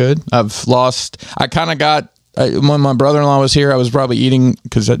pretty good. I kind of got when my brother-in-law was here, I was probably eating,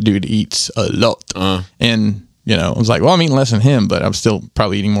 because that dude eats a lot. And, I was like, well, I'm eating less than him, but I'm still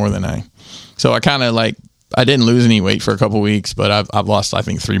probably eating more than So I kind of like, I didn't lose any weight for a couple weeks, but I've lost, I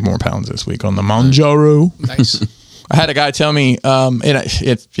think, 3 more pounds this week on the Manjaro. Nice. I had a guy tell me,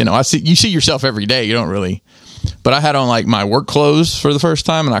 you see yourself every day. You don't really, but I had on like my work clothes for the first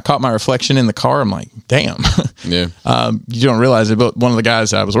time, and I caught my reflection in the car. I'm like, damn. Yeah. You don't realize it, but one of the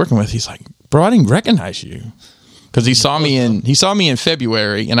guys that I was working with, he's like, bro, I didn't recognize you, because he saw me in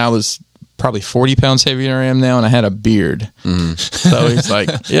February, and I was probably 40 pounds heavier than I am now, and I had a beard. So he's like,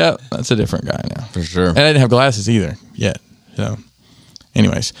 yeah, that's a different guy now, For sure. And I didn't have glasses either yet. So,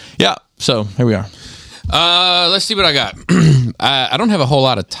 anyways, yeah. So here we are. Let's see what I got. I don't have a whole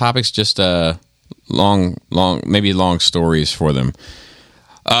lot of topics, just long stories for them.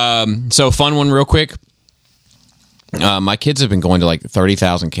 So fun one real quick. My kids have been going to like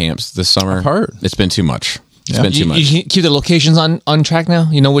 30,000 camps this summer. I've heard. It's been too much. It's Yeah. been too much. You keep the locations on track now?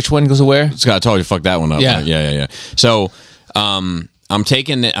 You know which one goes to where? Scott, I told you, fuck that one up. Yeah. Yeah. So, I'm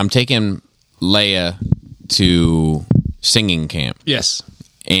taking Leia to singing camp, Yes.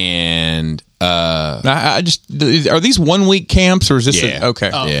 and I just, are these 1 week camps, or is this Yeah. okay?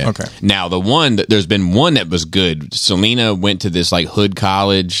 Yeah. Okay. Now there's been one that was good. Selena went to this like Hood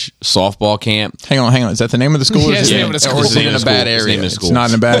College softball camp. Hang on. Is that the name of the school? Yeah, it's the name of the school. Or is It's the it name in of a the bad school. It's the area? name of the It's school. not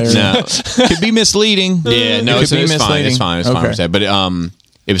in a bad area. No. Could be misleading. Yeah, no, It it's could be fine. misleading. It's fine. It's fine. Okay. But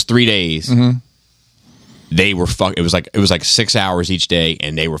it was 3 days. Mm-hmm. They were it was like 6 hours each day,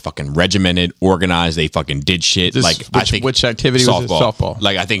 and they were fucking regimented, organized. They fucking did shit. Which activity was it? Softball.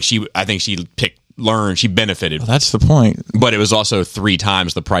 Like I think she learned. She benefited, That's the point. but it was also 3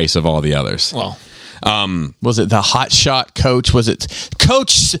 times the price of all the others. Well, Was it the hot shot coach? Was it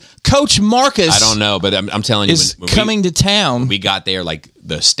Coach Marcus? I don't know, but I'm telling you, Is when coming to town. we got there, like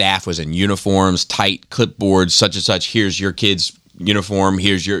the staff was in uniforms, tight clipboards, such and such. Here's your kid's uniform.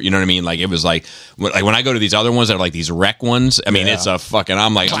 Here's your, you know what I mean? Like it was like when I go to these other ones that are like these rec ones. I mean, it's a fucking.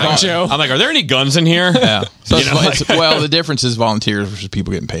 I'm like, are there any guns in here? Yeah. So You know, well, the difference is volunteers versus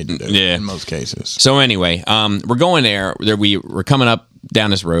people getting paid to do it. Yeah. In most cases. So anyway, we're going there. We're coming up down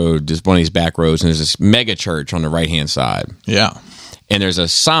this road, just one of these back roads, and there's this mega church on the right hand side, Yeah. and there's a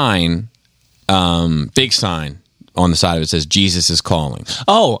sign, big sign on the side of it says Jesus is calling.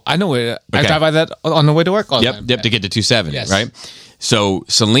 I know where. I Okay. drive by that on the way to work all the Yep, time. to get to 270, Yes. right? So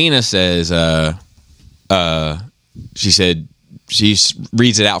Selena says, she said, she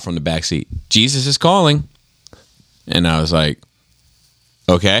reads it out from the back seat. Jesus is calling. And I was like,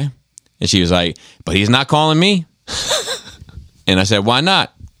 okay. And she was like, but he's not calling me. And I said, why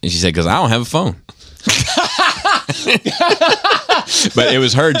not? And she said, because I don't have a phone. But it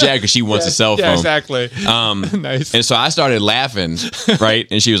was her Jack, because she wants a cell phone. Yeah, exactly. Nice. And so I started laughing, right?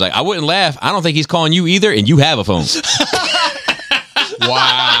 And she was like, I wouldn't laugh. I don't think he's calling you either, and you have a phone.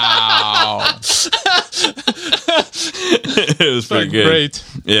 Wow. It was pretty good. Great.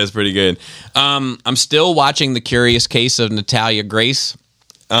 Yeah, it's pretty good. I'm still watching The Curious Case of Natalia Grace,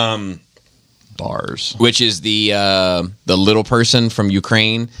 Bars. which is the little person from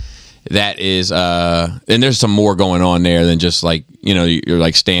Ukraine. That is, and there's some more going on there than just like, you know, your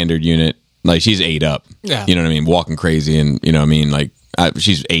like standard unit. Like she's 8 up. Yeah. You know what I mean? Walking crazy, and you know what I mean? Like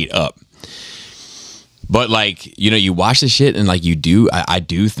she's 8 up. But like, you know, you watch the shit and like I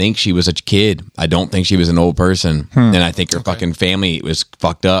do think she was a kid. I don't think she was an old person. And I think her fucking family was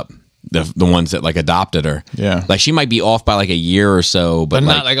fucked up. The ones that like adopted her. Yeah. Like she might be off by like a year or so, but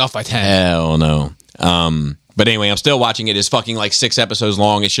Not like off by 10. hell no. But anyway, I'm still watching it. It's fucking like 6 episodes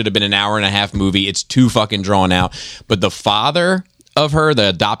long. It should have been an hour and a half movie. It's too fucking drawn out. But the father of her, the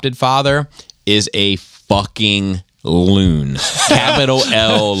adopted father, is a fucking loon. Capital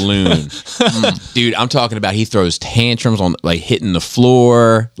L loon. Dude, I'm talking about he throws tantrums on like hitting the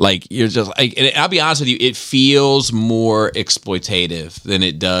floor. Like you're just like, and I'll be honest with you, it feels more exploitative than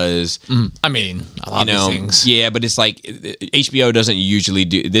it does. I mean, a lot You know, of these things. yeah, but it's like HBO doesn't usually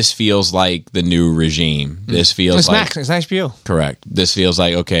do. This feels like the new regime. This feels It's like Max. It's HBO. correct. This feels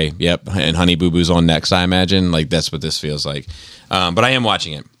like okay, yep. And Honey Boo Boo's on next. I imagine like that's what this feels like. But I am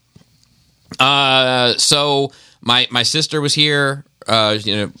watching it. So my sister was here,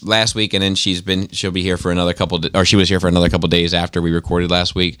 last week, and then she'll be here for another or she was here for another couple days after we recorded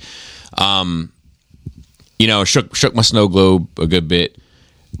last week. Shook my snow globe a good bit.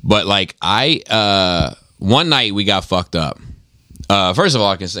 But like one night we got fucked up. First of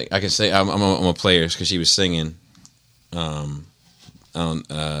all, I can say I'm a player because she was singing. Did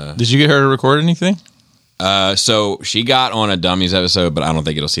you get her to record anything? So she got on a Dummies episode, but I don't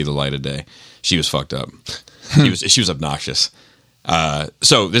think it'll see the light of day. She was fucked up. She was obnoxious.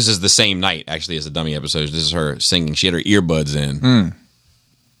 So this is the same night, actually, as the dummy episode. This is her singing. She had her earbuds in.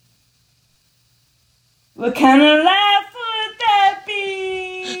 What kind of laugh would that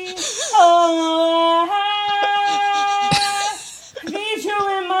be? Oh, I need you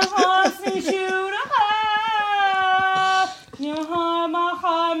in my heart, need you to have your heart,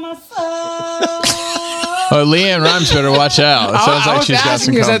 my soul. Oh, Leanne Rhymes better watch out. It sounds like she's got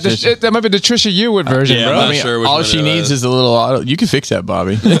some competition. That might be the Trisha Yearwood version, Yeah, bro. I'm not sure which all one she it needs was. is a little auto. You can fix that,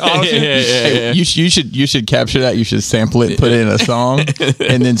 Bobby. Hey, you should capture that. You should sample it, put it in a song,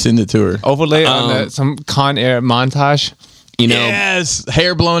 and then send it to her. Overlay on some Con Air montage. You know, Yes,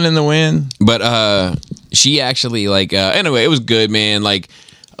 hair blowing in the wind. but she actually like anyway, it was good, man. Like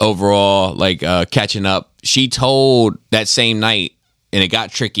overall, like catching up. She told that same night, and it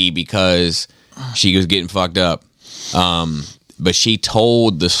got tricky because she was getting fucked up. But she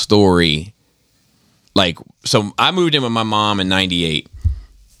told the story like, so I moved in with my mom in 98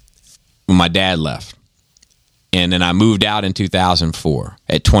 when my dad left. And then I moved out in 2004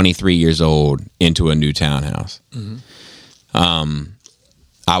 at 23 years old into a new townhouse.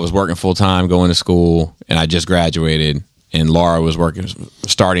 I was working full time, going to school, and I just graduated. And Laura was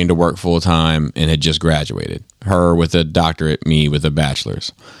starting to work full time and had just graduated. Her with a doctorate, me with a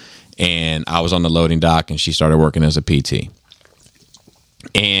bachelor's. And I was on the loading dock, and she started working as a PT.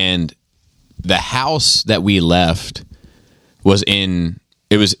 And the house that we left was it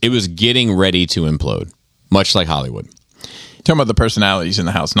was getting ready to implode, much like Hollywood. Talking about the personalities in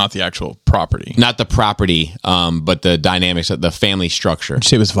the house, not the actual property. Not the property, but the dynamics of the family structure.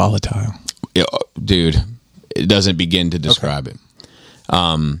 She was volatile. Dude, it doesn't begin to describe it.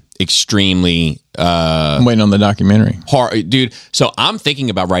 Extremely I'm waiting on the documentary. hard, dude. So I'm thinking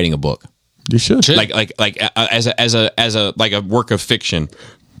about writing a book, You should. like as a like a work of fiction,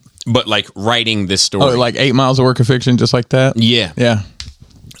 but like writing this story. Oh, like 8 miles of work of fiction, just like that? yeah, Yeah.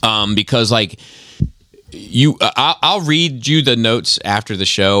 because like I'll read you the notes after the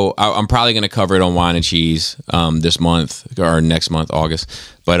show. I'm probably going to cover it on Wine and Cheese this month or next month, August.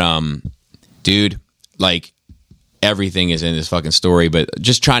 But dude, like everything is in this fucking story. But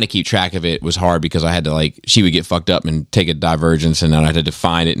just trying to keep track of it was hard because I had to like she would get fucked up and take a divergence, and then I had to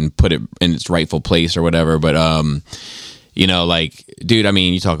define it and put it in its rightful place or whatever. But you know, like dude, I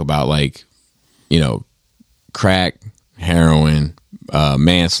mean, you talk about like crack, heroin,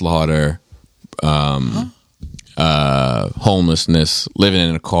 manslaughter. Homelessness, living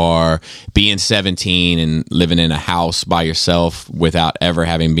in a car, being 17 and living in a house by yourself without ever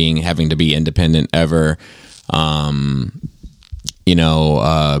having to be independent ever.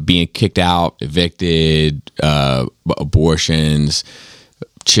 Being kicked out, evicted, abortions,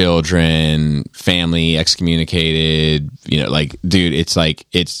 children, family excommunicated. Like, dude, it's like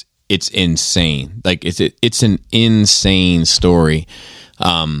it's insane. Like it's an insane story.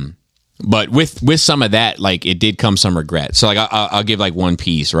 But with some of that, like it did come some regret. So like I'll give like one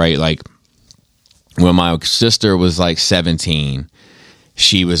piece, right? Like when my sister was like 17,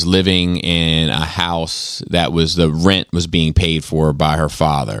 she was living in a house that was the rent was being paid for by her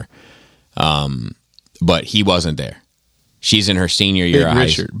father, but he wasn't there. She's in her senior year of high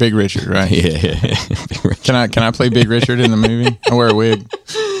school. Big Richard, right? Yeah. Big Richard. Can I play Big Richard in the movie? I wear a wig.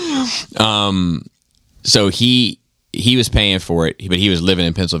 So he was paying for it, but he was living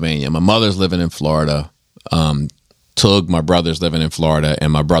in Pennsylvania. My mother's living in Florida. Tug, my brother's living in Florida,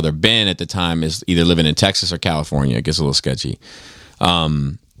 and my brother Ben at the time is either living in Texas or California. It gets a little sketchy.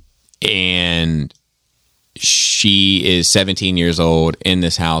 And she is 17 years old in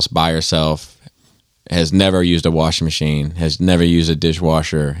this house by herself, has never used a washing machine, has never used a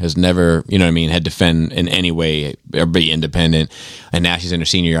dishwasher, has never, had to fend in any way or be independent. And now she's in her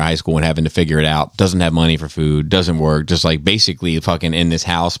senior year of high school and having to figure it out. Doesn't have money for food, doesn't work, just like basically fucking in this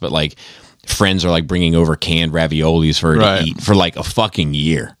house. But like friends are like bringing over canned raviolis for her to eat for like a fucking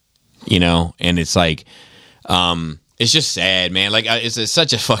year, and it's like, it's just sad, man. Like it's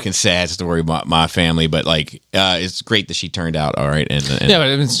such a fucking sad story about my family, but like it's great that she turned out all right. And yeah, but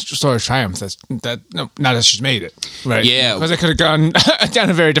it's a story of triumph. Now that she's made it, right? Yeah, because it could have gone down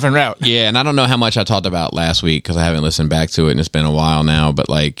a very different route. Yeah, and I don't know how much I talked about last week because I haven't listened back to it, and it's been a while now. But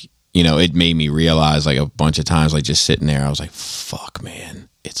like, it made me realize like a bunch of times, like just sitting there, I was like, "Fuck, man,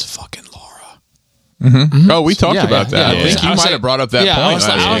 it's fucking Laura." Mm-hmm. Oh, we talked about that. yeah. I think you might have brought up that point.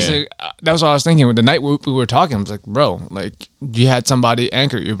 That was what I was thinking. The night we were talking, I was like, bro, like you had somebody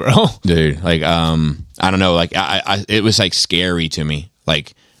anchor you, bro. Dude, like, I don't know, like, it was like scary to me,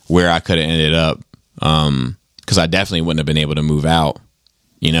 like where I could have ended up, because I definitely wouldn't have been able to move out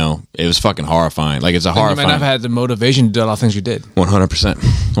You know, it was fucking horrifying. Like, it's a And you horrifying. might not have had the motivation to do a lot of things you did. 100%.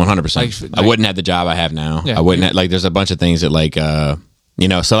 100%. I wouldn't have the job I have now. Yeah. I wouldn't have, like, there's a bunch of things that, like, you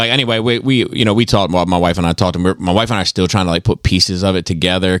know, so, like, anyway, we talked, my wife and I talked, and my wife and I are still trying to, like, put pieces of it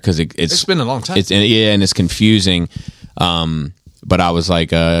together because It's been a long time. and it's confusing. But I was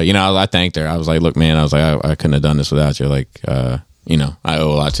like, you know, I thanked her. I was like, look, man, I was like, I couldn't have done this without you. Like, you know, I owe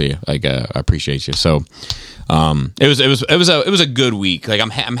a lot to you. Like, I appreciate you. So, it was a good week. Like, I'm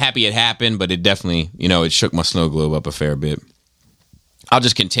happy it happened, but it definitely, you know, it shook my snow globe up a fair bit. I'll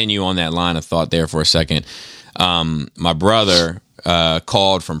just continue on that line of thought there for a second. My brother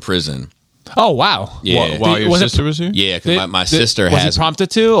called from prison. Oh, wow. Yeah. While your sister was here? Yeah, because my sister was has. he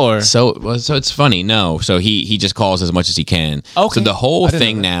prompted to, or? So it's funny. No, so he just calls as much as he can. Okay. So the whole I didn't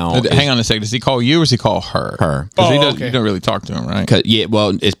thing know now. Hang on a second. Does he call you or does he call her? Her. Because Oh, okay. you don't really talk to him, right? Yeah,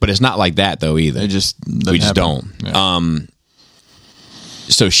 well, but it's not like that though either. It just we just don't. Yeah.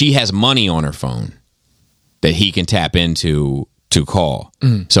 So she has money on her phone that he can tap into to call.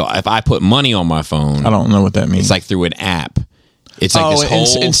 So if I put money on my phone, I don't know what that means. it's like through an app. It's like this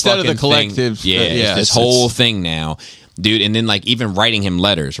whole instead of the fucking collective, thing. Yeah, it's this whole thing now, dude. And then like even writing him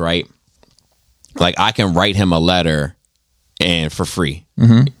letters, right? Like I can write him a letter and for free,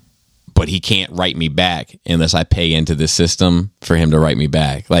 but he can't write me back unless I pay into the system for him to write me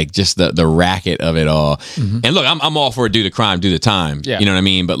back. Like just the racket of it all. And look, I'm all for do the crime, do the time. Yeah. You know what I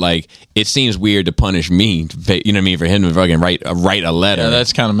mean? But like it seems weird to punish me, to pay, you know what I mean, for him to fucking write a letter. Yeah,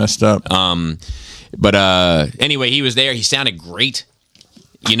 that's kind of messed up. But anyway, he was there. He sounded great.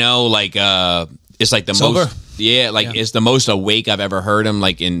 You know, like it's like the Sober? most. Yeah, like it's the most awake I've ever heard him.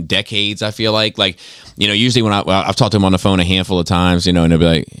 Like in decades, I feel like you know. Usually when I've talked to him on the phone a handful of times, you know, and they'll be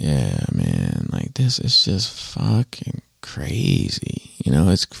like, "Yeah, man, like this is just fucking crazy." You know,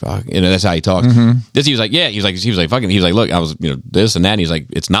 it's fucking. You know, that's how he talks. This he was like, yeah, he was like fucking. He was like, look, I was, you know, this and that. And he's like,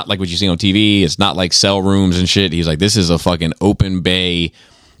 it's not like what you see on TV. It's not like cell rooms and shit. He's like, this is a fucking open bay.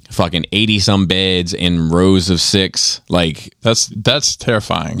 Fucking 80 some beds in rows of 6, like that's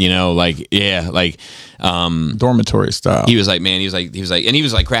terrifying. you know, like yeah, like Dormitory style. he was like, man, he was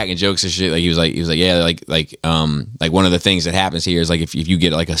like cracking jokes and shit. Like he was like, yeah, like one of the things that happens here is like if you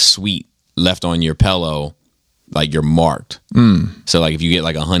get like a sweet left on your pillow, like you're marked. So like if you get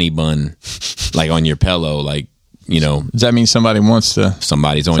like a honey bun, like on your pillow, like you know, Does that mean somebody wants to?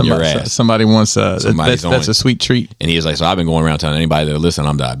 somebody's on your ass. Somebody wants Somebody's that's on a sweet treat. And he was like, so I've been going around telling anybody that listen,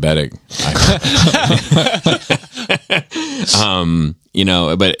 I'm diabetic. You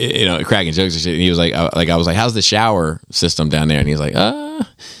know, but you know, cracking jokes and shit. And he was like, I was like, how's the shower system down there? And he's like,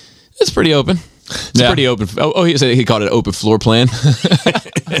 it's pretty open. It's pretty open. Oh, he said he called it an open floor plan.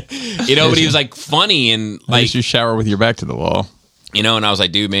 You know, but he was like funny and like You shower with your back to the wall. you know, and I was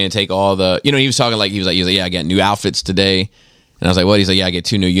like, dude, man, take all the, you know, he was talking like, he was like, yeah, I got new outfits today. And I was like, what? He's like, yeah, I get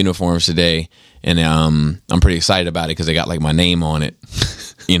 2 new uniforms today. And I'm pretty excited about it because they got like my name on it,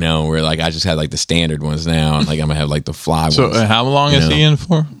 you know, where like I just had like the standard ones now. And like I'm going to have like the fly So ones. how long is know. he in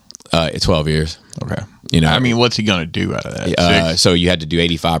for? 12 years. Okay. You know, I mean, what's he going to do out of that? 6? so you had to do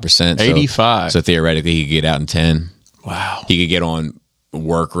 85%. 85. So theoretically he could get out in 10. Wow. He could get on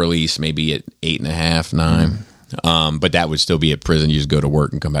work release maybe at 8.5, 9. But that would still be at prison. You just go to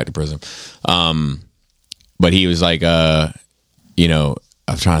work and come back to prison. But he was like, you know,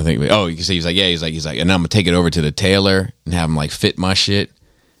 I'm trying to think. Oh, you can see he's like, and I'm gonna take it over to the tailor and have him like fit my shit.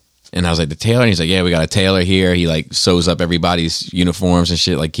 And I was like, the tailor? And he's like, yeah, we got a tailor here. He like sews up everybody's uniforms and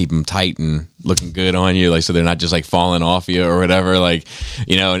shit, like keep them tight and looking good on you, like so they're not just like falling off you or whatever, like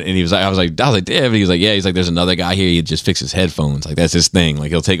you know. And he was like, I was like, damn. And he was like, yeah. He's like, there's another guy here. He just fixes headphones. Like that's his thing. Like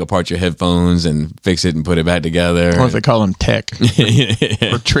he'll take apart your headphones and fix it and put it back together. Or if they call him tech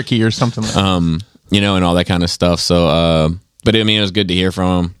or tricky or something like that. You know, and all that kind of stuff. So, but I mean, it was good to hear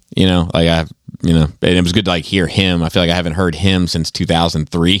from him. You know, like you know, and it was good to like hear him. I feel like I haven't heard him since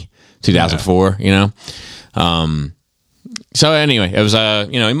 2003, 2004. You know, so anyway, it was a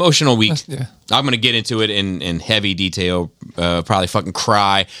you know emotional week. Yeah. I'm gonna get into it in heavy detail. Probably fucking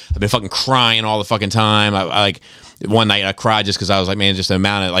cry. I've been fucking crying all the fucking time. I like one night I cried just because I was like, man, just the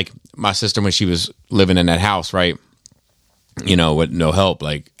amount of like my sister when she was living in that house, right? You know, with no help,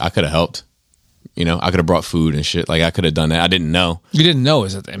 like I could have helped. You know, I could have brought food and shit. Like I could have done that. I didn't know. You didn't know,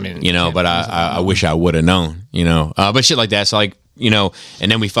 is it? I mean, You know, but I wish I would have known. You know, but shit like that. So like, you know,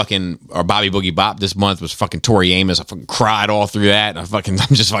 and then we fucking our Bobby Boogie Bop this month was fucking Tori Amos. I fucking cried all through that. I'm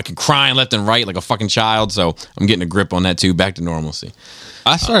just fucking crying left and right like a fucking child. So I'm getting a grip on that too. Back to normalcy.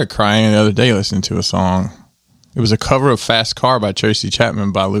 I started crying the other day listening to a song. It was a cover of Fast Car by Tracy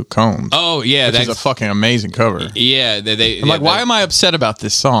Chapman by Luke Combs. Oh yeah, which is a fucking amazing cover. Yeah, I'm like, why am I upset about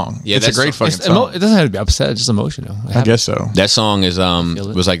this song? Yeah, it's a great fucking song. It doesn't have to be upset. It's just emotional. I guess so. That song is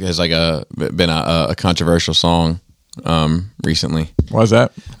has been a controversial song recently. Why is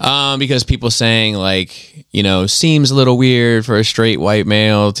that? Because people saying like, you know, seems a little weird for a straight white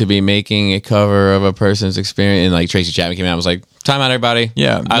male to be making a cover of a person's experience, and like Tracy Chapman came out and was like, time out everybody.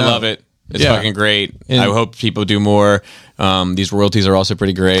 Yeah, I love it. It's Yeah. fucking great. And- I hope people do more. These royalties are also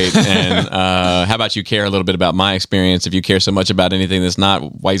pretty great. And how about you care a little bit about my experience? If you care so much about anything that's not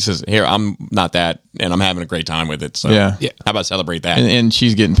white, says here, I'm not that, and I'm having a great time with it. So Yeah. how about celebrate that? And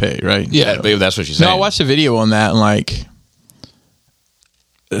she's getting paid, right? Yeah, that's what she said. No, I watched a video on that, and like,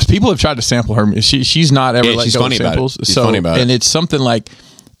 people have tried to sample her. She's not ever Yeah, let she's go of funny about it. samples. She's funny about it. And it's something like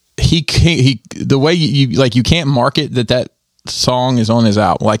he can't. The way you can't market that song is on his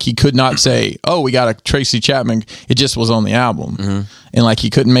album. Like he could not say, "Oh, we got a Tracy Chapman." It just was on the album, and like he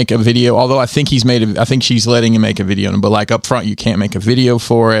couldn't make a video. Although I think she's letting him make a video, but like up front, you can't make a video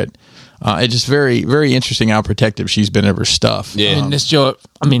for it. It's just very, very interesting how protective she's been of her stuff. Yeah. And it's your,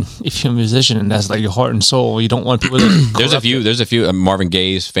 I mean, if you're a musician and that's like your heart and soul, you don't want people to. There's a few Marvin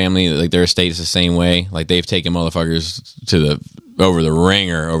Gaye's family, like their estate is the same way. Like they've taken motherfuckers over the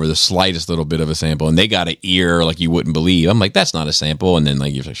ringer over the slightest little bit of a sample, and they got an ear like you wouldn't believe. I'm like, that's not a sample, and then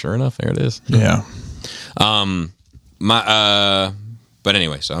like you're like, sure enough, there it is. Yeah. But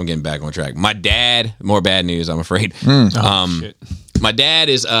anyway, so I'm getting back on track. My dad, more bad news, I'm afraid. Shit. My dad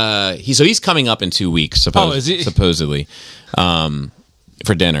is he's coming up in 2 weeks, is he? supposedly,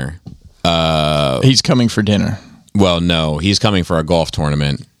 for dinner. He's coming for dinner. Well, no, he's coming for a golf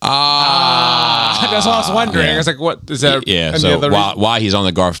tournament. That's what I was wondering. Yeah. I was like, what is that? Yeah, any so other reason? while he's on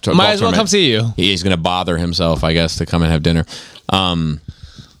the golf Might golf as well tournament, come see you. he's going to bother himself, I guess, to come and have dinner.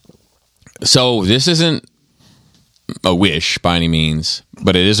 So this isn't a wish by any means,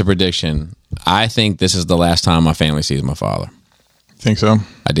 but it is a prediction. I think this is the last time my family sees my father. Think so?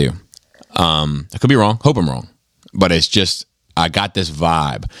 I do. I could be wrong. Hope I'm wrong. But it's just, I got this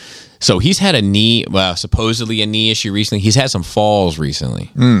vibe. So he's had supposedly a knee issue recently. He's had some falls recently,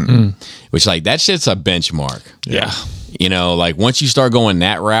 which like that shit's a benchmark. Yeah. You know, like once you start going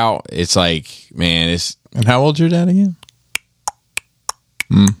that route, it's like, man, it's And how old's your dad again?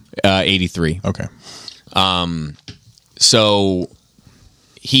 83. Okay. So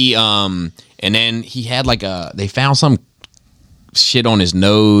he and then he had like they found some shit on his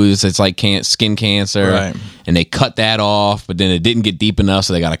nose. It's like skin cancer, Right. and they cut that off, but then it didn't get deep enough,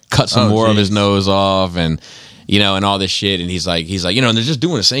 so they got to cut some more of his nose off, and you know, and all this shit. And he's like, you know, and they're just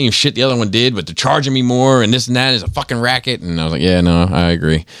doing the same shit the other one did, but they're charging me more, and this and that is a fucking racket. And I was like, yeah, no, I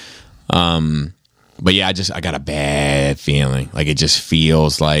agree. But yeah, I got a bad feeling. Like it just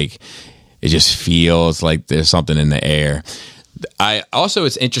feels like there's something in the air.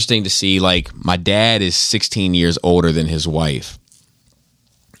 It's interesting to see, like, my dad is 16 years older than his wife.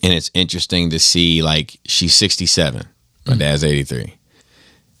 And it's interesting to see, like, she's 67. My dad's 83.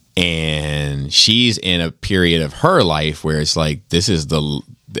 And she's in a period of her life where it's like,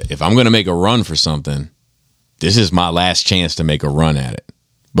 if I'm going to make a run for something, this is my last chance to make a run at it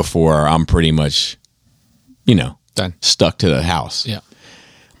before I'm pretty much, you know, Done. stuck to the house. Yeah.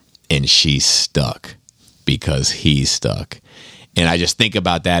 And she's stuck because he's stuck. And I just think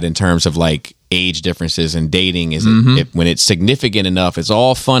about that in terms of like age differences and dating. When it's significant enough, it's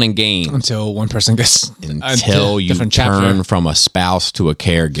all fun and games Until one person gets until you different turn chapter. from a spouse to a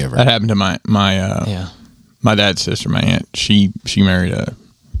caregiver. That happened to my Yeah. my dad's sister, my aunt. She married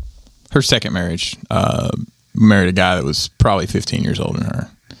her second marriage. Married a guy that was probably 15 years older than her.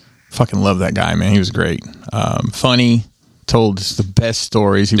 Fucking love that guy, man. He was great. Funny. Told us the best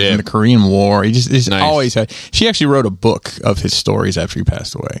stories. He was in the Korean War. He just Nice. always had. She actually wrote a book of his stories after he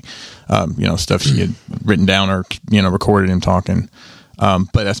passed away. You know, stuff she had written down or, you know, recorded him talking. But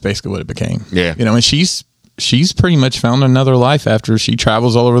that's basically what it became. Yeah. You know, and she's pretty much found another life after she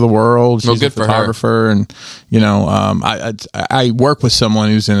travels all over the world. She's good a for her. photographer, and you know, I work with someone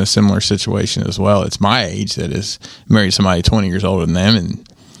who's in a similar situation as well. It's my age that is married to somebody 20 years older than them, and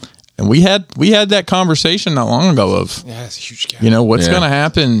we had that conversation not long ago of, Yeah, it's a huge gap. you know, what's Yeah. going to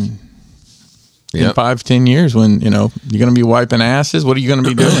happen in Yep. 5-10 years when, you know, you're going to be wiping asses. What are you going to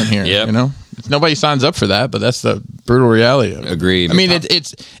be doing here? Yep. You know, nobody signs up for that, but that's the brutal reality of it. Agreed. I mean,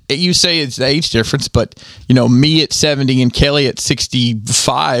 you say it's the age difference, but you know, me at 70 and Kelly at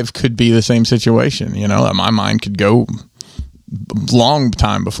 65 could be the same situation. You know, my mind could go long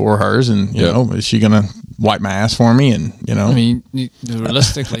time before hers, and you Yep. know, is she gonna wipe my ass for me, and I mean,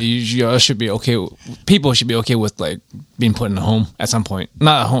 realistically, you should be okay. People should be okay with like being put in a home at some point.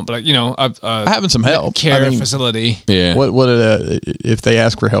 Not a home, but like having some help, care facility. Yeah. What if they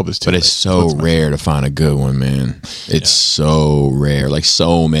ask for help is too But late. it's so rare to find a good one, man. It's so rare. Like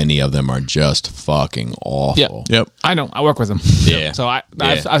so many of them are just fucking awful. Yeah. Yep. I know. I work with them. Yeah. So I've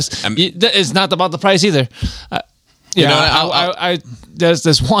I'm- it's not about the price either. Yeah, know, I there's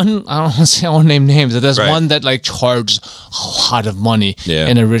this one, I don't want to say, I won't name names, but there's Right. one that like charged a lot of money Yeah.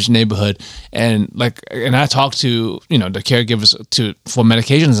 in a rich neighborhood, and I talked to the caregivers for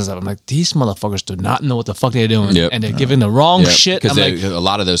medications and stuff. I'm like, these motherfuckers do not know what the fuck they're doing, Yep. and they're giving the wrong shit. Because I'm like, a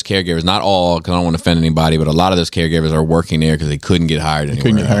lot of those caregivers, not all, because I don't want to offend anybody, but a lot of those caregivers are working there because they couldn't get hired anywhere.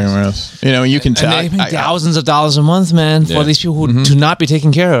 couldn't get hired anywhere else. You can and tell. they make thousands of dollars a month, man, Yeah. for these people who do not be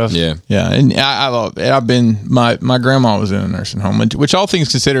taken care of. Yeah. Yeah, and I've been my grandma was in a nursing home, which all things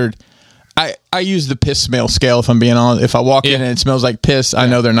considered, I use the piss smell scale if I'm being honest. If I walk in and it smells like piss, I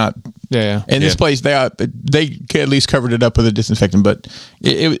know they're not. Yeah. In this Yeah. place, they at least covered it up with a disinfectant, but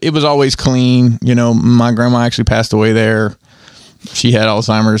it was always clean. My grandma actually passed away there. She had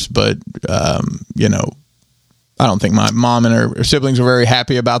Alzheimer's, but I don't think my mom and her siblings were very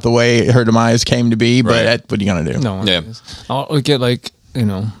happy about the way her demise came to be. But Right. what are you gonna do? No. Yeah. I'll get like,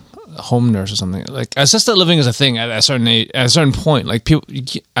 a home nurse or something. Like assisted living is a thing at a certain age, at a certain point. Like people,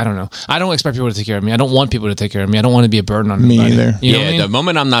 I don't know. I don't expect people to take care of me. I don't want people to take care of me. I don't want to be a burden on Me anybody. either. You know Yeah, what I mean? the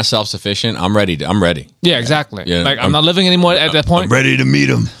moment I'm not self-sufficient, I'm ready. Yeah, exactly. Yeah. Like I'm not living anymore at that point. ready to meet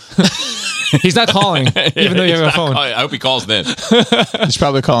him. He's not calling, even though you have a phone. I hope he calls then. He's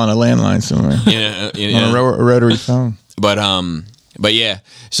probably calling a landline somewhere on a rotary phone. But yeah.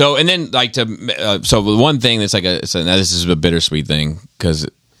 So and then like so the one thing that's like now this is a bittersweet thing because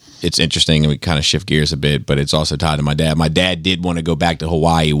it's interesting and we kind of shift gears a bit, but it's also tied to my dad. My dad did want to go back to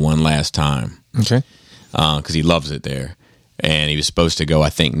Hawaii one last time Okay. because he loves it there, and he was supposed to go I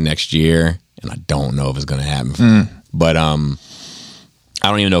think next year, and I don't know if it's going to happen. But I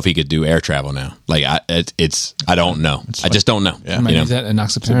don't even know if he could do air travel now. Like I don't know. I just don't know. Yeah. I might You know? need that in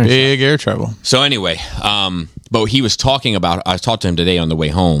Oxypyrin. Big air travel. So anyway, but he was talking about. I talked to him today on the way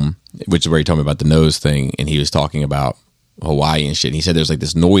home, which is where he told me about the nose thing, and he was talking about Hawaii and shit. And he said there's like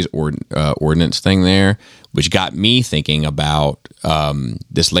this noise ordinance thing there, which got me thinking about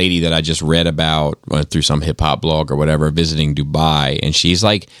this lady that I just read about through some hip hop blog or whatever, visiting Dubai, and she's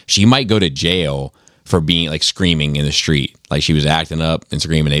like she might go to jail for being like screaming in the street, like she was acting up and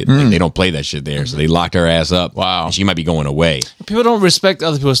screaming. They don't play that shit there, so they locked her ass up. Wow. And she might be going away. People don't respect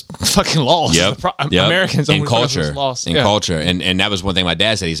other people's fucking laws. Americans don't and respect culture other people's laws. and Yeah. culture, and that was one thing my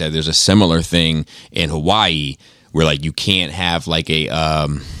dad said. He said there's a similar thing in Hawaii where like you can't have like a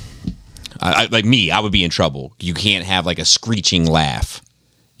like me, I would be in trouble. You can't have like a screeching laugh.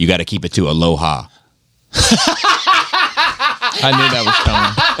 You got to keep it to aloha. I knew that was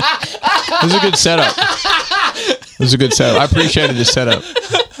coming. It was a good setup. It was a good setup. I appreciated the setup.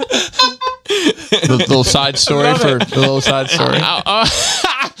 The little side story I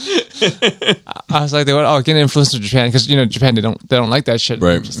was like, get an influence of Japan because Japan they don't like that shit.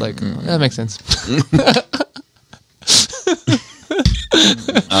 Right. I'm just like that makes sense.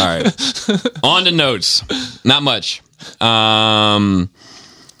 All right. On to notes. Not much. Blue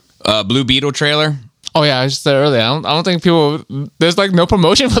Beetle trailer. Oh yeah, I was just there earlier. I don't think people. There's like no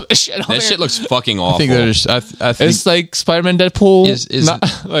promotion for this shit. That shit looks fucking awful. I think there's. I think It's like Spider-Man, Deadpool. Is-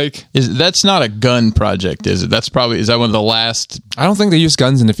 not, like that's not a gun project, is it? Is that one of the last? I don't think they use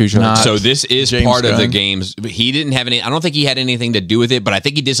guns in the future. Nah. So this is James part of the Gunn. games. He didn't have any. I don't think he had anything to do with it, but I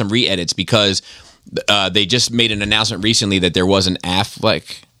think he did some re-edits because they just made an announcement recently that there was an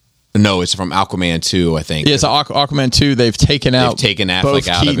Affleck. No, it's from Aquaman 2, I think. Yeah, it's Aquaman 2. They've taken out Affleck both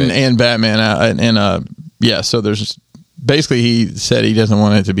out of Keaton it. and Batman out, and so there's basically he said he doesn't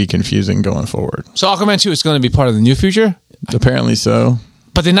want it to be confusing going forward. So Aquaman 2 is going to be part of the new future, Apparently so.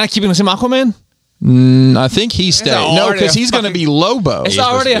 but they're not keeping the same Aquaman. I think he stayed. already No, because a he's going to fucking- be Lobo. It's He's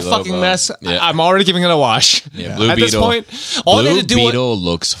supposed already to a be fucking Lobo. mess. Yeah. I'm already giving it a wash. Yeah, Blue At this Beetle. point, all they Blue had to do Beetle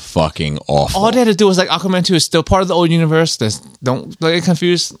looks fucking awful. all they had to do was like Aquaman 2 is still part of the old universe. Don't get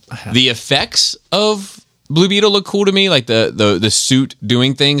confused. The effects of Blue Beetle look cool to me. Like the suit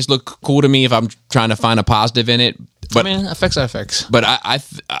doing things look cool to me if I'm trying to find a positive in it. But I mean, effects are effects. but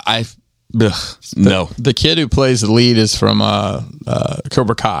no. The kid who plays the lead is from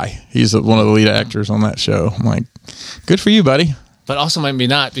Cobra Kai. He's one of the lead actors on that show. I'm like, good for you, buddy. But also might be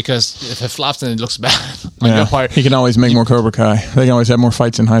not because if it flops, then it looks bad. Like Yeah. that part. He can always make more Cobra Kai. They can always have more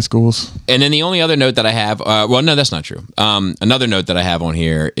fights in high schools. And then the only other note that I have, well, no, that's not true. Another note that I have on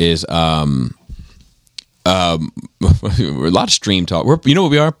here is we're a lot of stream talk. You know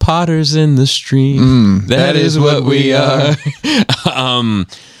what we are? Potters in the stream. That is what we are.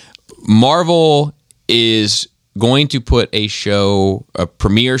 Marvel is going to put a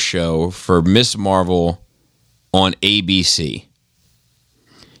premiere show for Miss Marvel on ABC.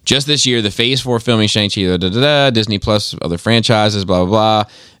 Just this year, the Phase 4 filming Shang-Chi, Disney Plus, other franchises, blah, blah,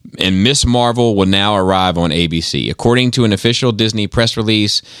 blah. And Miss Marvel will now arrive on ABC. According to an official Disney press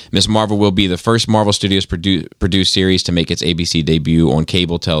release, Miss Marvel will be the first Marvel Studios produced series to make its ABC debut on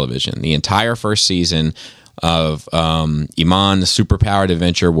cable television. The entire first season of Iman, the Superpowered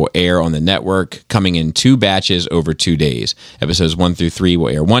Adventure, will air on the network, coming in 2 batches over 2 days. Episodes 1 through 3 will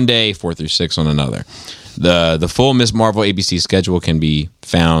air one day, 4 through 6 on another. The full Miss Marvel ABC schedule can be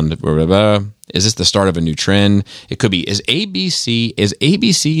found. Is this the start of a new trend? It could be. Is ABC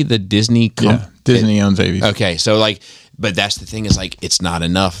the Disney? Disney owns ABC. Okay, so but that's the thing is it's not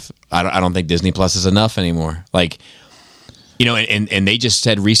enough. I don't think Disney Plus is enough anymore. And they just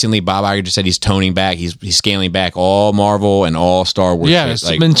said recently, Bob Iger just said he's toning back. He's scaling back all Marvel and all Star Wars. Yeah, shit.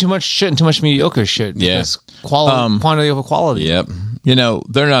 it's been too much shit and too much mediocre shit. Yeah. Quantity over quality. Yep.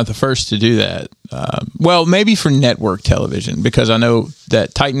 They're not the first to do that. Well, maybe for network television, because I know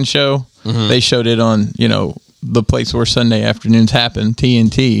that Titan show, they showed it on, the place where Sunday afternoons happen,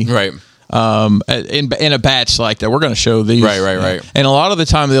 TNT. Right. In a batch like that. We're going to show these. Right. And a lot of the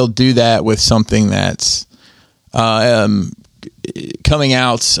time they'll do that with something that's coming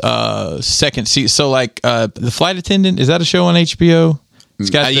out second season. So The Flight Attendant, is that a show on HBO? It's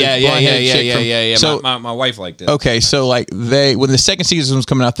got the blonde-haired chick from- So So my wife liked it. okay, so when the second season was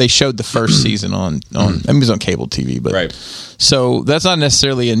coming out, they showed the first season on I mean, it was on cable TV, but Right. So that's not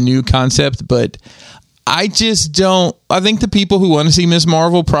necessarily a new concept, but I just don't. I think the people who want to see Miss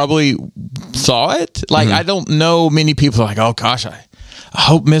Marvel probably saw it. I don't know many people are like, oh gosh, I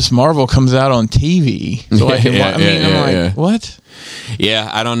hope Miss Marvel comes out on TV. So I can. I'm like, what? Yeah,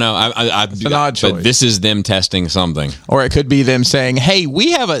 I don't know. It's an odd choice. But this is them testing something. Or it could be them saying, "Hey,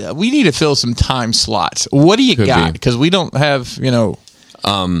 we need to fill some time slots. What do you got? Because we don't have, gotta,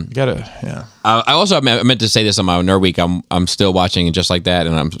 I meant to say this on my Nerd Week. I'm still watching Just Like That,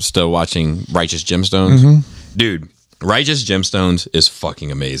 and I'm still watching Righteous Gemstones. Dude, Righteous Gemstones is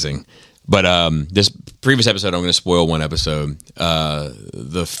fucking amazing. But this previous episode, I'm going to spoil one episode.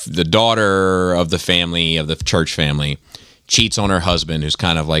 The daughter of the family, of the church family, cheats on her husband, who's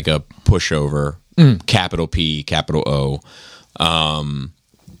kind of like a pushover, capital P, capital O,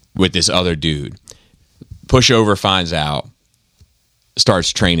 with this other dude. Pushover finds out, starts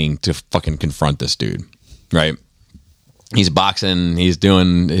training to fucking confront this dude, right? He's boxing, he's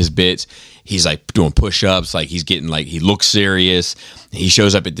doing his bits, he's doing push-ups, he's getting he looks serious. He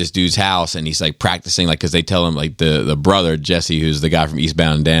shows up at this dude's house and he's practicing, because they tell him the brother Jesse, who's the guy from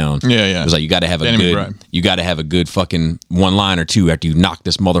Eastbound and Down. Yeah. It was you got to have a good fucking one line or two after you knock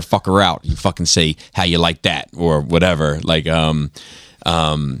this motherfucker out. You fucking say how you like that or whatever.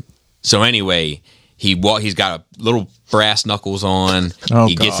 So anyway, he's got a little brass knuckles on. Oh,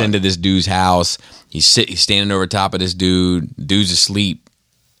 he gets God. into this dude's house. He's standing over top of this dude. Dude's asleep,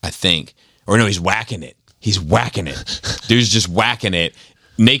 I think. Or no, he's whacking it. Dude's just whacking it.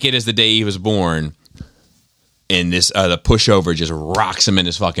 Naked as the day he was born. And this the pushover just rocks him in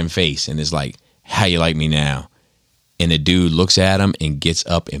his fucking face and is like, how you like me now? And the dude looks at him and gets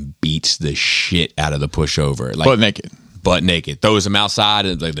up and beats the shit out of the pushover. Butt naked. Throws him outside,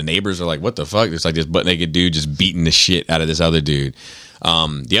 and the neighbors are like, what the fuck? There's this butt naked dude just beating the shit out of this other dude.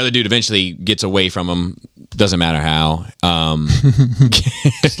 The other dude eventually gets away from him. Doesn't matter how.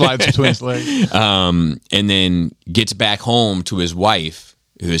 Slides between his legs. And then gets back home to his wife,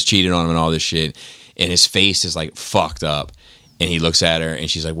 who has cheated on him and all this shit. And his face is fucked up. And he looks at her and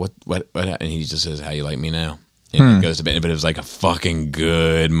she's like, what? And he just says, how you like me now? And he goes to bed, but it was a fucking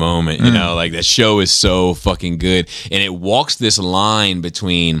good moment, that show is so fucking good. And it walks this line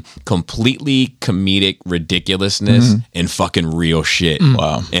between completely comedic ridiculousness and fucking real shit.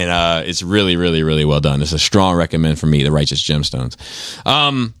 Wow. And it's really, really, really well done. It's a strong recommend for me, The Righteous Gemstones.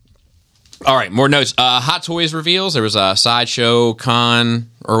 All right, more notes. Hot Toys reveals. There was a Sideshow Con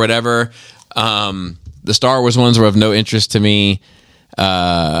or whatever. The Star Wars ones were of no interest to me.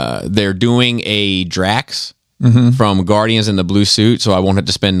 They're doing a Drax from Guardians in the blue suit, so I won't have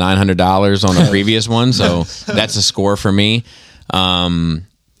to spend $900 on a previous one. So that's a score for me. And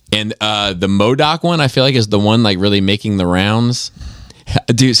the MODOK one, I feel is the one really making the rounds.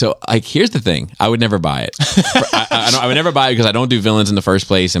 Dude, so here's the thing. I would never buy it. I would never buy it because I don't do villains in the first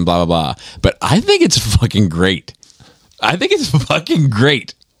place and blah, blah, blah. But I think it's fucking great.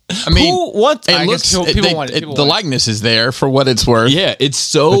 I mean, I guess people want it. People the want it. likeness is there for what it's worth. Yeah, it's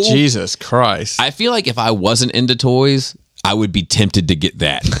so. But Jesus Christ. I feel like if I wasn't into toys, I would be tempted to get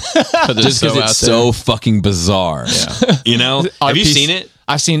that. Just because it's so fucking bizarre. Yeah. You know? Have you seen it?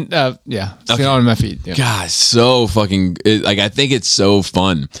 I've seen, I've seen it on my feed. Yeah. God, so fucking. I think it's so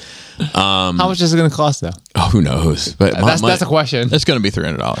fun. How much is it going to cost, though? Oh, who knows? But That's a question. It's going to be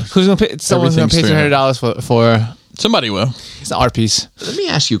 $300. Who's going to pay? Someone's going to pay $300 for Somebody will. it's an art piece. Let me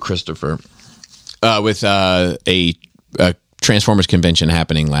ask you, Christopher. With a Transformers convention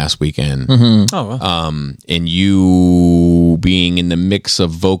happening last weekend, Oh, wow. and you being in the mix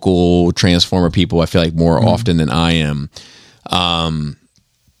of vocal Transformer people, I feel like more often than I am.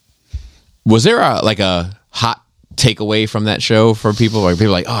 Was there a hot takeaway from that show for people? Like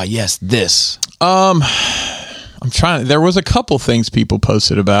people like, oh yes, this. I'm trying. There was a couple things people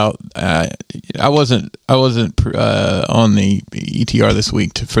posted about. I wasn't on the ETR this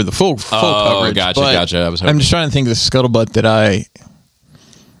week for the full coverage. Gotcha. I'm just trying to think of the scuttlebutt that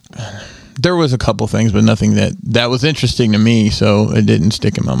there was a couple things, but nothing that was interesting to me, so it didn't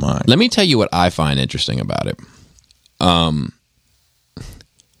stick in my mind. Let me tell you what I find interesting about it.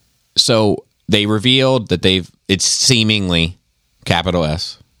 So they revealed that it's seemingly capital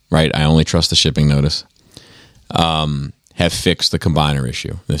S, right? I only trust the shipping notice. Have fixed the combiner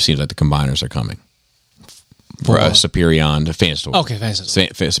issue. It seems like the combiners are coming for Superion to Fanstorm. Okay, Fanstorm.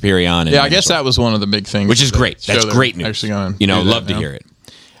 Superion. And Yeah, I guess that was one of the big things, which is great. That's great news. Actually going love to hear it.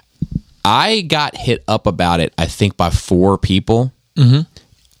 I got hit up about it, I think, by 4 people. Mm-hmm.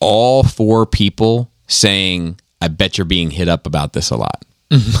 All 4 people saying, I bet you're being hit up about this a lot.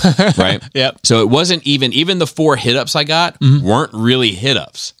 Right? Yep. So it wasn't even the 4 hit ups I got weren't really hit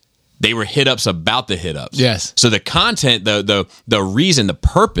ups. They were hit ups about the hit ups. Yes. So the content, the reason, the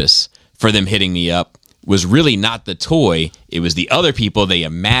purpose for them hitting me up was really not the toy. It was the other people they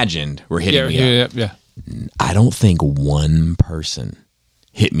imagined were hitting me up. Yeah. I don't think one person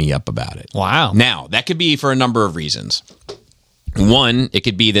hit me up about it. Wow. Now, that could be for a number of reasons. One, it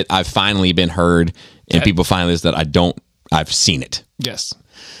could be that I've finally been heard and people finally that I've seen it. Yes.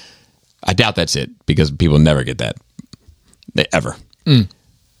 I doubt that's it because people never get that. Ever.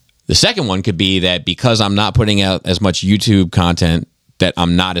 The second one could be that because I'm not putting out as much YouTube content that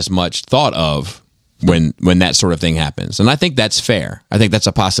I'm not as much thought of when that sort of thing happens. And I think that's fair. I think that's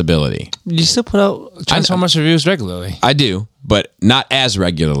a possibility. You still put out Transformers reviews regularly. I do, but not as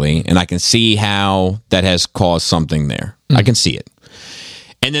regularly. And I can see how that has caused something there. I can see it.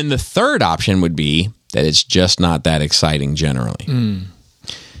 And then the third option would be that it's just not that exciting generally.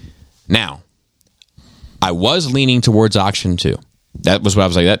 Now, I was leaning towards auction 2. That was what I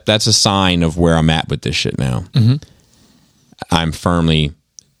was like, that's a sign of where I'm at with this shit now. I'm firmly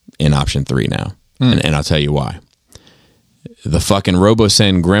in option 3 now. And I'll tell you why. The fucking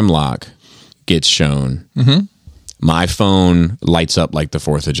RoboSend Grimlock gets shown. My phone lights up like the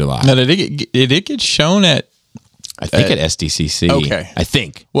 4th of July. Now, did it get shown at... I think at SDCC. Okay. I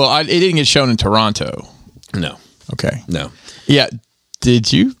think. Well, it didn't get shown in Toronto. No. Okay. No. Yeah.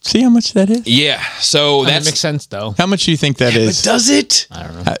 Did you see how much that is? Yeah. So That makes sense, though. How much do you think that is? But does it? I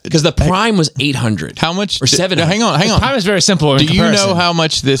don't know. Because the Prime was 800. How much? Or 700. Hang on. Prime is very simple. Do you know how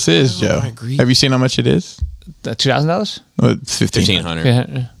much this is, Joe? I agree. Have you seen how much it is? $2,000? Well, it's $1,500. 1,500.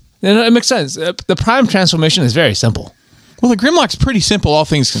 Yeah. No, it makes sense. The Prime transformation is very simple. Well, the Grimlock's pretty simple, all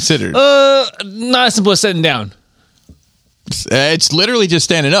things considered. Not as simple as sitting down. It's literally just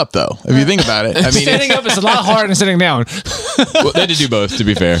standing up, though. If you think about it, I mean, Standing up is a lot harder than sitting down. Well, they did do both, to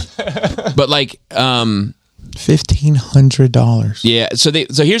be fair. But like, $1,500. yeah. So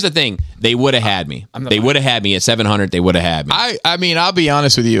here's the thing: they would have had me. They would have had me at 700. They would have had me. I mean, I'll be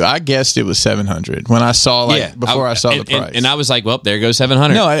honest with you. I guessed it was 700 when I saw before I saw the price. and I was like, well, there goes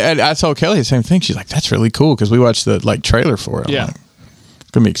 700. No, I told Kelly the same thing. She's like, "That's really cool," because we watched the trailer for it. I'm like,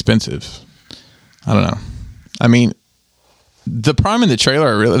 it's gonna be expensive. I don't know. I mean, the Prime and the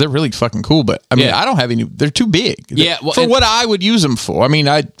trailer they're really fucking cool, but I mean, I don't have any. They're too big. Yeah, well, for what I would use them for. I mean,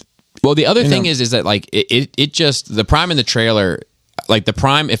 Well, the other thing is that like it just the Prime and the trailer, like the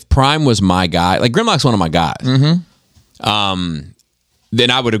Prime. If Prime was my guy, like Grimlock's one of my guys. Then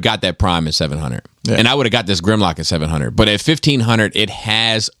I would have got that Prime at 700, and I would have got this Grimlock at 700. But at 1,500, it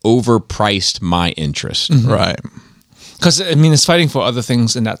has overpriced my interest. right. Because, I mean, it's fighting for other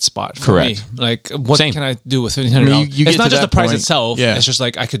things in that spot. For Correct. me. Like, what Same. can I do with $1,500? I mean, you it's get not to just the that price point, itself. yeah. It's just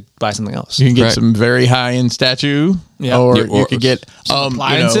like I could buy something else. You can get Right. some very high end statue, Yeah. or Yeah, you could get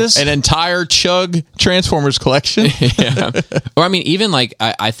appliances. an entire Chug Transformers collection. Yeah. Or I mean, even like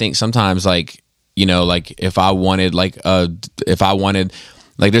I think sometimes like like if I wanted like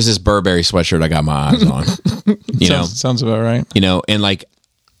there's this Burberry sweatshirt I got my eyes on. Sounds Sounds about right. and like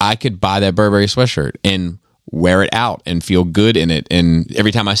I could buy that Burberry sweatshirt and wear it out and feel good in it. And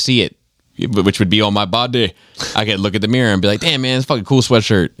every time I see it, which would be on my body, I could look at the mirror and be like, damn, man, it's a fucking cool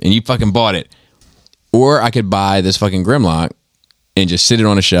sweatshirt. And you fucking bought it. Or I could buy this fucking Grimlock and just sit it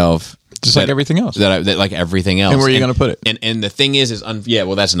on a shelf. Just like everything else. That like everything else. And where are you going to put it? And the thing is yeah,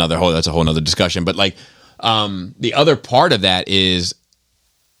 well, that's a whole nother discussion. But like, the other part of that is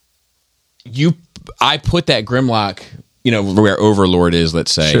I put that Grimlock, where Overlord is,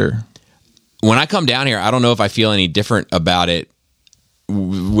 let's say. Sure. When I come down here, I don't know if I feel any different about it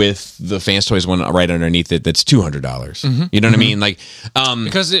with the Fans Toys one right underneath it that's $200. Mm-hmm. You know what I mean? Like,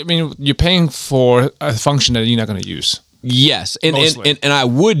 because you're paying for a function that you're not going to use. Yes, and I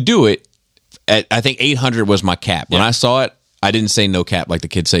would do it. I think 800 was my cap. When I saw it, I didn't say no cap like the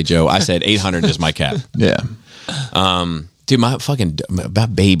kids say, Joe. I said 800 is my cap. Yeah. Dude, my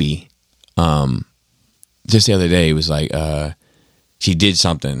baby, just the other day was like, she did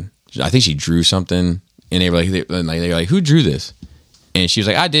something. I think she drew something, and they were like, who drew this? And she was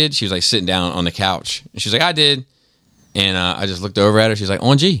like, I did. She was like sitting down on the couch. And she was like, I did. And I just looked over at her. She's like,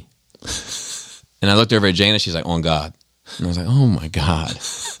 on G. And I looked over at Jana. She's like, on God. And I was like, oh my God.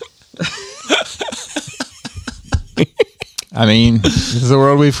 I mean, this is the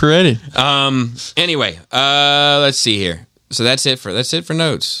world we've created. Anyway, let's see here. So that's it for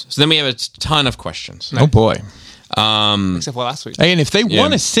notes. So then we have a ton of questions. Oh boy. Except for last week. Hey, and if they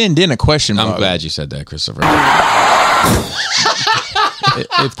want to send in a question, I'm glad you said that, Christopher.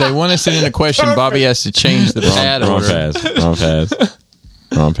 If they want to send in a question, Bobby has to change the pad Wrong order.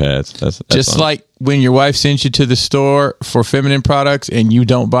 Wrong pads. That's Just like when your wife sends you to the store for feminine products and you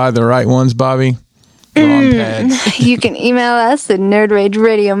don't buy the right ones, Bobby. Wrong pads. You can email us at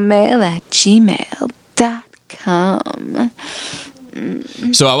nerdrageradiomail@gmail.com.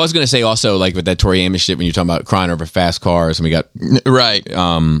 So I was going to say also, like with that Tori Amos shit, when you're talking about crying over fast cars, and we got Right.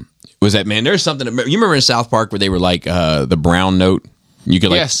 was that, man? There's something. You remember in South Park where they were like the brown note? You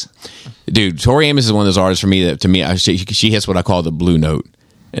could like, Yes. Dude. Tori Amos is one of those artists for me that, to me, she hits what I call the blue note,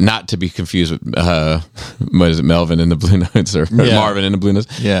 and not to be confused with what is it, Melvin and the Blue Notes or Marvin and the Blue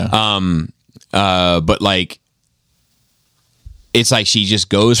Notes? Yeah. But like, it's like she just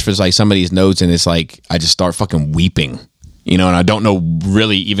goes for like some of these notes, and it's like I just start fucking weeping, and I don't know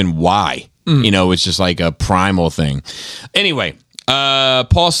really even why. It's just like a primal thing. Anyway.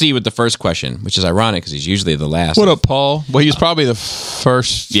 Paul C. with the first question, which is ironic because he's usually the last. What up, Paul? Well, he was probably the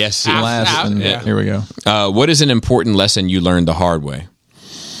first. Yes, and last. And Here we go. What is an important lesson you learned the hard way?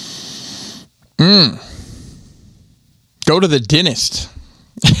 Go to the dentist.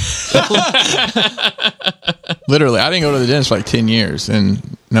 Literally, I didn't go to the dentist for like 10 years,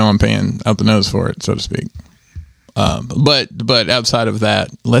 and now I'm paying out the nose for it, so to speak. But outside of that,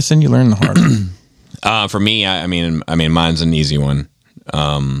 lesson you learned the hard way. For me, I mean, mine's an easy one.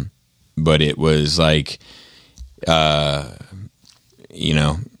 But it was like, if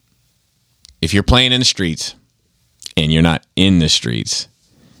you're playing in the streets and you're not in the streets,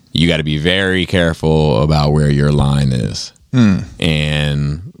 you got to be very careful about where your line is.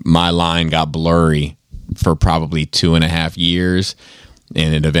 And my line got blurry for probably 2.5 years,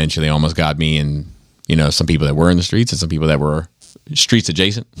 and it eventually almost got me in, some people that were in the streets and some people that were streets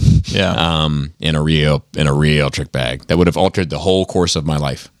adjacent. Yeah. In a real trick bag that would have altered the whole course of my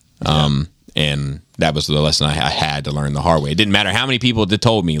life. And that was the lesson I had to learn the hard way. It didn't matter how many people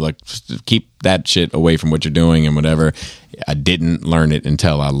told me, look, just keep that shit away from what you're doing and whatever. I didn't learn it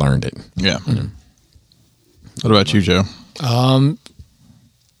until I learned it. Yeah. What about you, Joe? Calling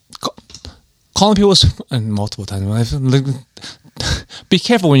people multiple times in my life. Be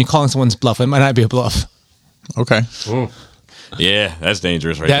careful when you're calling someone's bluff. It might not be a bluff. Okay. Yeah, that's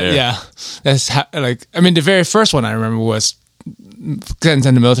dangerous there. Yeah, that's the very first one I remember was getting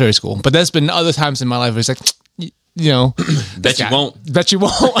into military school. But there's been other times in my life where it's like, bet you won't. Bet you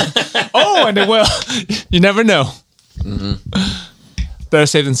won't. Oh, and it will. You never know. Better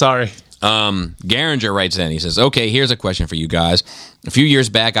safe than sorry. Garinger writes in. He says, okay, here's a question for you guys. A few years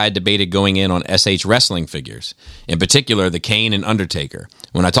back, I debated going in on SH wrestling figures, in particular, the Kane and Undertaker.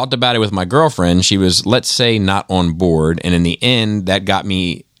 When I talked about it with my girlfriend, she was, let's say, not on board, and in the end, that got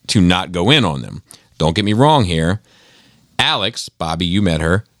me to not go in on them. Don't get me wrong here. Alex, Bobby, you met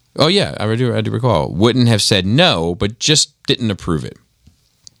her. Oh, yeah, I do recall. Wouldn't have said no, but just didn't approve it.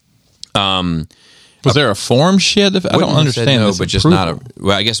 Was there a form she had to? I don't understand. No, but just not a.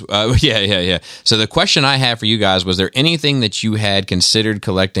 Well, I guess. Yeah. So the question I had for you guys was: there anything that you had considered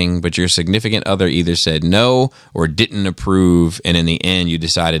collecting, but your significant other either said no or didn't approve, and in the end, you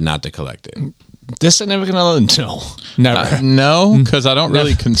decided not to collect it? this significant other? No, never. No, because I don't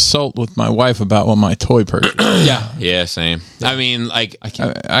really consult with my wife about what my toy purchase. Yeah. Yeah, same. I mean, like,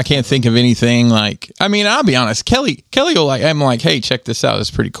 I can't think of anything like. I mean, I'll be honest. Kelly will like. I'm like, hey, check this out.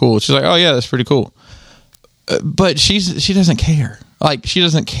 It's pretty cool. She's like, oh yeah, that's pretty cool. But she doesn't care. Like, she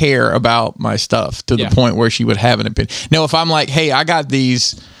doesn't care about my stuff to the point where she would have an opinion. Now, if I'm like, hey, I got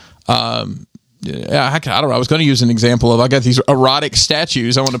these. I don't know. I was going to use an example of I got these erotic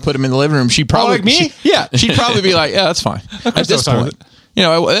statues. I want to put them in the living room. She'd probably like me? She'd probably be like, yeah, that's fine. At this fine point,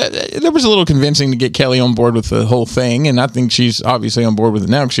 there was a little convincing to get Kelly on board with the whole thing, and I think she's obviously on board with it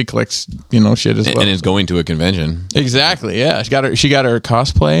now because she collects shit as well. and is going to a convention. Exactly. Yeah, she got her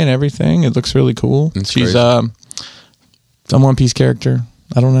cosplay and everything. It looks really cool. She's some One Piece character.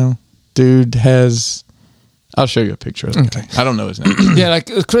 I don't know. Dude has. I'll show you a picture of it. Okay. I don't know his name. Yeah,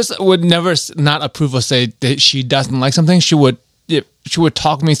 like Chris would never not approve or say that she doesn't like something. She would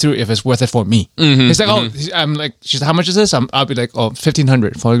talk me through if it's worth it for me. It's like, I'm like, she's like, how much is this? I'll be like,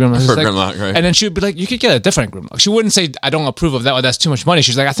 $1,500 for a Grimlock. For a Grimlock, right. And then she would be like, you could get a different Grimlock. She wouldn't say, I don't approve of that, or that's too much money.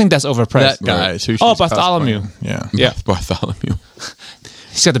 She's like, I think that's overpriced. That guy is who she's Bartholomew. cosplaying. Yeah. Bartholomew.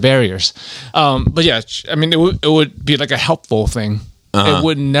 He's got the barriers. But yeah, I mean, it would be like a helpful thing. It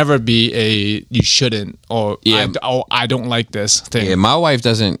would never be a you shouldn't or I don't like this thing. Yeah, my wife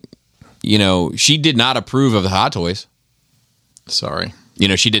doesn't. She did not approve of the Hot Toys. Sorry.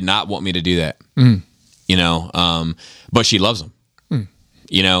 She did not want me to do that. But she loves them.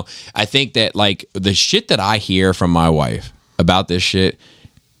 I think that like the shit that I hear from my wife about this shit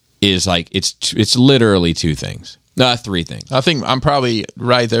is like it's literally two things. Three things. I think I'm probably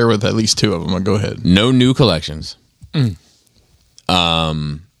right there with at least two of them. I'll go ahead. No new collections. Too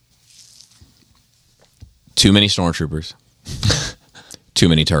many stormtroopers. Too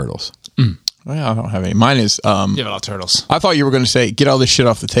many turtles. Well, I don't have any. Mine is. You have a lot of turtles. I thought you were going to say get all this shit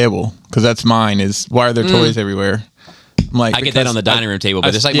off the table because that's mine. Is why are there toys everywhere? I'm like, I get that on the dining room table,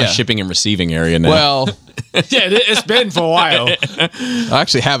 but it's like my shipping and receiving area now. Well, Yeah, it's been for a while. I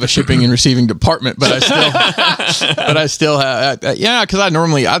actually have a shipping and receiving department, but I still have. Because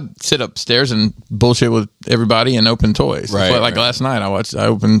I sit upstairs and bullshit with everybody and open toys. Right. Like last night, I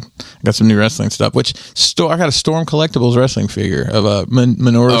got some new wrestling stuff. I got a Storm Collectibles wrestling figure of a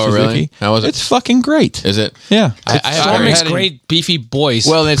Minoru Suzuki. Really? How was it? It's fucking great. Is it? Yeah, Storm makes great beefy boys.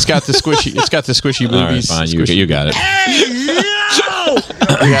 Well, it's got the squishy. It's got the squishy boobies. All right, fine. You got it.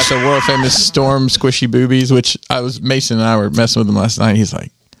 We got the world famous Storm squishy boobies, which Mason and I were messing with them last night. He's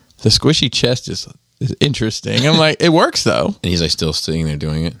like, the squishy chest is interesting. I'm like, it works though. And he's like still sitting there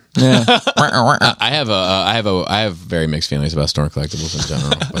doing it. Yeah. I have very mixed feelings about Storm Collectibles in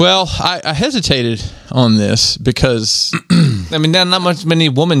general. Well, I hesitated on this because I mean, there are not many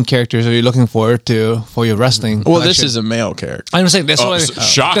woman characters are you looking for your wrestling. Well, this is a male character. I'm saying that's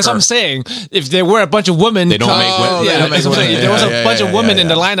shocker. That's what I'm saying. If there were a bunch of women, They don't make women. Yeah, that's what I'm saying. If there was a bunch of women in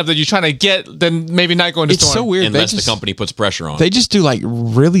the yeah. lineup that you're trying to get, then maybe not going to It's Storm. so weird. Unless the company puts pressure on. They just do like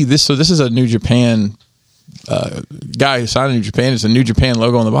really this. So this is a New Japan guy who signed New Japan. It's a New Japan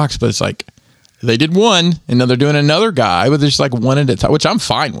logo on the box, but it's like they did one, and now they're doing another guy, but there's like one at a time, which I'm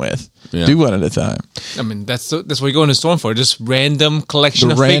fine with. Yeah. Do one at a time. I mean, that's what you're going to Storm for. Just random collection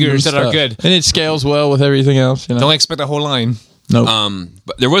of Random figures that are stuff. good. And it scales well with everything else. Don't expect a whole line. Nope.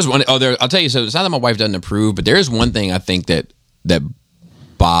 But there was one. I'll tell you. So it's not that my wife doesn't approve, but there is one thing I think that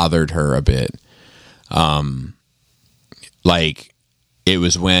bothered her a bit. Like it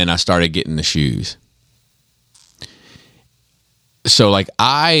was when I started getting the shoes. So like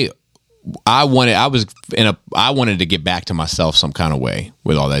I wanted to get back to myself some kind of way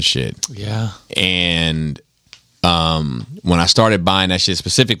with all that shit. Yeah. And when I started buying that shit,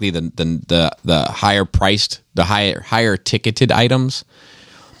 specifically the higher priced, the higher ticketed items,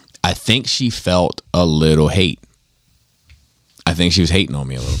 I think she felt a little hate. I think she was hating on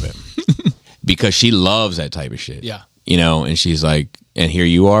me a little bit because she loves that type of shit. Yeah. And she's like, and here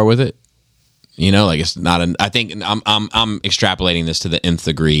you are with it. Like it's not I think I'm extrapolating this to the nth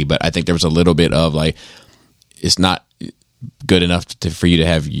degree, but I think there was a little bit of like, it's not good enough for you to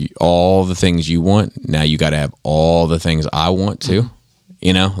have all the things you want. Now you got to have all the things I want too,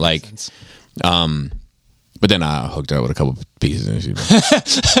 like, but then I hooked her up with a couple pieces and she's like,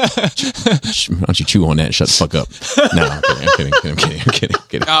 why don't you chew on that and shut the fuck up? No, I'm kidding.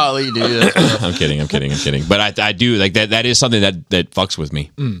 Oh, you do that. I'm kidding. But I do like that. That is something that fucks with me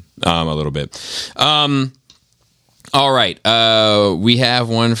a little bit. All right. We have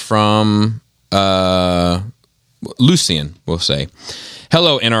one from Lucian, we'll say.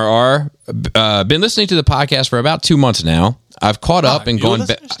 Hello, NRR. Been listening to the podcast for about 2 months now. I've caught up and gone.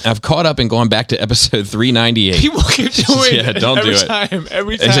 I've caught up and gone back to episode 398. People keep doing Yeah, it. don't every do it. time.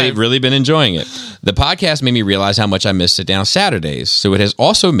 Every They've time. really been enjoying it. The podcast made me realize how much I miss sit down Saturdays, so it has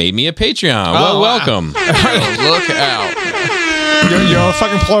also made me a Patreon. Well, wow. welcome. Look out. You're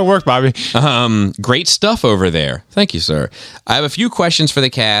fucking pulling work, Bobby. Great stuff over there. Thank you, sir. I have a few questions for the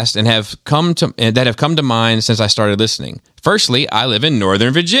cast and have come to mind since I started listening. Firstly, I live in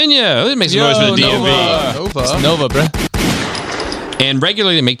Northern Virginia. Let's make some noise for the DMV. Nova, bro. And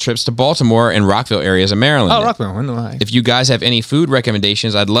regularly make trips to Baltimore and Rockville areas of Maryland. Oh, Rockville. I know why. If you guys have any food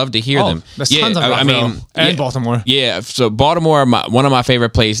recommendations, I'd love to hear them. There's tons of Rockville and Baltimore. Yeah, so Baltimore, one of my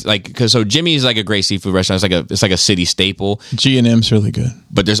favorite places, because Jimmy's like a great seafood restaurant. It's like a city staple. G&M's really good.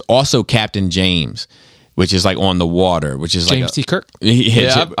 But there's also Captain James, which is like on the water, which is James like T. Kirk.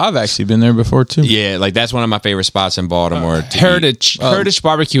 Yeah, I've actually been there before too. yeah, like that's one of my favorite spots in Baltimore. to Heritage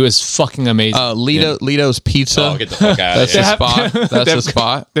barbecue is fucking amazing. Lito's Pizza. Oh, get the fuck out of That's here. the spot. That's the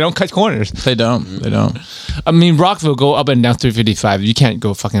spot. They don't cut corners. They don't. They don't. I mean, Rockville, go up and down 355. You can't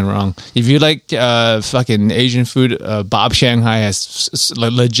go fucking wrong. If you like fucking Asian food, Bob Shanghai has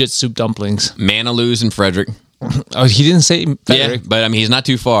legit soup dumplings. Manaloo's in Frederick. Oh, he didn't say Frederick. Yeah, but I mean, he's not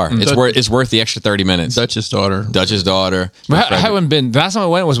too far. It's worth the extra 30 minutes. Duchess daughter. Dutch's daughter. I haven't been. The last time I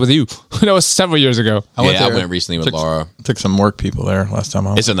went was with you. That was several years ago. I went recently with Laura. Took some work people there last time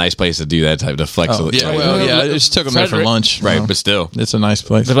I went. It's a nice place to do that type of flex. I just took them there for Frederick. lunch. Right, you know. but still. It's a nice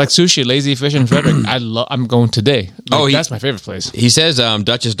place. They're like sushi, lazy fish, and Frederick. I'm going today. Like, Oh, that's my favorite place. He says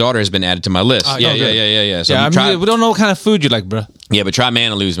Dutch's daughter has been added to my list. Yeah. So Yeah, try, we don't know what kind of food you like, bro. yeah, but try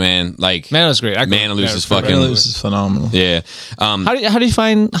Manaloo's, man. Like Manaloo's great. Manaloo's is fucking. Manaloo's is phenomenal. Yeah. How do you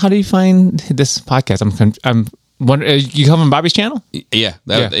find this podcast? I'm wondering. You come from Bobby's channel? Yeah.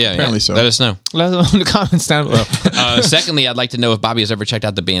 apparently so. Let us know. Let us know in the comments down below. Secondly, I'd like to know if Bobby has ever checked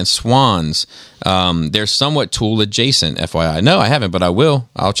out the band Swans. They're somewhat Tool adjacent, FYI. No, I haven't, but I will.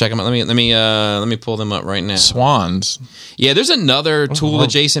 I'll check them out. Let me pull them up right now. Swans. Yeah, there's another Tool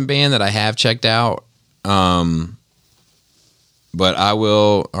adjacent band that I have checked out. But I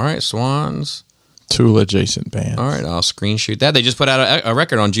will. All right, Swans. Tool adjacent band. All right, I'll screenshot that. They just put out a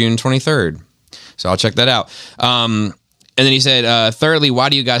record on June 23rd. So I'll check that out. And then he said, thirdly, why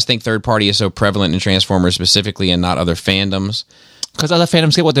do you guys think third party is so prevalent in Transformers specifically and not other fandoms? Because other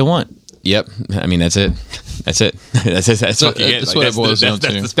fandoms get what they want. Yep. I mean, that's it. That's it. That's what you get. That's what it boils down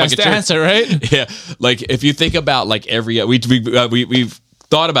to. That's the answer, right? Yeah. Like, if you think about, like, we've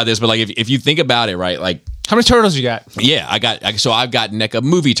thought about this, but, like, if you think about it, right, like, How many turtles you got? yeah, I've got NECA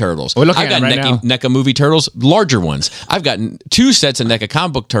movie turtles. We're looking I've got at it right NECA movie turtles, larger ones. I've got 2 sets of NECA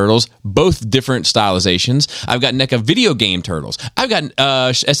comic book turtles, both different stylizations. I've got NECA video game turtles. I've got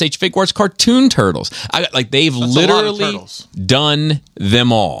SH Figuarts cartoon turtles. They've literally done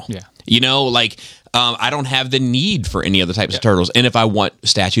them all. Yeah. You know, like, I don't have the need for any other types of turtles. And if I want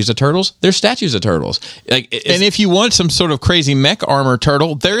statues of turtles, there's statues of turtles. Like, And if you want some sort of crazy mech armor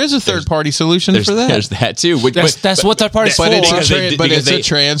turtle, there is a third-party solution for that. There's that too. That's what third party's for. But it's a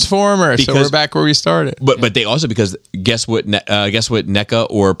transformer, so we're back where we started. But they also, because guess what NECA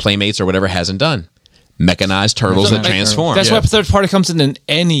or Playmates or whatever hasn't done? Mechanized turtles that transform. That's why third party comes in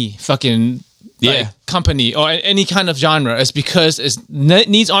any fucking Yeah. company or any kind of genre. It's because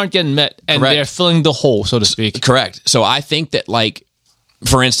needs aren't getting met and Correct. they're filling the hole, so to speak. Correct. So I think that, like,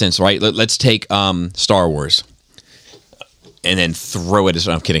 for instance, right, let's take Star Wars and then throw it as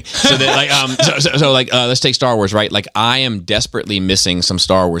I'm kidding. So that, like, let's take Star Wars, right? Like, I am desperately missing some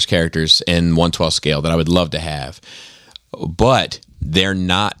Star Wars characters in 1/12 scale that I would love to have, but they're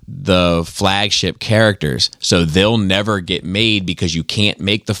not the flagship characters, so they'll never get made because you can't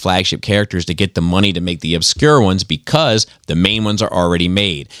make the flagship characters to get the money to make the obscure ones because the main ones are already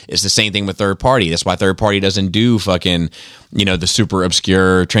made. It's the same thing with third party. That's why third party doesn't do fucking, the super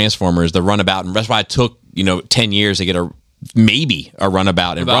obscure Transformers, the runabout, and that's why it took 10 years to get a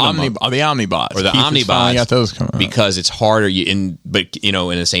runabout and run them up. The Omnibots. Or the Keith Omnibots, finally got those coming out. because it's harder. In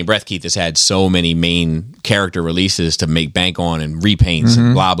the same breath, Keith has had so many main character releases to make bank on and repaints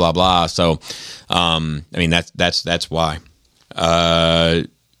and blah blah blah. So, I mean that's why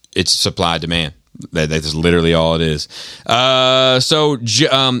it's supply demand. That's literally all it is.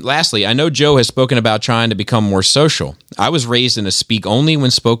 Lastly, I know Joe has spoken about trying to become more social. I was raised in a speak only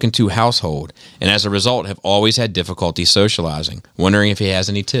when spoken to household, and as a result have always had difficulty socializing. Wondering if he has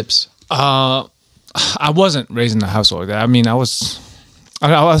any tips. I wasn't raised in a household. I mean, I was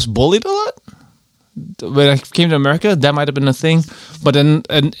bullied a lot. When I came to America, that might have been a thing. But then,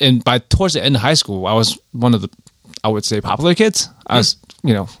 and by towards the end of high school, I was one of the, I would say, popular kids. I was,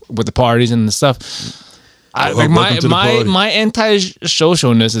 with the parties and the stuff. Welcome to the party. my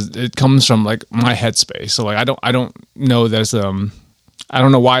anti-socialness it comes from like my headspace. So like I don't know there's I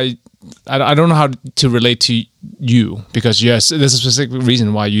don't know why I don't know how to relate to you because yes, there's a specific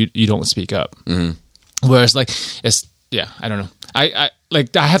reason why you don't speak up. Whereas like it's I don't know. I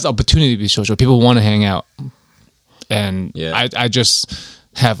have the opportunity to be social. People want to hang out, and I just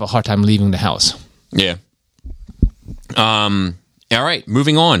have a hard time leaving the house. Yeah. All right,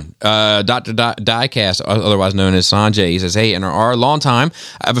 moving on. Dr. Diecast, otherwise known as Sanjay, he says, hey, in our long time,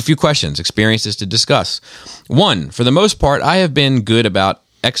 I have a few questions, experiences to discuss. One, for the most part, I have been good about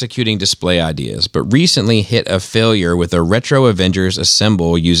executing display ideas, but recently hit a failure with a Retro Avengers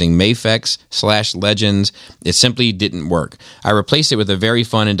Assemble using Mafex/Legends. It simply didn't work. I replaced it with a very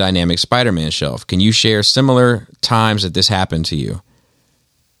fun and dynamic Spider-Man shelf. Can you share similar times that this happened to you?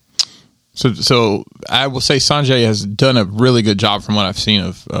 So I will say Sanjay has done a really good job from what I've seen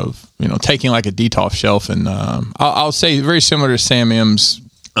of taking like a DTOF shelf, and I'll say very similar to Sam M's.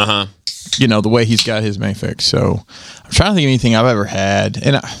 The way he's got his Mafex. So I'm trying to think of anything I've ever had,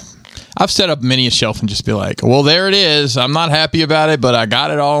 and I've set up many a shelf and just be like, well, there it is. I'm not happy about it, but I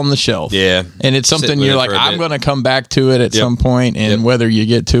got it all on the shelf. Yeah, and it's something you're like, I'm going to come back to it at some point, and whether you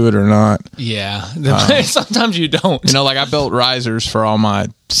get to it or not. Yeah, sometimes you don't. Like I built risers for all my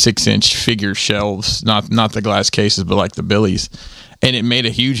 6-inch figure shelves, not the glass cases, but like the Billies, and it made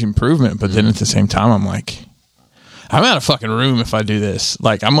a huge improvement. But then at the same time, I'm like, I'm out of fucking room if I do this.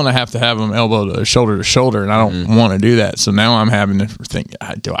 Like, I'm going to have them elbow to shoulder, and I don't want to do that. So now I'm having to think,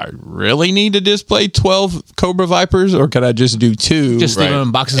 do I really need to display 12 Cobra Vipers, or could I just do 2? Just leave them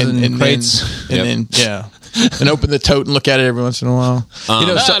in boxes and crates. And open the tote and look at it every once in a while.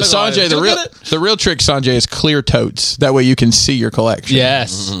 Sanjay, the real trick, Sanjay, is clear totes. That way you can see your collection.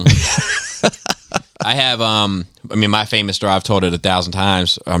 Yes. I have, my famous story, I've told it 1,000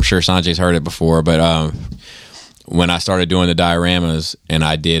 times. I'm sure Sanjay's heard it before, but when I started doing the dioramas, and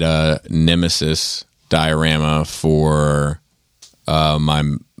I did a Nemesis diorama for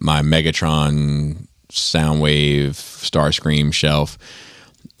my Megatron Soundwave Starscream shelf,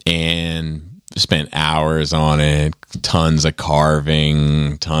 and spent hours on it, tons of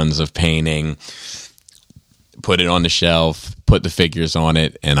carving, tons of painting, put it on the shelf, put the figures on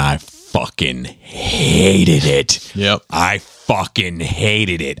it, and I fucking hated it. Yep. I fucking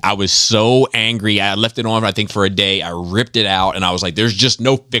hated it. I was so angry. I left it on, I think, for a day. I ripped it out, and I was like, there's just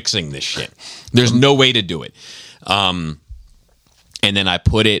no fixing this shit. There's no way to do it. And then I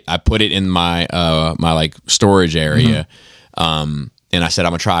put it in my my like storage area. And I said,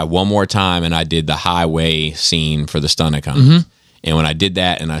 I'm gonna try one more time, and I did the highway scene for the Stunticon. And when I did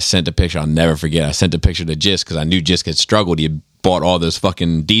that, and I sent a picture, I'll never forget. I sent a picture to Jisk because I knew Jisk had struggled. He had bought all those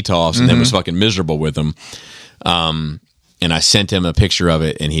fucking DTOFs and then was fucking miserable with them. And I sent him a picture of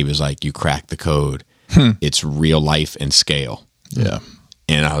it, and he was like, "You cracked the code. It's real life and scale." Yeah.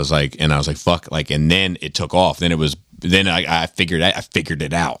 And I was like, fuck, like, and then it took off. Then I figured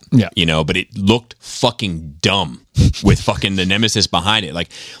it out. Yeah. But it looked fucking dumb with fucking the Nemesis behind it. Like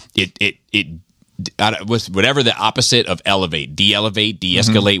it was whatever the opposite of elevate, de-elevate,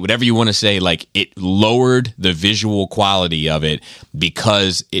 de-escalate, whatever you want to say. Like, it lowered the visual quality of it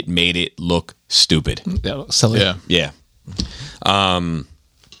because it made it look stupid. Yeah, silly. Yeah.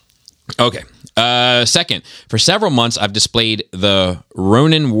 Okay. Second, for several months, I've displayed the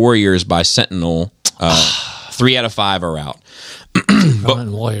Ronin Warriors by Sentinel. 3 out of 5 are out.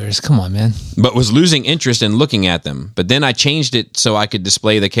 Ronin Warriors, come on, man. But was losing interest in looking at them. But then I changed it so I could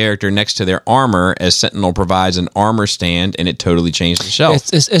display the character next to their armor, as Sentinel provides an armor stand, and it totally changed the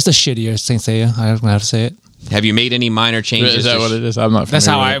shelf. It's the shittier Saint Seiya. I don't know how to say it. Have you made any minor changes? Is that what it is? I'm not familiar. That's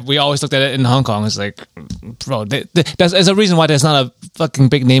how we always looked at it in Hong Kong. It's like, bro, there's a reason why there's not a fucking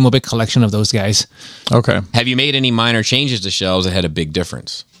big name or big collection of those guys. Okay. Have you made any minor changes to shelves that had a big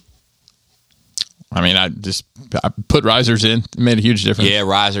difference? I mean, I put risers in. It made a huge difference. Yeah,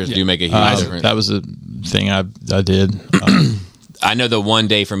 risers do make a huge difference. That was a thing I did. I know the one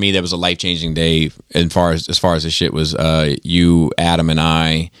day for me that was a life-changing day as far as this shit was you, Adam, and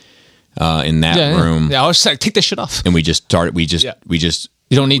I in that room. Yeah, I was just like, take this shit off. And we just started. We just.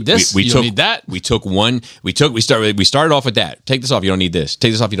 You don't need this. You don't need that. We started off with that. Take this off. You don't need this.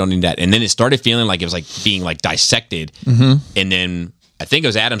 Take this off. You don't need that. And then it started feeling like it was like being like dissected. And then I think it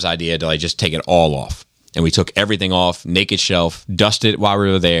was Adam's idea to like just take it all off. And we took everything off, naked shelf, dusted it while we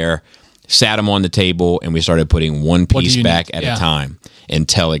were there, sat them on the table, and we started putting one piece back at a time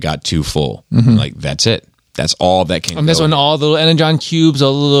until it got too full. Like, that's it. That's all that can. And that's when all the little Energon cubes,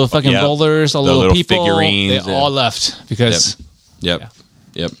 all the little fucking boulders, all the little people, figurines, they all left because. Yep.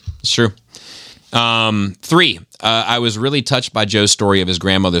 It's true. 3, I was really touched by Joe's story of his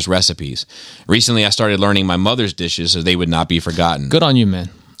grandmother's recipes. Recently, I started learning my mother's dishes so they would not be forgotten. Good on you, man.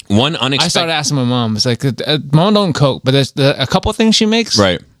 One I unexpected... started asking my mom. It's like, Mom don't cook, but there's a couple things she makes.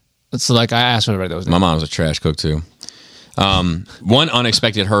 Right. It's like I asked her about those. My mom's a trash cook, too. One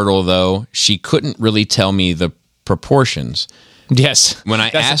unexpected hurdle, though, she couldn't really tell me the proportions. Yes. When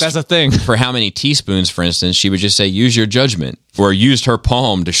That's a thing. for how many teaspoons, for instance, she would just say, use your judgment, or used her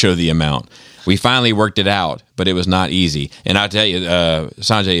palm to show the amount. We finally worked it out, but it was not easy. And I'll tell you,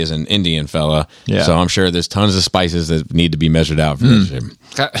 Sanjay is an Indian fella, so I'm sure there's tons of spices that need to be measured out for this shit.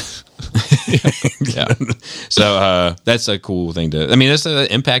 Yeah. So that's a cool thing to... I mean, that's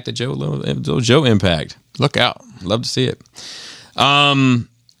the impact that little Joe impact. Look out. Love to see it.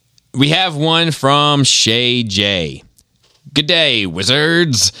 We have one from Shay J. Good day,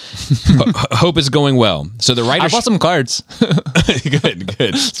 wizards. Hope it's going well. So the writer... I bought some cards.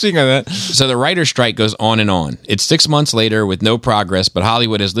 Good. Speaking of that. So the writer's strike goes on and on. It's 6 months later with no progress, but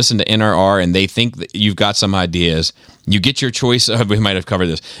Hollywood has listened to NRR and they think that you've got some ideas. You get your choice of... We might have covered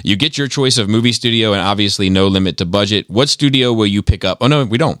this. You get your choice of movie studio and obviously no limit to budget. What studio will you pick up? Oh, no,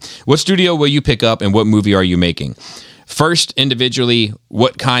 we don't. What studio will you pick up and what movie are you making? First, individually,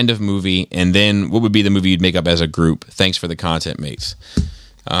 what kind of movie, and then what would be the movie you'd make up as a group? Thanks for the content, mates.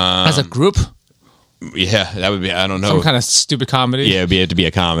 As a group? Yeah, that would be, I don't know. Some kind of stupid comedy? Yeah, it'd have to be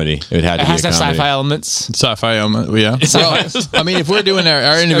a comedy. It would have to It be has a that comedy. sci-fi elements. Sci-fi element, yeah. Well, I mean, if we're doing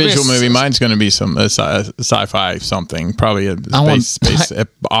our individual movie, mine's going to be some sci-fi something, probably a space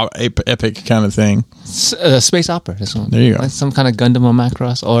epic kind of thing. Space opera. This one. There you go. Like some kind of Gundam or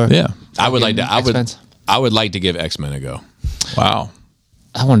Macross or I would like to. X-Men. I would like to give X-Men a go. Wow.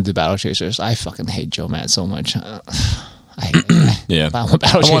 I want to do Battle Chasers. I fucking hate Joe Mad so much. I hate it. Yeah. I want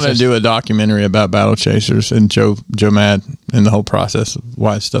Battle I want to Chasers. do a documentary about Battle Chasers and Joe Mad and the whole process of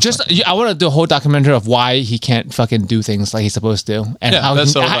why stuff. I want to do a whole documentary of why he can't fucking do things like he's supposed to, and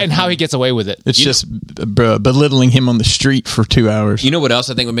how he gets away with it. It's just belittling him on the street for 2 hours. You know what else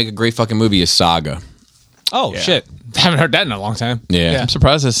I think would make a great fucking movie is Saga. Oh shit! Haven't heard that in a long time. Yeah. I'm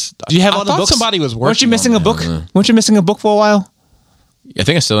surprised this. Do you have I all the thought books? somebody was working. Weren't you missing on a that. book? Weren't you missing a book for a while? I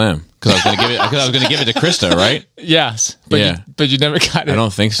think I still am because I was going to give it. Because I was going to give it to Krista, right? Yes, but you never got it. I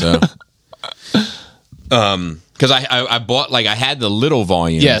don't think so. Because I bought I had the little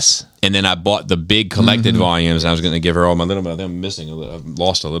volumes. Yes. And then I bought the big collected volumes. And I was going to give her all my little. But I'm missing. I've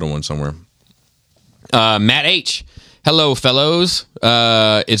lost a little one somewhere. Matt H. Hello, fellows.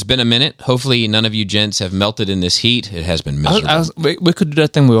 It's been a minute. Hopefully, none of you gents have melted in this heat. It has been miserable. We could do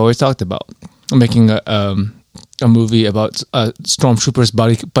that thing we always talked about, making a movie about stormtroopers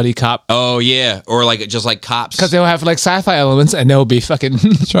buddy cop. Oh yeah, or just like cops, Because they'll have like sci-fi elements, and they'll be fucking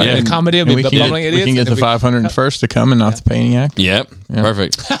right. the comedy. Will And be bumbling idiots. we can get the 501st to come and not the painting act. Yep,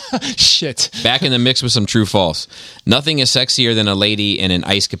 perfect. Shit. Back in the mix with some true false. Nothing is sexier than a lady in an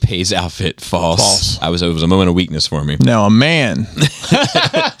Ice Capades outfit. False. It was a moment of weakness for me. Now, a man.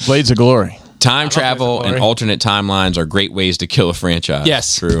 Blades of Glory. Time travel and alternate timelines are great ways to kill a franchise.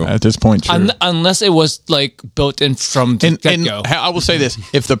 Yes. True. At this point, true. Unless it was like built in from the And get-go. I will say this: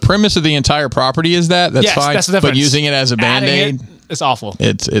 if the premise of the entire property is that's Yes, fine. that's the difference. But using it as a Adding band-aid, it's awful.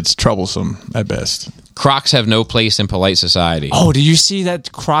 it's troublesome at best. Crocs have no place in polite society. Oh, did you see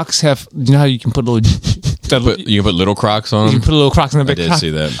that Crocs have? You know how you can put little. You can put little Crocs on you can them? put a little Crocs in a I big did Croc. see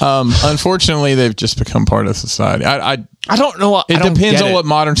that. Unfortunately, they've just become part of society. I don't know. It I don't depends get on it. what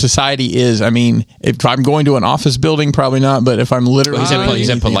modern society is. I mean, if I'm going to an office building, probably not. But if I'm literally He said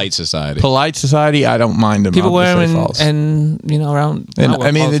doing polite society. polite society, I don't mind them. people wear them false. and around. And, all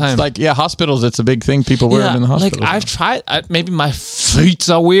I mean, the it's time. like hospitals. It's a big thing. People wear them in the hospital. Like I've tried. Maybe my feet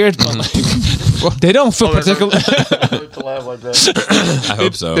are weird, but like, they don't feel particularly. I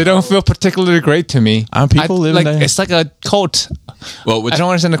hope so. They don't feel particularly great to me. People live like there. it's like a cult. Well, I don't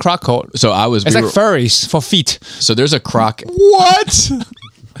understand the Croc cult. so I was. It's like furries for feet. So there's a Croc. What?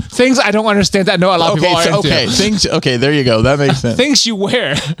 Things I don't understand that I know a lot of people are into. Things. Okay, there you go. That makes sense. Things you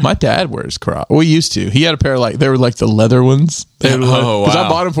wear. My dad wears Crocs. We used to. He had a pair of they were like the leather ones. Oh, Because I wow.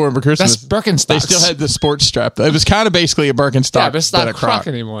 bought them for him for Christmas. That's Birkenstocks. They still had the sports strap. It was kind of basically a Birkenstock, Yeah, but it's not but a a Croc.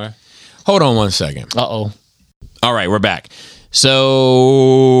 anymore. Hold on 1 second. Uh-oh. All right, we're back.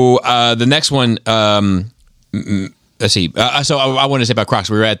 So the next one, let's see. So I want to say about Crocs.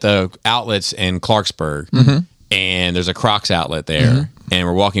 We were at the outlets in Clarksburg, and there's a Crocs outlet there, and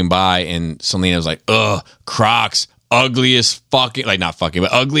we're walking by, and Selena was like, "Ugh, Crocs, ugliest fucking not fucking,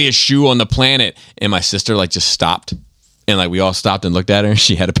 but ugliest shoe on the planet." And my sister just stopped And like we all stopped and looked at her, and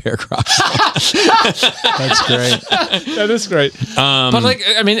she had a pair of Crocs. That's great. That is great. But like,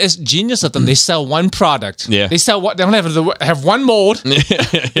 I mean, it's genius of them. They sell one product. Yeah. They sell what? They don't have one mold.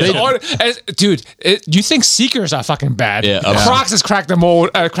 Dude, you think Seekers are fucking bad? Yeah. Crocs has cracked the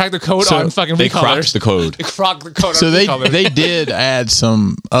mold, cracked the code So on fucking They recolors. crocked the code. They crocked the code. So on recolors. they did add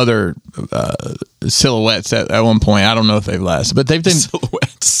some other silhouettes at one point. I don't know if they've lasted, but they've been.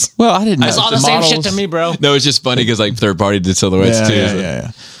 Silhouettes. Well, I didn't know. It's all the same shit to me, bro. No, it's just funny because like third party did silhouettes Yeah, too. yeah, so-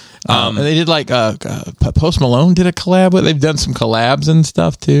 yeah. And they did like Post Malone did a collab with. They've done some collabs and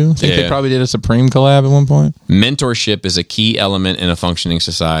stuff too. I think Yeah. they probably did a Supreme collab at one point. Mentorship is a key element in a functioning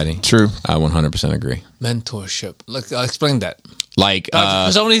society. True. I 100% agree. Mentorship. Look, I'll explain that. Like,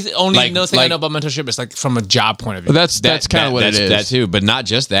 Because only like- no thing I like- know about mentorship is like from a job point of view. But that's kind of what it is. That too, but not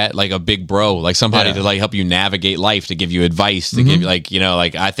just that. Like a big bro, like somebody Yeah. to like help you navigate life, to give you advice, to give you like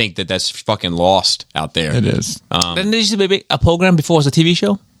like I think that's fucking lost out there. It is. Didn't there used to be a program before it was a TV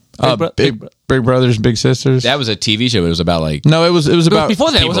show? Big Brothers, Big Sisters. That was a TV show. It was about like No, it was about Before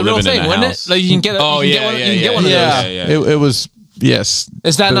that, it was a people real living in thing, a wasn't house. it? Like you can get. Oh, you yeah, can yeah, get yeah, one of yeah. those. It was yes.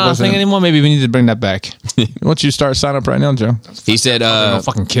 Is that But it not a wasn't- thing anymore? Maybe we need to bring that back. Why don't you start sign up right now, Joe? he said. No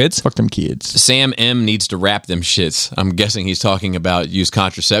fucking kids. Fuck them kids. Sam M needs to wrap them shits. I'm guessing he's talking about use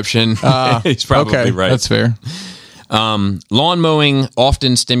contraception. He's probably Okay, right. that's fair. Lawn mowing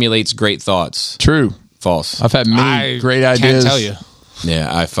often stimulates great thoughts. True. False. I've had many I great can't ideas. tell you.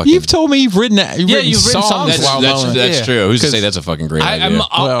 Yeah, I fucking. You've told me you've written that. You've written you've written songs that's while that's, mowing. that's Yeah. true. Who's to 'Cause say that's a fucking great I'm idea?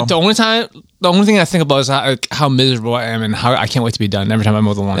 Well- the only thing I think about is how miserable I am and how I can't wait to be done every time I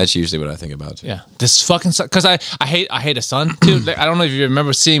mow the lawn. That's usually what I think about too. Yeah, this fucking because I hate the sun too. Like, I don't know if you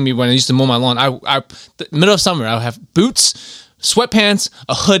remember seeing me when I used to mow my lawn. I the middle of summer I would have boots, sweatpants,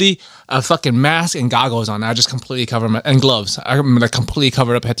 a hoodie, a fucking mask, and goggles on. I just completely cover my and gloves. I'm like completely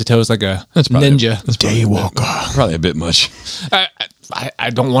covered up head to toes like a ninja. Daywalker. Probably a bit much. I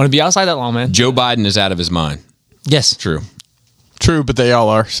don't want to be outside that long, man. Joe Biden is out of his mind. Yes, True. True, but they all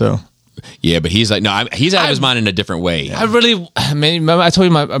are. So Yeah, but he's like, no, he's out of his mind in a different way. I really, remember I told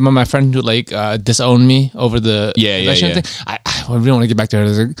you my friend who like disowned me over the election yeah. thing. I really want to get back to her. I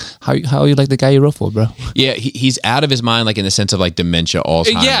was like, how you like the guy you wrote for, bro? Yeah, he's out of his mind, like in the sense of like dementia,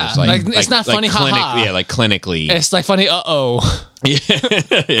 Alzheimer's. Yeah, like, it's not funny, haha. Yeah, like clinically. It's like funny.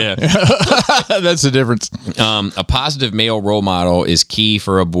 Yeah. that's the difference. A positive male role model is key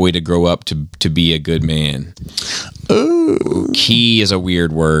for a boy to grow up to be a good man. Ooh. Key is a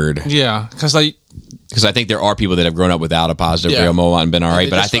weird word. Yeah, because like Because I think there are people that have grown up without a positive Yeah. real mole and been all right, they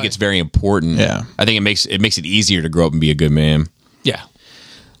but I just think fine. it's very important. Yeah. I think it makes it easier to grow up and be a good man. yeah.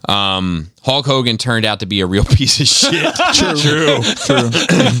 Hulk Hogan turned out to be a real piece of shit.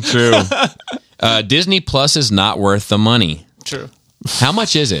 True. Disney Plus is not worth the money. True. How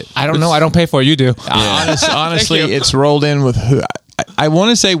much is it? I don't know. I don't pay for it. You do. Honestly, Thank you. it's rolled in with I want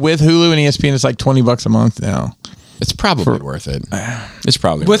to say with Hulu and ESPN, it's like $20 a month now. It's probably worth it. It's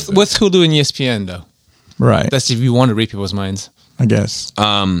probably With worth it. Hulu and ESPN though. Right. That's if you want to read people's minds. I guess.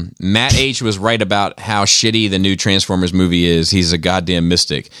 Matt H was right about how shitty the new Transformers movie is. He's a goddamn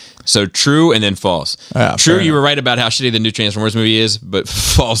mystic. So true and then false. Yeah, True, fair you were right about how shitty the new Transformers movie is, but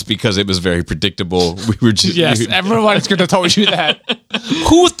false because it was very predictable. We were just Yes, everyone's going to told you that.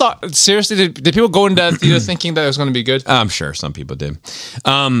 Who thought? Seriously, did people go into that theater thinking that it was going to be good? I'm sure some people did.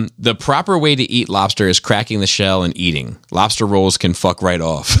 The proper way to eat lobster is cracking the shell and eating. Lobster rolls can fuck right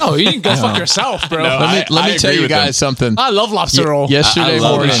off. No, you can go fuck yourself, bro. Let me tell you guys something. I love lobster roll. Yesterday I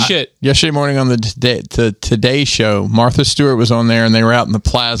love morning, it. Shit. Yesterday morning on the Today Show, Martha Stewart was on there, and they were out in the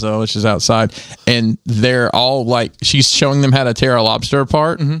plaza, which is outside, and they're all like, she's showing them how to tear a lobster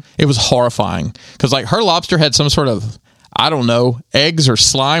apart. It was horrifying because like her lobster had some sort of, I don't know, eggs or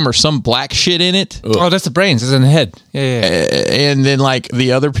slime or some black shit in it. Oh, that's the brains. It's in the head. Yeah. And then like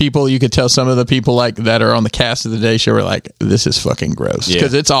the other people, you could tell some of the people like that are on the cast of the Today Show were like, this is fucking gross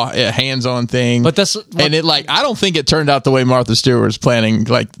because it's all a hands-on thing. But that's and it like, I don't think it turned out the way Martha Stewart was planning.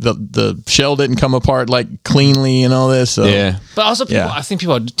 Like the shell didn't come apart like cleanly and all this. So. Yeah. But also, people, Yeah. I think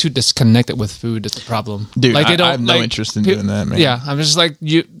people are too disconnected with food. That's the problem, Dude, Like I have no interest in doing that, man. Yeah, I'm just like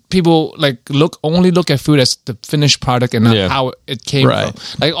people like only look at food as the finished product and not Yeah. how it came Right.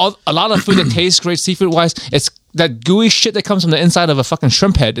 from. Like a lot of food that tastes great seafood wise, it's that gooey shit that comes from the inside of a fucking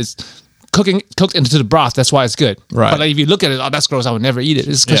shrimp head. It's cooked into the broth. That's why it's good. Right. But like if you look at it, oh, that's gross. I would never eat it.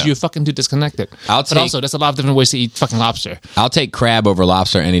 It's because Yeah. you're fucking too disconnected. But also, there's a lot of different ways to eat fucking lobster. I'll take crab over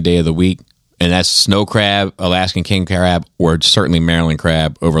lobster any day of the week. And that's snow crab, Alaskan king crab, or certainly Maryland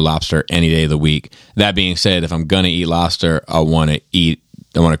crab over lobster any day of the week. That being said, if I'm going to eat lobster, I want to eat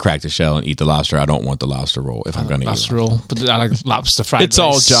want to crack the shell and eat the lobster. I don't want the lobster roll if I'm going to eat Lobster roll, but I like lobster fried It's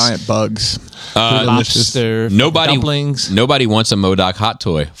all rice. giant bugs. Lobster Nobody dumplings. Nobody wants a MODOK hot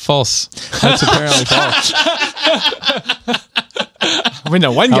toy. False. That's apparently false. I mean,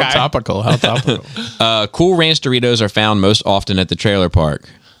 the one How guy. topical. How topical. Cool Ranch Doritos are found most often at the trailer park.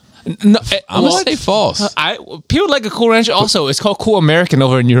 No, I'm going to say false. People like a Cool Ranch. Also, it's called Cool American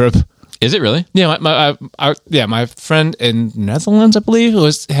over in Europe. Is it really? Yeah, my friend in Netherlands, I believe,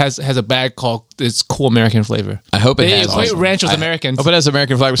 has a bag called it's Cool American flavor. I hope it They has. equate ranch with American. Hope it has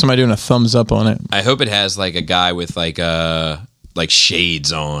American flag with somebody doing a thumbs up on it. I hope it has like a guy with like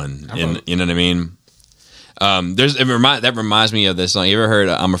shades on. And, you know what I mean? That reminds me of this song. You ever heard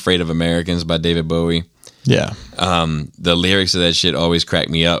 "I'm Afraid of Americans" by David Bowie? Yeah. The lyrics of that shit always crack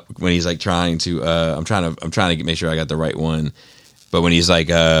me up when he's like trying to. I'm trying to make sure I got the right one. But when he's like,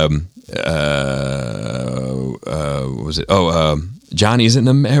 what was it? Johnny's in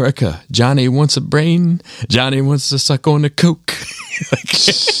America. Johnny wants a brain. Johnny wants to suck on a Coke.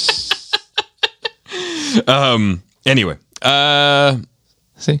 Anyway,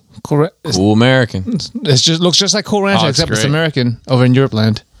 See, Cool American. It just looks just like Cool Ranch, Oh, it's except it's great. American over in Europe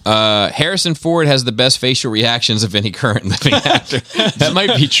land. Harrison Ford has the best facial reactions of any current living actor. That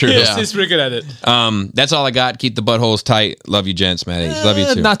might be true. Yeah. He's pretty good at it. That's all I got. Keep the buttholes tight. Love you, gents, Matty. Love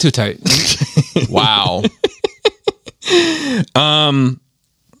you too. Not too tight. Wow.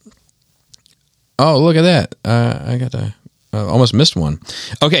 Oh, look at that. I got almost missed one.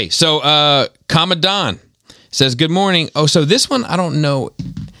 Okay, so Commodon says, good morning. Oh, so this one, I don't know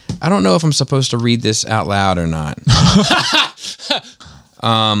if I'm supposed to read this out loud or not.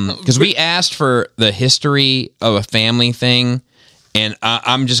 Because we asked for the history of a family thing, and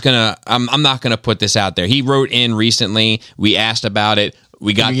I'm not gonna put this out there. He wrote in recently. We asked about it. Can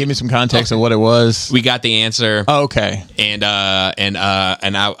you give me some context of what it was? We got the answer. Oh, okay. And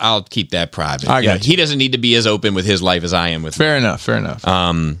I'll keep that private. I got you. He doesn't need to be as open with his life as I am with. Fair enough.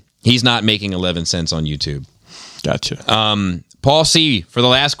 He's not making 11 cents on YouTube. Gotcha. Paul C. for the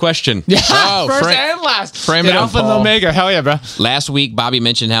last question. Yeah, Oh, first frame- and last. frame The it up, Alpha and Paul. Omega. Hell yeah, bro. Last week, Bobby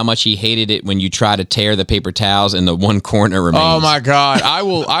mentioned how much he hated it when you try to tear the paper towels and the one corner remains. Oh my God! I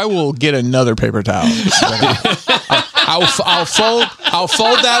will get another paper towel. I'll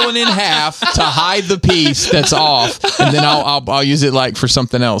fold that one in half to hide the piece that's off, and then I'll use it like for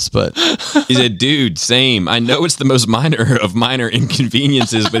something else. But He said, dude, same. I know it's the most minor of minor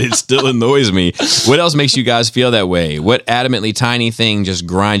inconveniences, but it still annoys me. What else makes you guys feel that way? What adamantly tiny thing just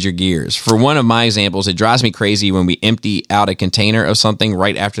grinds your gears? For one of my examples, it drives me crazy when we empty out a container of something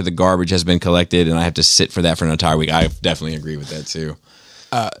right after the garbage has been collected, and I have to sit for that for an entire week. I definitely agree with that, too.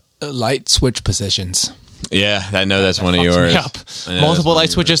 Light switch positions. Yeah, I know that's one of yours. Yep. I know that's Multiple one light of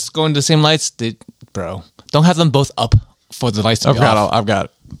yours. switches going to the same lights. Bro, don't have them both up for the lights to be off. I've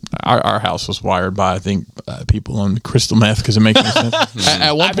got our house was wired by I think people on crystal meth because it makes no sense.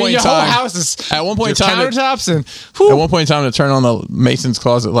 At one I point mean, in your whole time, house is at one point your in time, countertops and at one point in time to turn on the Mason's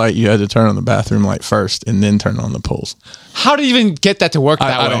closet light, you had to turn on the bathroom light first and then turn on the poles. how do you even get that to work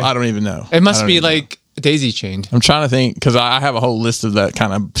that way? I don't even know. It must I don't be even know. like daisy chained. I'm trying to think because I have a whole list of that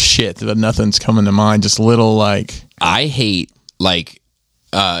kind of shit, but nothing's coming to mind. Just little like I hate like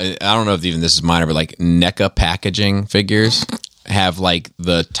I don't know if even this is minor, but like NECA packaging figures have like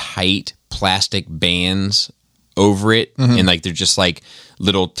the tight plastic bands over it, and like they're just like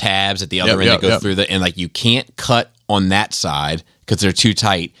little tabs at the other end that go through and like you can't cut on that side because they're too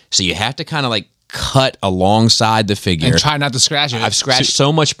tight, so you have to kind of like cut alongside the figure. And try not to scratch it. I've scratched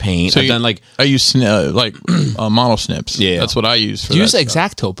so much paint. I've done like I use mono snips. Yeah. That's what I use for Use that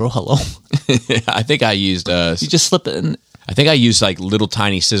stuff. X-Acto, bro. Hello. I think I used You just slip it in. I think I used like little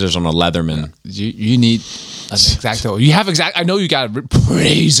tiny scissors on a Leatherman. You need an X-Acto. You have I know you got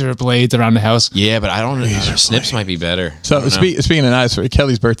razor blades around the house. Yeah, but I don't know. Snips might be better. So speaking of knives, for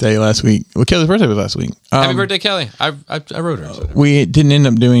Kelly's birthday last week. Well, Kelly's birthday was last week. Happy birthday, Kelly! I wrote her. We didn't end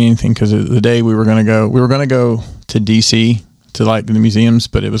up doing anything because the day we were going to go to DC to like the museums,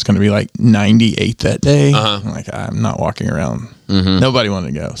 but it was going to be like 98 that day. I'm like, I'm not walking around. Nobody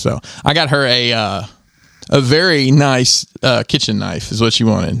wanted to go, so I got her a very nice kitchen knife is what she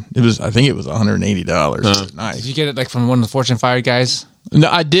wanted. I think it was $180. Nice. Did you get it like from one of the Fortune Fire guys? No,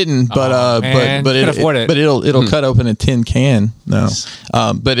 I didn't, but man. but You can afford it. but it'll cut open a tin can. No,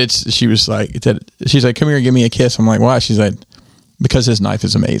 but she was like, she's like, come here and give me a kiss. I'm like, why? She's like, because his knife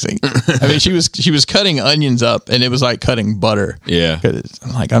is amazing. I mean, she was cutting onions up, and it was like cutting butter. Yeah.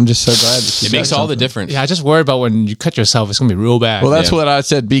 I'm like, I'm just so glad. That It makes all the difference. Yeah, I just worry about when you cut yourself, it's gonna be real bad. Well, that's Yeah. what I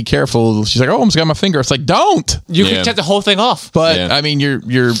said. Be careful. She's like, oh, I almost got my finger. It's like, don't. you Yeah. can cut the whole thing off. But Yeah. I mean,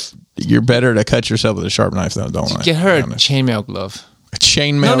 you're better to cut yourself with a sharp knife than a dull knife. Get her to be a honest. chainmail glove.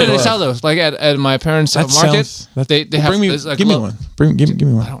 Chainmail. No, they glove. sell those. Like at my parents' That market, sounds- they Well, have. bring me. there's like Give me glove- one. Give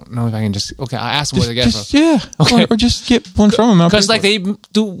me one. I don't know if I can just. Okay, I asked them where they get it from. Yeah. Okay. Or just get one from them. Because like they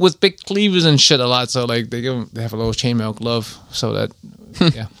do with big cleavers and shit a lot, so like they have a little chainmail glove, so that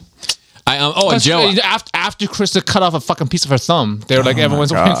yeah. And Joe, after Krista cut off a fucking piece of her thumb, they were like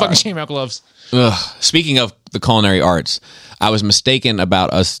everyone's wearing fucking chainmail gloves. speaking of the culinary arts, I was mistaken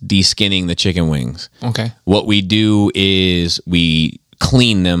about us de-skinning the chicken wings. Okay. What we do is we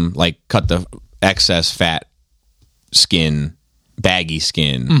clean them, like cut the excess fat skin, baggy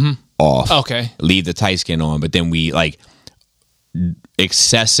skin off. Okay. Leave the tight skin on, but then we like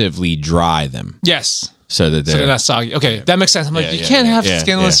excessively dry them Yes. so that So they're they're not soggy. Okay, that makes sense. I'm like, Yeah, you yeah, can't yeah, have yeah,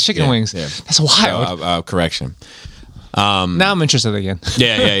 skinless yeah, chicken yeah, wings. yeah. That's wild. correction. Now I'm interested again.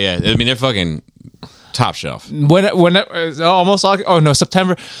 Yeah. I mean, they're fucking top shelf. When almost August, oh no,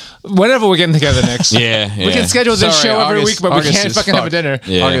 September. Whenever we're getting together next. Yeah. We can schedule this Sorry, show every August- week, but we August can't is fucking have a fucked. dinner.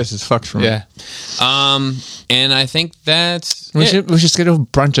 Yeah. August is fucked for me. Yeah. And I think that's We it. should schedule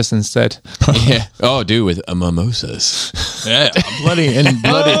brunches instead. Yeah. Oh, dude, with mimosas. Yeah, bloody and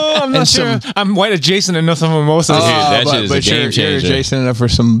bloody. I'm not and sure. some- I'm white adjacent enough for mimosas. Dude, that shit is a game you're changer. adjacent enough for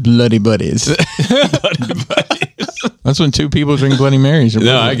some bloody buddies. That's when two people drink Bloody Marys.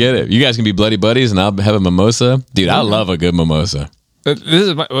 No, I get it. You guys can be bloody buddies, and I'll have a mimosa. Dude, I love a good mimosa. This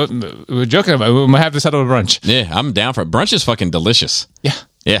is we're joking about it. We might have to settle a brunch. Yeah, I'm down for it. Brunch is fucking delicious. Yeah.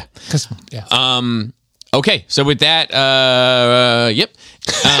 Yeah. Yeah. Okay, so with that, yep.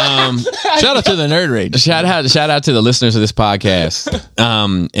 Shout out to the Nerd Rage. Shout out to the listeners of this podcast,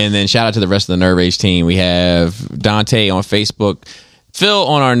 and then shout out to the rest of the Nerd Rage team. We have Dante on Facebook, Phil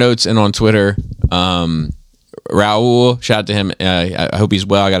on our notes and on Twitter. Raul, shout out to him. I hope he's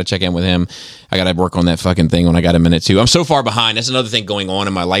well. I got to check in with him. I got to work on that fucking thing when I got a minute too. I'm so far behind. That's another thing going on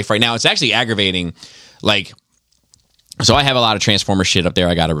in my life right now. It's actually aggravating. Like, so I have a lot of Transformer shit up there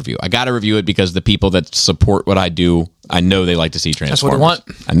I got to review. I got to review it because the people that support what I do, I know they like to see Transformers. what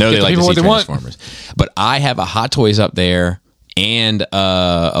they want. I know Get they the like to people see what they want. Transformers. But I have a Hot Toys up there and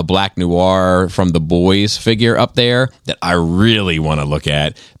a Black Noir from The Boys figure up there that I really want to look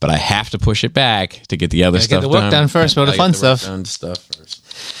at, but I have to push it back to get the other stuff get the work done first, but the Gotta fun get the work stuff. done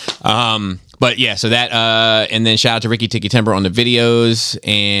first. But yeah, so that and then shout out to Ricky Tiki Timber on the videos.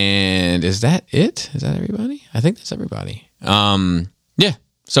 And is that it? Is that everybody? I think that's everybody. Yeah.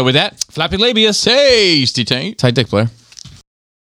 So with that, Flappy labius. Tasty tank. tight dick player.